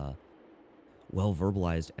well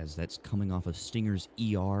verbalized, as that's coming off of Stinger's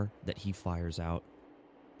ER that he fires out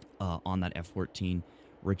on that F-14.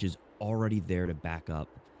 Rich is already there to back up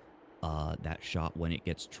that shot when it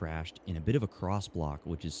gets trashed in a bit of a cross block,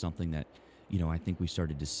 which is something that, I think we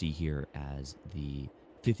started to see here as the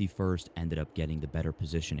 51st ended up getting the better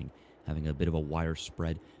positioning. having a bit of a wider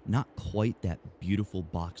spread. Not quite that beautiful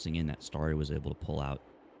boxing in that Starry was able to pull out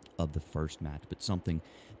of the first match, but something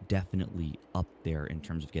definitely up there in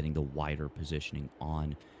terms of getting the wider positioning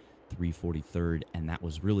on 343rd. And that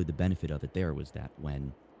was really the benefit of it there, was that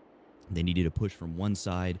when they needed a push from one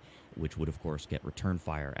side, which would, of course, get return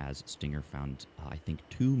fire, as Stinger found, I think,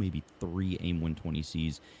 2, maybe 3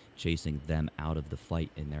 AIM-120Cs chasing them out of the fight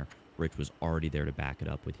in there. Rich was already there to back it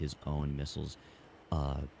up with his own missiles,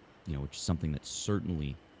 which is something that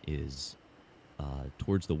certainly is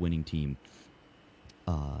towards the winning team,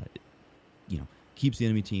 keeps the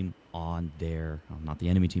enemy team on their, not the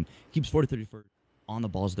enemy team, keeps 4031st on the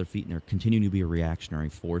balls of their feet, and they're continuing to be a reactionary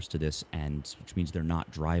force to this, and which means they're not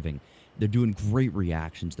driving. They're doing great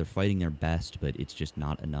reactions. They're fighting their best, but it's just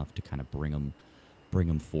not enough to kind of bring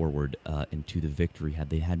them forward into the victory. Had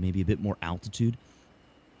they had maybe a bit more altitude,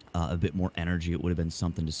 a bit more energy, it would have been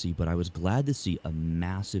something to see. But I was glad to see a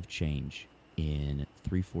massive change in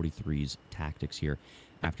 343's tactics here.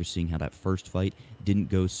 After seeing how that first fight didn't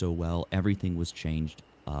go so well, everything was changed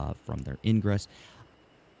from their ingress.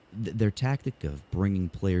 Their tactic of bringing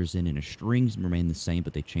players in a string remained the same,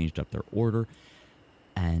 but they changed up their order.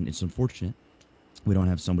 And it's unfortunate we don't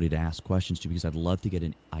have somebody to ask questions to, because I'd love to get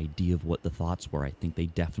an idea of what the thoughts were. I think they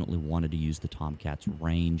definitely wanted to use the Tomcat's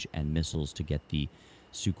range and missiles to get the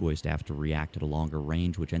Sukhois to have to react at a longer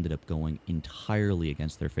range, which ended up going entirely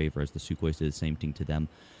against their favor, as the Sukhois did the same thing to them.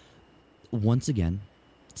 Once again,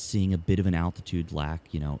 seeing a bit of an altitude lack,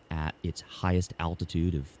 at its highest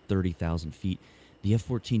altitude of 30,000 feet, the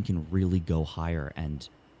F-14 can really go higher, and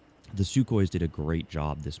the Sukhois did a great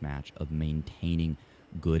job this match of maintaining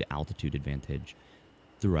good altitude advantage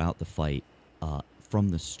throughout the fight from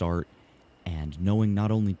the start, and knowing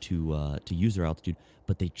not only to use their altitude,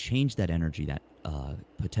 but they changed that energy, that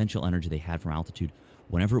potential energy they had from altitude.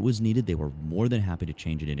 Whenever it was needed, they were more than happy to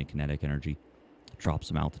change it into kinetic energy, drop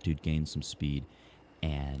some altitude, gain some speed,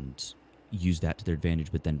 and use that to their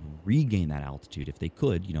advantage, but then regain that altitude if they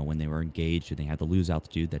could. When they were engaged and they had to lose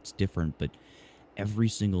altitude, that's different, but every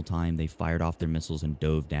single time they fired off their missiles and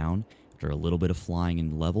dove down, after a little bit of flying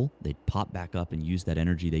and level, they'd pop back up and use that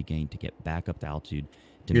energy they gained to get back up to altitude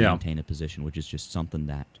to maintain a position, which is just something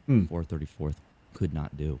that 434th could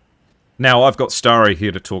not do. Now, I've got Starry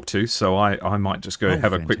here to talk to, so I might just go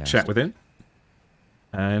have a quick chat with him.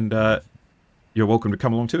 And you're welcome to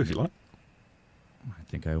come along too, if you like. I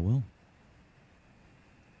think I will.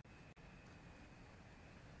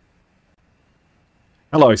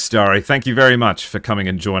 Hello, Starry. Thank you very much for coming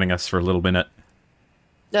and joining us for a little minute.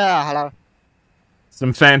 Yeah, hello.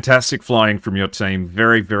 Some fantastic flying from your team.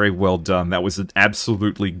 Very, very well done. That was an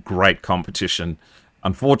absolutely great competition.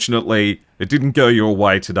 Unfortunately, it didn't go your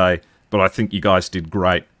way today, but I think you guys did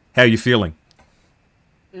great. How are you feeling?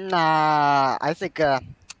 I think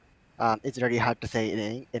it's really hard to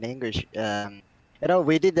say in English.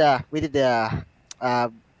 We did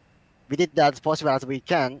as possible as we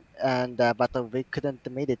can, and but we couldn't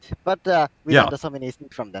meet it. But we learned so many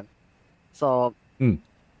things from them. So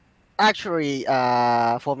actually,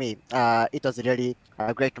 for me, it was really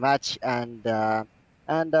a great match, and a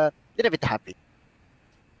little bit happy.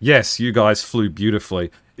 Yes, you guys flew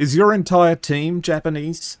beautifully. Is your entire team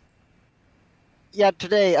Japanese? Yeah,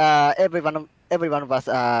 today everyone of us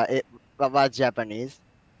was Japanese.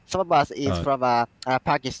 Some of us is from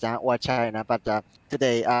Pakistan or China, but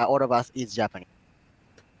today all of us is Japanese.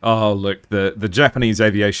 Oh, look, the Japanese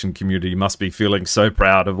aviation community must be feeling so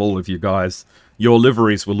proud of all of you guys. Your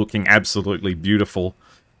liveries were looking absolutely beautiful.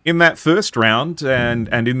 In that first round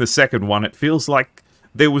and in the second one, it feels like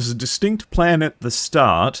there was a distinct plan at the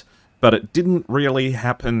start, but it didn't really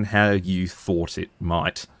happen how you thought it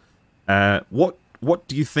might. What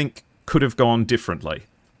do you think could have gone differently?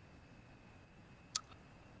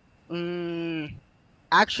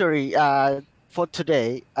 Actually, for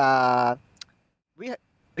today,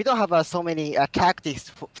 we don't have so many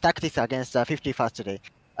tactics against 51st today.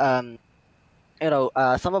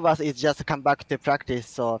 Some of us is just come back to practice,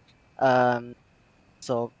 so some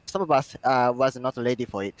of us was not ready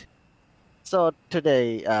for it. So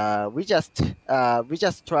today, we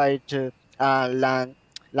just try to learn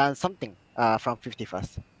something from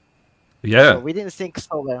 51st. Yeah. So we didn't think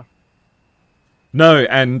so well. No,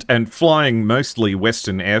 and flying mostly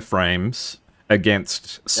Western airframes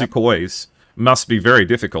against Sukhois must be very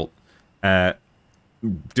difficult. Did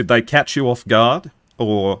they catch you off guard,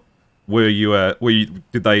 or did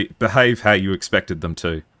they behave how you expected them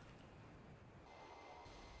to?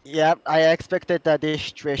 Yeah, I expected this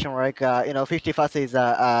situation. Like 51st is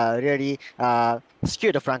really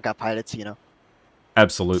skilled flanker pilots.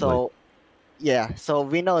 Absolutely. So yeah, so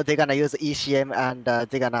we know they're gonna use ECM, and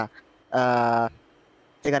they're gonna they're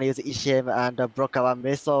gonna use ECM and broke our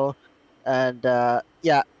missile, and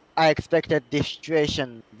yeah, I expected this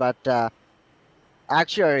situation, but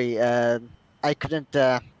actually, I couldn't.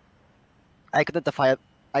 I couldn't fire.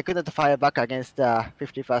 I couldn't fire back against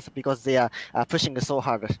 51st because they are pushing so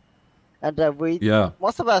hard, and we Yeah.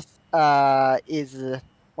 most of us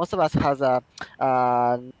most of us has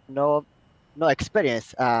no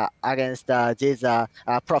experience against these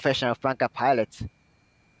professional flanker pilots.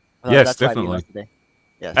 Yes, That's why we definitely. lost today.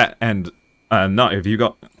 Yes. And no, have you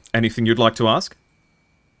got anything you'd like to ask?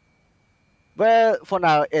 Well, for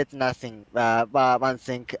now, it's nothing. But one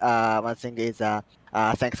thing is,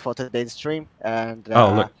 thanks for today's stream, and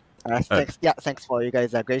Oh, look. thanks for you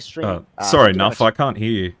guys. A great stream. Sorry, Thank you very Nuff, much. I can't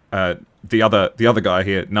hear you. The other guy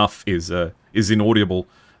here, Nuff, is inaudible,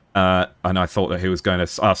 and I thought that he was going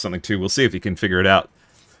to ask something too. We'll see if he can figure it out.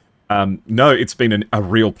 No, it's been a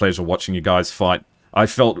real pleasure watching you guys fight. I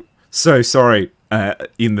felt so sorry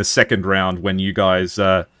in the second round when you guys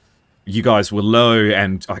were low,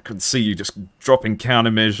 and I could see you just dropping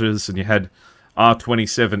countermeasures, and you had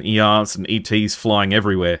R-27 ERs and ETs flying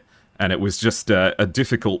everywhere, and it was just a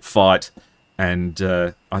difficult fight. And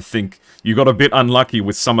I think you got a bit unlucky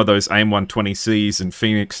with some of those AIM-120Cs and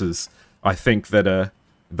Phoenixes. I think that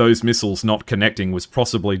those missiles not connecting was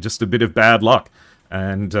possibly just a bit of bad luck.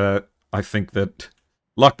 And I think that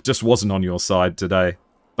luck just wasn't on your side today.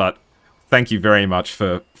 But thank you very much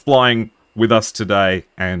for flying with us today,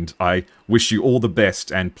 and I wish you all the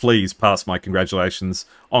best, and please pass my congratulations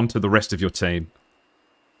on to the rest of your team.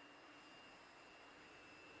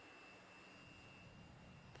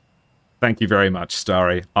 Thank you very much,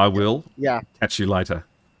 Starry. I will catch you later.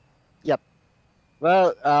 Yep.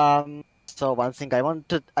 Well, so one thing I want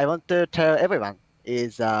to tell everyone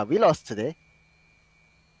is we lost today.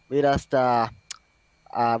 We lost.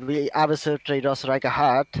 We absolutely lost like a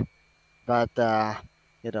heart, but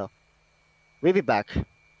we'll be back.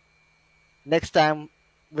 Next time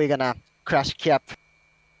we're gonna crash KIAP.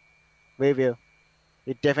 We will.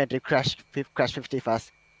 We definitely crash 50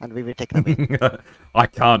 fast, and we will take the win. I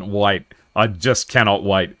can't wait. I just cannot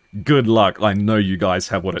wait. Good luck. I know you guys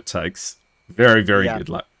have what it takes. Very, very good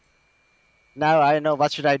luck. Now I know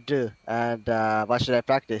what should I do and what should I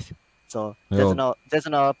practice. So there's no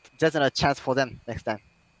chance for them next time.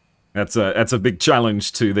 That's a big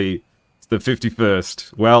challenge to the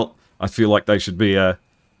 51st. Well, I feel like they should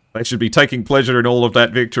be taking pleasure in all of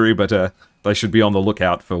that victory, but they should be on the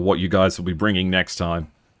lookout for what you guys will be bringing next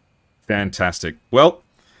time. Fantastic. Well,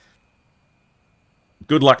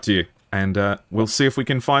 good luck to you, and we'll see if we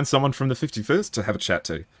can find someone from the 51st to have a chat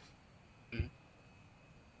to.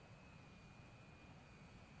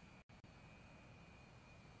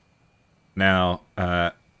 Now,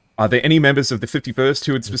 are there any members of the 51st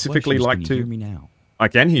who would specifically like to... Can you hear me now? I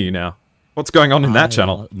can hear you now. What's going on in that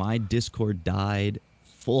channel? My Discord died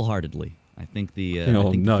full-heartedly. I think the the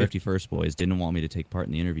 51st boys didn't want me to take part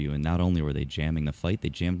in the interview, and not only were they jamming the fight, they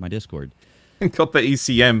jammed my Discord. Got the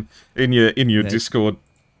ECM in your Discord.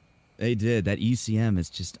 They did. That ECM is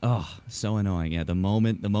just so annoying. Yeah, the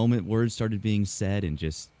moment words started being said, and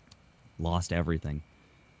just lost everything.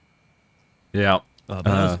 Yeah. But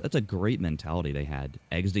that's a great mentality they had,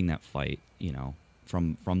 exiting that fight,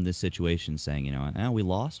 from this situation, saying, we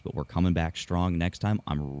lost, but we're coming back strong next time.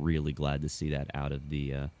 I'm really glad to see that out of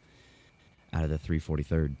the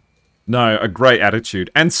 343rd. No, a great attitude,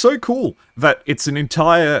 and so cool that it's an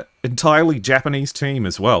entirely Japanese team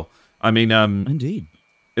as well. I mean, indeed,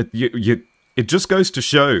 it just goes to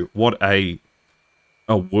show what a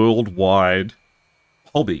worldwide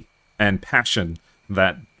hobby and passion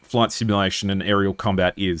that flight simulation and aerial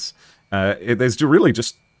combat is. There's really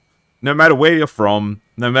just, no matter where you're from,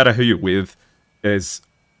 no matter who you're with, there's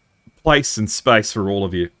place and space for all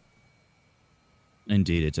of you.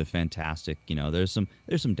 Indeed, it's a fantastic, there's some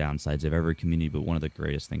downsides of every community, but one of the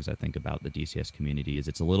greatest things I think about the DCS community is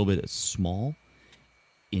it's a little bit small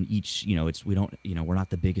in each, we're not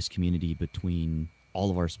the biggest community between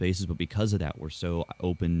all of our spaces, but because of that, we're so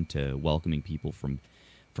open to welcoming people from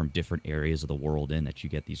different areas of the world in that you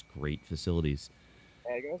get these great facilities.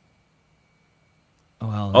 There you go.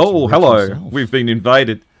 Oh, hello. Himself. We've been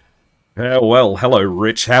invaded. Well, hello,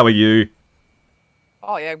 Rich. How are you?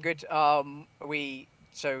 Oh, yeah, I'm good.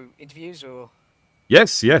 So interviews or?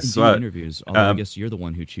 Yes. Interviews. I guess you're the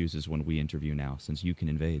one who chooses when we interview now, since you can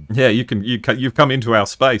invade. Yeah, you've come into our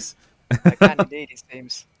space. I can indeed, it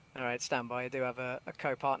seems. All right, stand by. I do have a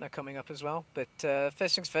co-partner coming up as well. But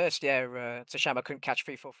first things first, it's a shame I couldn't catch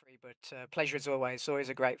 343, but pleasure as always. It's always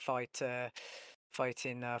a great fight,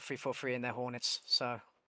 fighting 343 in their Hornets. So.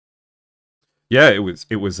 Yeah, it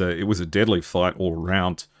was a deadly fight all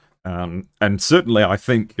around. And certainly, I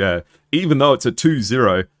think even though it's a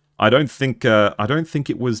 2-0, I don't think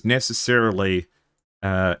it was necessarily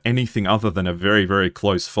anything other than a very, very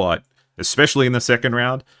close fight. Especially in the second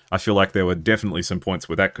round, I feel like there were definitely some points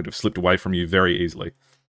where that could have slipped away from you very easily.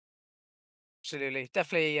 Absolutely,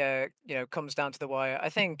 definitely. Comes down to the wire. I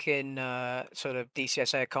think in sort of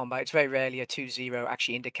DCSA combat, it's very rarely a 2-0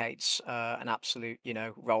 actually indicates an absolute,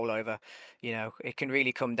 rollover. It can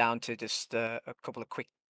really come down to just a couple of quick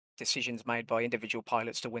decisions made by individual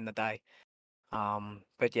pilots to win the day.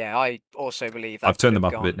 But yeah, I also believe that I've turned them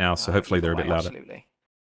up a bit now, so hopefully they're a bit louder. Absolutely.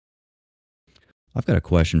 I've got a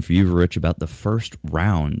question for you, Rich, about the first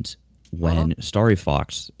round when Starry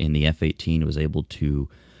Fox in the F-18 was able to,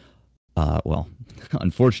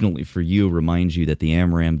 unfortunately for you, remind you that the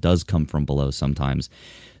AMRAAM does come from below sometimes,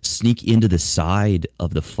 sneak into the side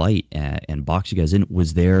of the fight and box you guys in.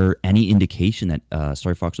 Was there any indication that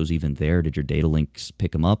Starry Fox was even there? Did your data links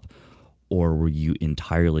pick him up, or were you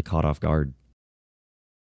entirely caught off guard?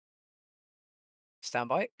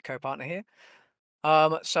 Standby, co-partner here.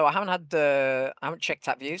 So I haven't checked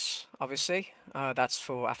that views, obviously. That's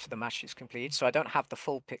for after the match is complete, so I don't have the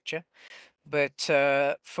full picture. But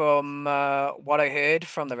from what I heard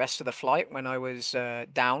from the rest of the flight when I was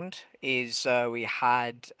downed is we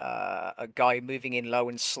had a guy moving in low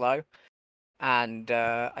and slow. And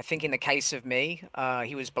I think in the case of me,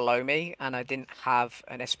 he was below me and I didn't have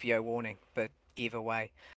an SPO warning, but either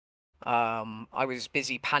way. I was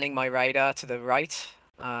busy panning my radar to the right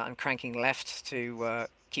and cranking left to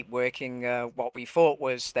keep working what we thought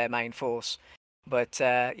was their main force. But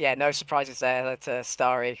yeah, no surprises there that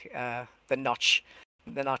Starry, the notch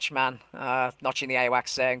man, notching the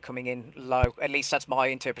AWACS there and coming in low. At least that's my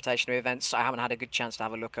interpretation of events. I haven't had a good chance to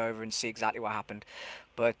have a look over and see exactly what happened.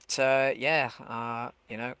 But yeah,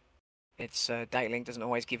 it's data link doesn't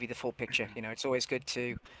always give you the full picture. It's always good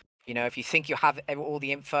to, if you think you have all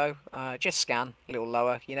the info, just scan a little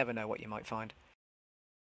lower. You never know what you might find.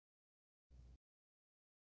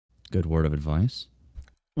 Good word of advice.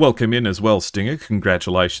 Welcome in as well, Stinger.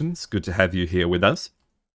 Congratulations. Good to have you here with us.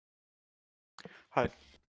 Hi.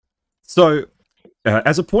 So,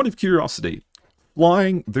 as a point of curiosity,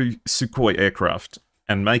 flying the Sukhoi aircraft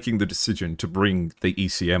and making the decision to bring the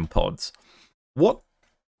ECM pods, what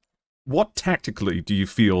tactically do you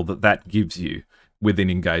feel that gives you within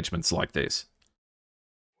engagements like this?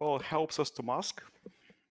 Well, it helps us to mask.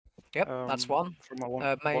 Yep, that's one. From a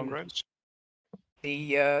long range.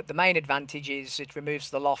 The main advantage is it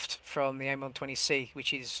removes the loft from the M120C,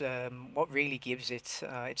 which is what really gives it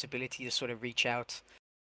its ability to sort of reach out.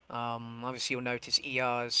 Obviously, you'll notice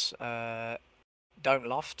ERs don't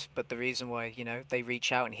loft, but the reason why they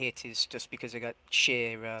reach out and hit is just because they got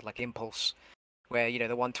sheer like impulse. Where the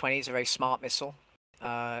 120 is a very smart missile.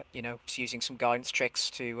 It's using some guidance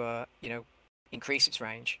tricks to increase its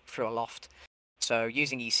range through a loft. So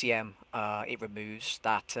using ECM, it removes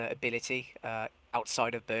that ability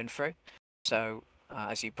outside of burn through. So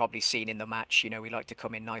as you've probably seen in the match, we like to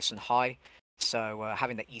come in nice and high. So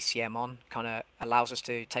having the ECM on kind of allows us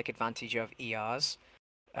to take advantage of ERs,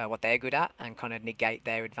 what they're good at, and kind of negate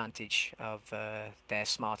their advantage of their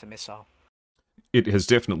smarter missile. It has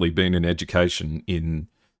definitely been an education in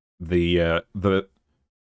the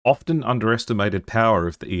often underestimated power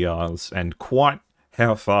of the ERs and quite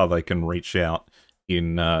how far they can reach out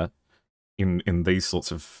in these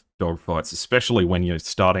sorts of dogfights, especially when you're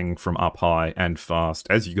starting from up high and fast.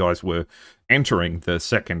 As you guys were entering the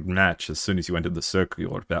second match, as soon as you entered the circle, you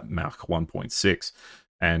were about Mach 1.6,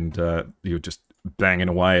 and you were just banging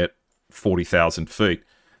away at 40,000 feet.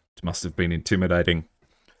 It must have been intimidating.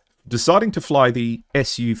 Deciding to fly the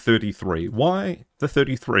Su-33, why the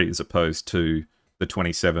 33 as opposed to the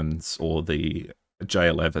 27s or the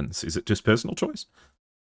J11s? Is it just personal choice?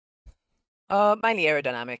 Mainly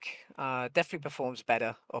aerodynamic. Definitely performs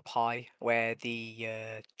better up high, where the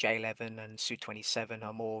J11 and Su-27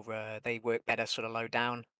 are more, they work better sort of low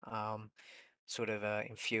down,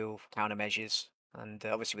 in fuel countermeasures, and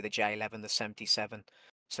obviously with the J11, the 77.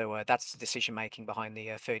 So that's the decision making behind the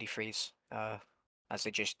 33s, as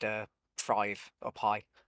they just thrive up high.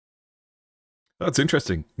 That's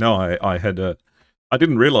interesting. No, I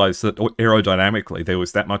didn't realize that aerodynamically there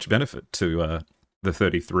was that much benefit to the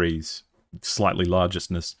 33's slightly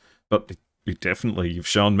largestness, but you've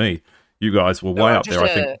shown me. You guys were way up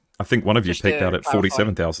there. I think one of you peaked out at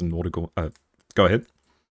 47,000 nautical. Go ahead.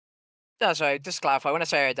 No, sorry, just to clarify. When I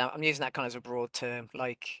say aerodynamic, I'm using that kind of as a broad term.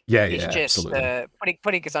 It's just absolutely.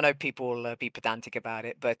 Putting because I know people will be pedantic about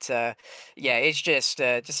it, but yeah, it's just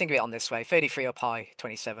think of it on this way: 33 up high,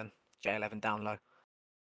 27 J11 down low.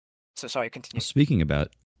 So sorry, continue. Speaking about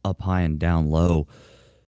up high and down low,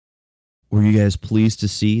 Were you guys pleased to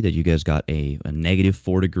see that you guys got a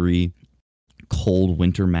 -4-degree cold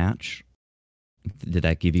winter match? Did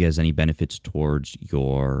that give you guys any benefits towards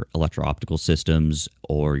your electro-optical systems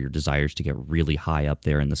or your desires to get really high up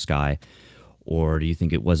there in the sky? Or do you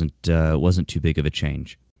think it wasn't too big of a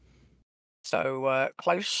change? So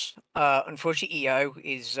close. Unfortunately, EO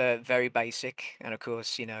is very basic, and of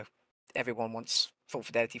course, everyone wants full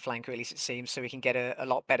fidelity flanker, at least it seems, so we can get a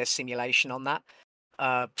lot better simulation on that.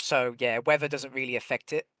 So yeah, weather doesn't really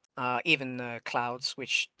affect it. Even clouds,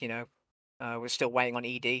 which we're still waiting on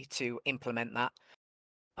ED to implement that.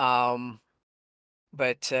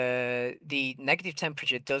 But the negative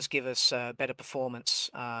temperature does give us better performance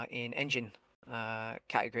in engine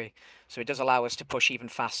category, so it does allow us to push even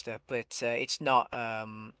faster. But it's not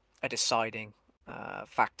a deciding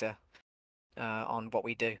factor on what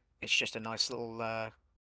we do. It's just a nice little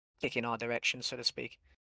kick in our direction, so to speak.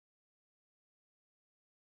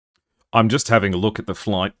 I'm just having a look at the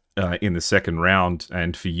flight in the second round,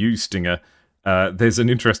 and for you, Stinger, there's an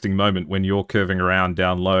interesting moment when you're curving around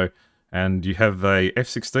down low, and you have a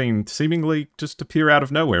F-16 seemingly just appear out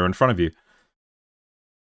of nowhere in front of you.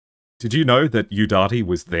 Did you know that Udati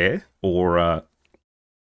was there, or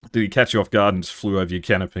did he catch you off guard and just flew over your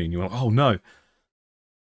canopy, and you went, "Oh no"?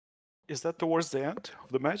 Is that towards the end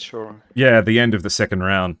of the match, or? Yeah, the end of the second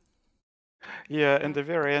round. Yeah, in the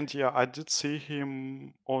very end, yeah, I did see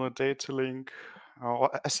him on a data link.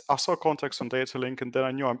 I saw contacts on data link, and then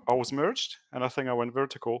I knew I was merged, and I think I went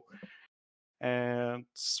vertical and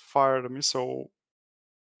fired a missile,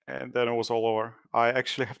 and then it was all over. I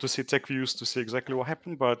actually have to see tech views to see exactly what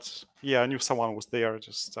happened, but yeah, I knew someone was there. It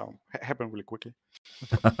just happened really quickly.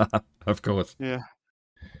 Of course. Yeah.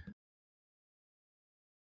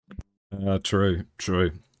 True.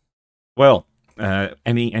 Well,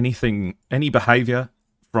 any behaviour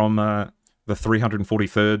from the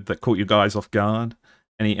 343rd that caught you guys off guard?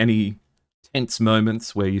 Any tense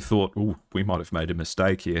moments where you thought, "Oh, we might have made a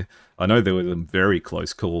mistake here"? I know there were some very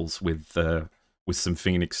close calls with some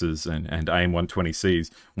Phoenixes and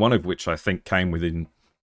AIM-120Cs, one of which I think came within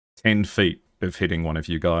 10 feet of hitting one of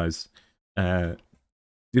you guys. Did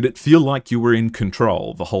it feel like you were in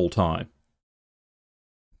control the whole time?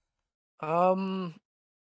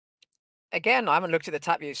 Again, I haven't looked at the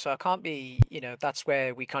tap view, so I can't be, that's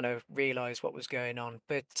where we kind of realized what was going on.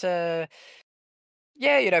 But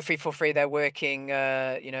yeah, 343, they're working,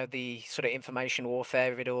 the sort of information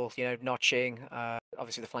warfare of it all, notching.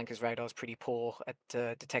 Obviously, the flankers radar is pretty poor at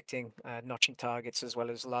detecting notching targets as well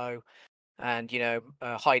as low, and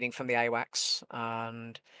hiding from the AWACS.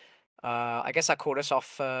 And I guess that caught us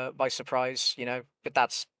off by surprise, but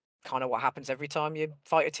that's kind of what happens every time you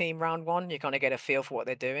fight a team round one. You kind of get a feel for what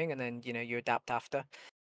they're doing, and then you adapt after.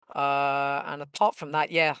 And apart from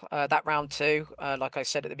that, yeah, that round two, like I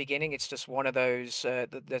said at the beginning, it's just one of those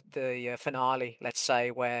the finale, let's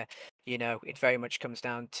say, where it very much comes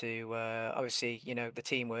down to obviously the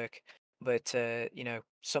teamwork, but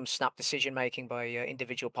some snap decision making by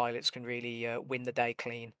individual pilots can really win the day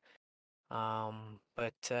clean.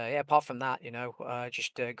 But yeah, apart from that,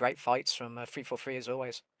 just great fights from 343 as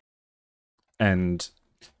always. And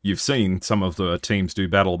you've seen some of the teams do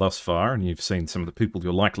battle thus far, and you've seen some of the people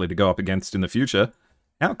you're likely to go up against in the future.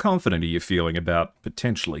 How confident are you feeling about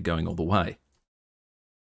potentially going all the way?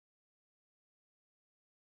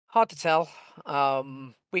 Hard to tell.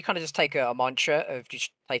 We kind of just take a mantra of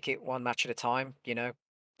just take it one match at a time,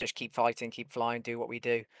 just keep fighting, keep flying, do what we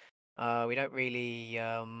do. We don't really,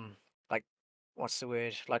 like, what's the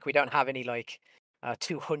word? Like, we don't have any,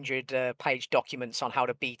 200 page documents on how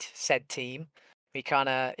to beat said team. We kind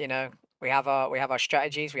of, we have our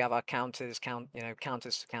strategies, we have our counters,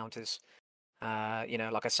 counters to counters.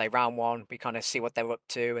 Like I say, round one, we kind of see what they're up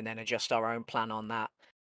to and then adjust our own plan on that.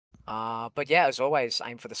 But yeah, as always,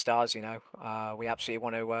 aim for the stars. We absolutely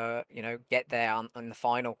want to, get there on the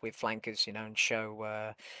final with flankers, and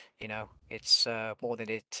show, it's more than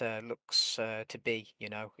it looks to be,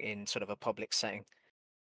 in sort of a public setting.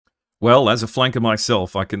 Well, as a flanker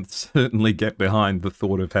myself, I can certainly get behind the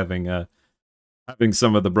thought of having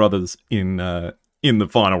some of the brothers in the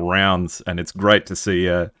final rounds, and it's great to see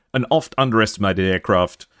an oft underestimated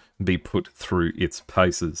aircraft be put through its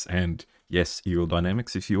paces. And yes,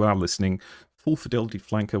 Aerodynamics, if you are listening, full fidelity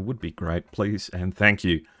flanker would be great, please, and thank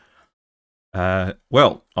you.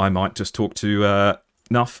 Well, I might just talk to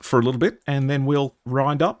Nuff for a little bit, and then we'll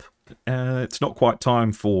wind up. It's not quite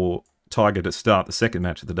time for Tiger to start the second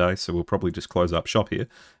match of the day, so we'll probably just close up shop here.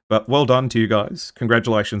 But well done to you guys.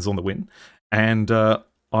 Congratulations on the win. And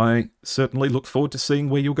I certainly look forward to seeing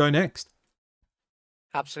where you'll go next.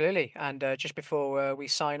 Absolutely. And just before we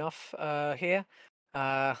sign off here,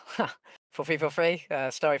 For free for free,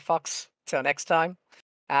 Starry Fox. Till next time.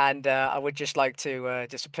 And I would just like to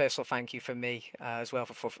just a personal thank you from me as well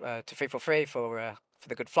to Free for Free for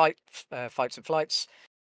the good fights and flights,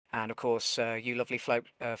 and of course you lovely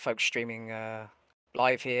folks streaming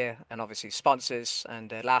live here, and obviously sponsors,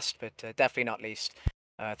 and last but definitely not least,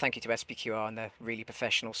 thank you to SPQR and the really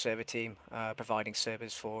professional server team providing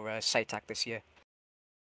servers for SATAC this year.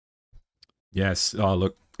 Yes. Oh,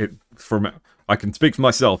 look, I can speak for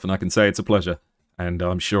myself, and I can say it's a pleasure, and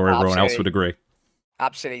I'm sure everyone else would agree.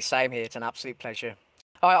 Absolutely, same here. It's an absolute pleasure.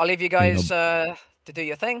 All right, I'll leave you guys to do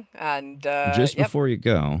your thing. And just before you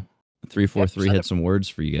go, 343 had some words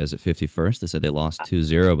for you guys at 51st. They said they lost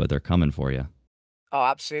 2-0, but they're coming for you. Oh,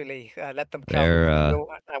 absolutely. Let them come.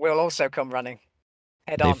 We'll also come running.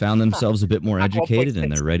 They found themselves a bit more educated,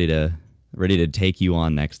 and they're ready to take you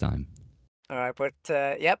on next time. All right, but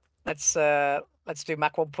yep, let's do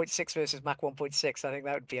Mach 1.6 versus Mach 1.6. I think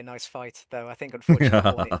that would be a nice fight, though. I think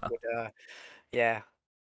unfortunately, yeah.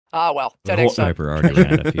 Ah, well. The whole sniper already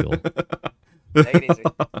ran out of fuel. Take it easy.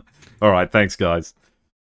 All right, thanks, guys.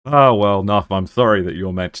 Oh, well, Nuff, I'm sorry that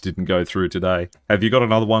your match didn't go through today. Have you got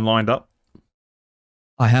another one lined up?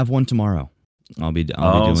 I have one tomorrow. I'll be doing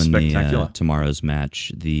tomorrow's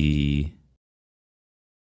match.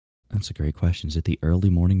 That's a great question. Is it the early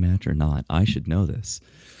morning match or not? I should know this,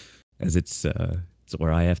 as it's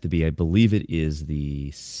where I have to be. I believe it is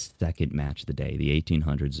the second match of the day, the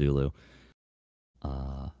 1800 Zulu.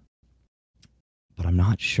 But I'm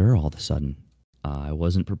not sure all of a sudden. I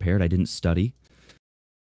wasn't prepared. I didn't study,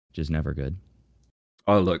 which is never good.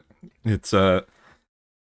 Oh, look, it's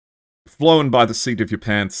flown by the seat of your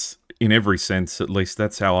pants in every sense. At least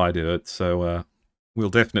that's how I do it. So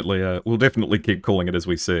we'll definitely keep calling it as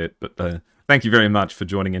we see it. But thank you very much for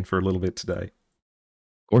joining in for a little bit today.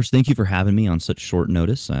 Of course, thank you for having me on such short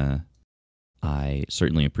notice. I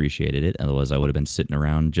certainly appreciated it. Otherwise, I would have been sitting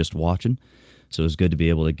around just watching. So it was good to be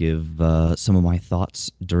able to give some of my thoughts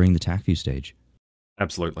during the TACView stage.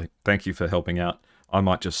 Absolutely. Thank you for helping out. I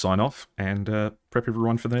might just sign off and prep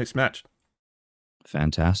everyone for the next match.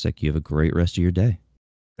 Fantastic. You have a great rest of your day.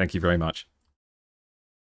 Thank you very much.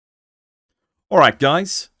 All right,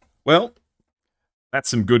 guys. Well, that's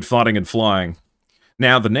some good fighting and flying.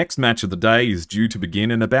 Now, the next match of the day is due to begin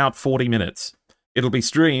in about 40 minutes. It'll be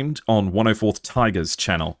streamed on 104th Tiger's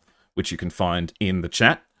channel, which you can find in the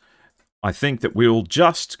chat. I think that we'll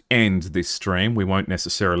just end this stream. We won't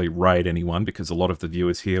necessarily raid anyone because a lot of the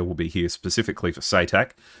viewers here will be here specifically for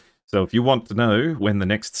SATAC. So if you want to know when the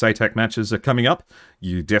next SATAC matches are coming up,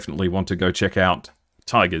 you definitely want to go check out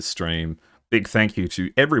Tiger's stream. Big thank you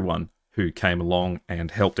to everyone who came along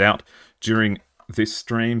and helped out during this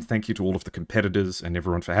stream. Thank you to all of the competitors and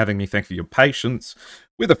everyone for having me. Thank you for your patience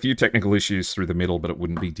with a few technical issues through the middle, but it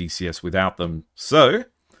wouldn't be DCS without them. So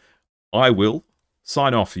I will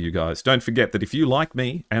sign off for you guys. Don't forget that if you like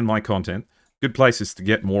me and my content, good places to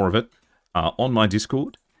get more of it are on my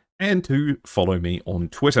Discord and to follow me on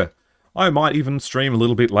Twitter. I might even stream a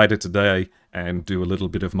little bit later today and do a little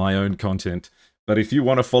bit of my own content. But if you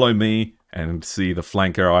want to follow me and see the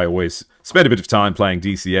flanker, I always spend a bit of time playing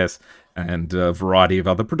DCS and a variety of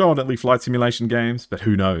other predominantly flight simulation games. But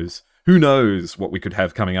who knows? Who knows what we could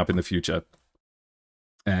have coming up in the future?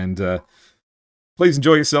 And please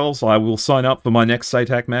enjoy yourselves. I will sign up for my next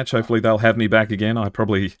SATAC match. Hopefully they'll have me back again. I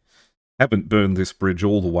probably haven't burned this bridge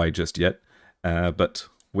all the way just yet. But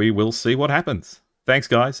we will see what happens. Thanks,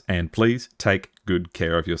 guys, and please take good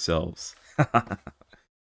care of yourselves.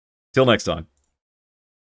 Till next time.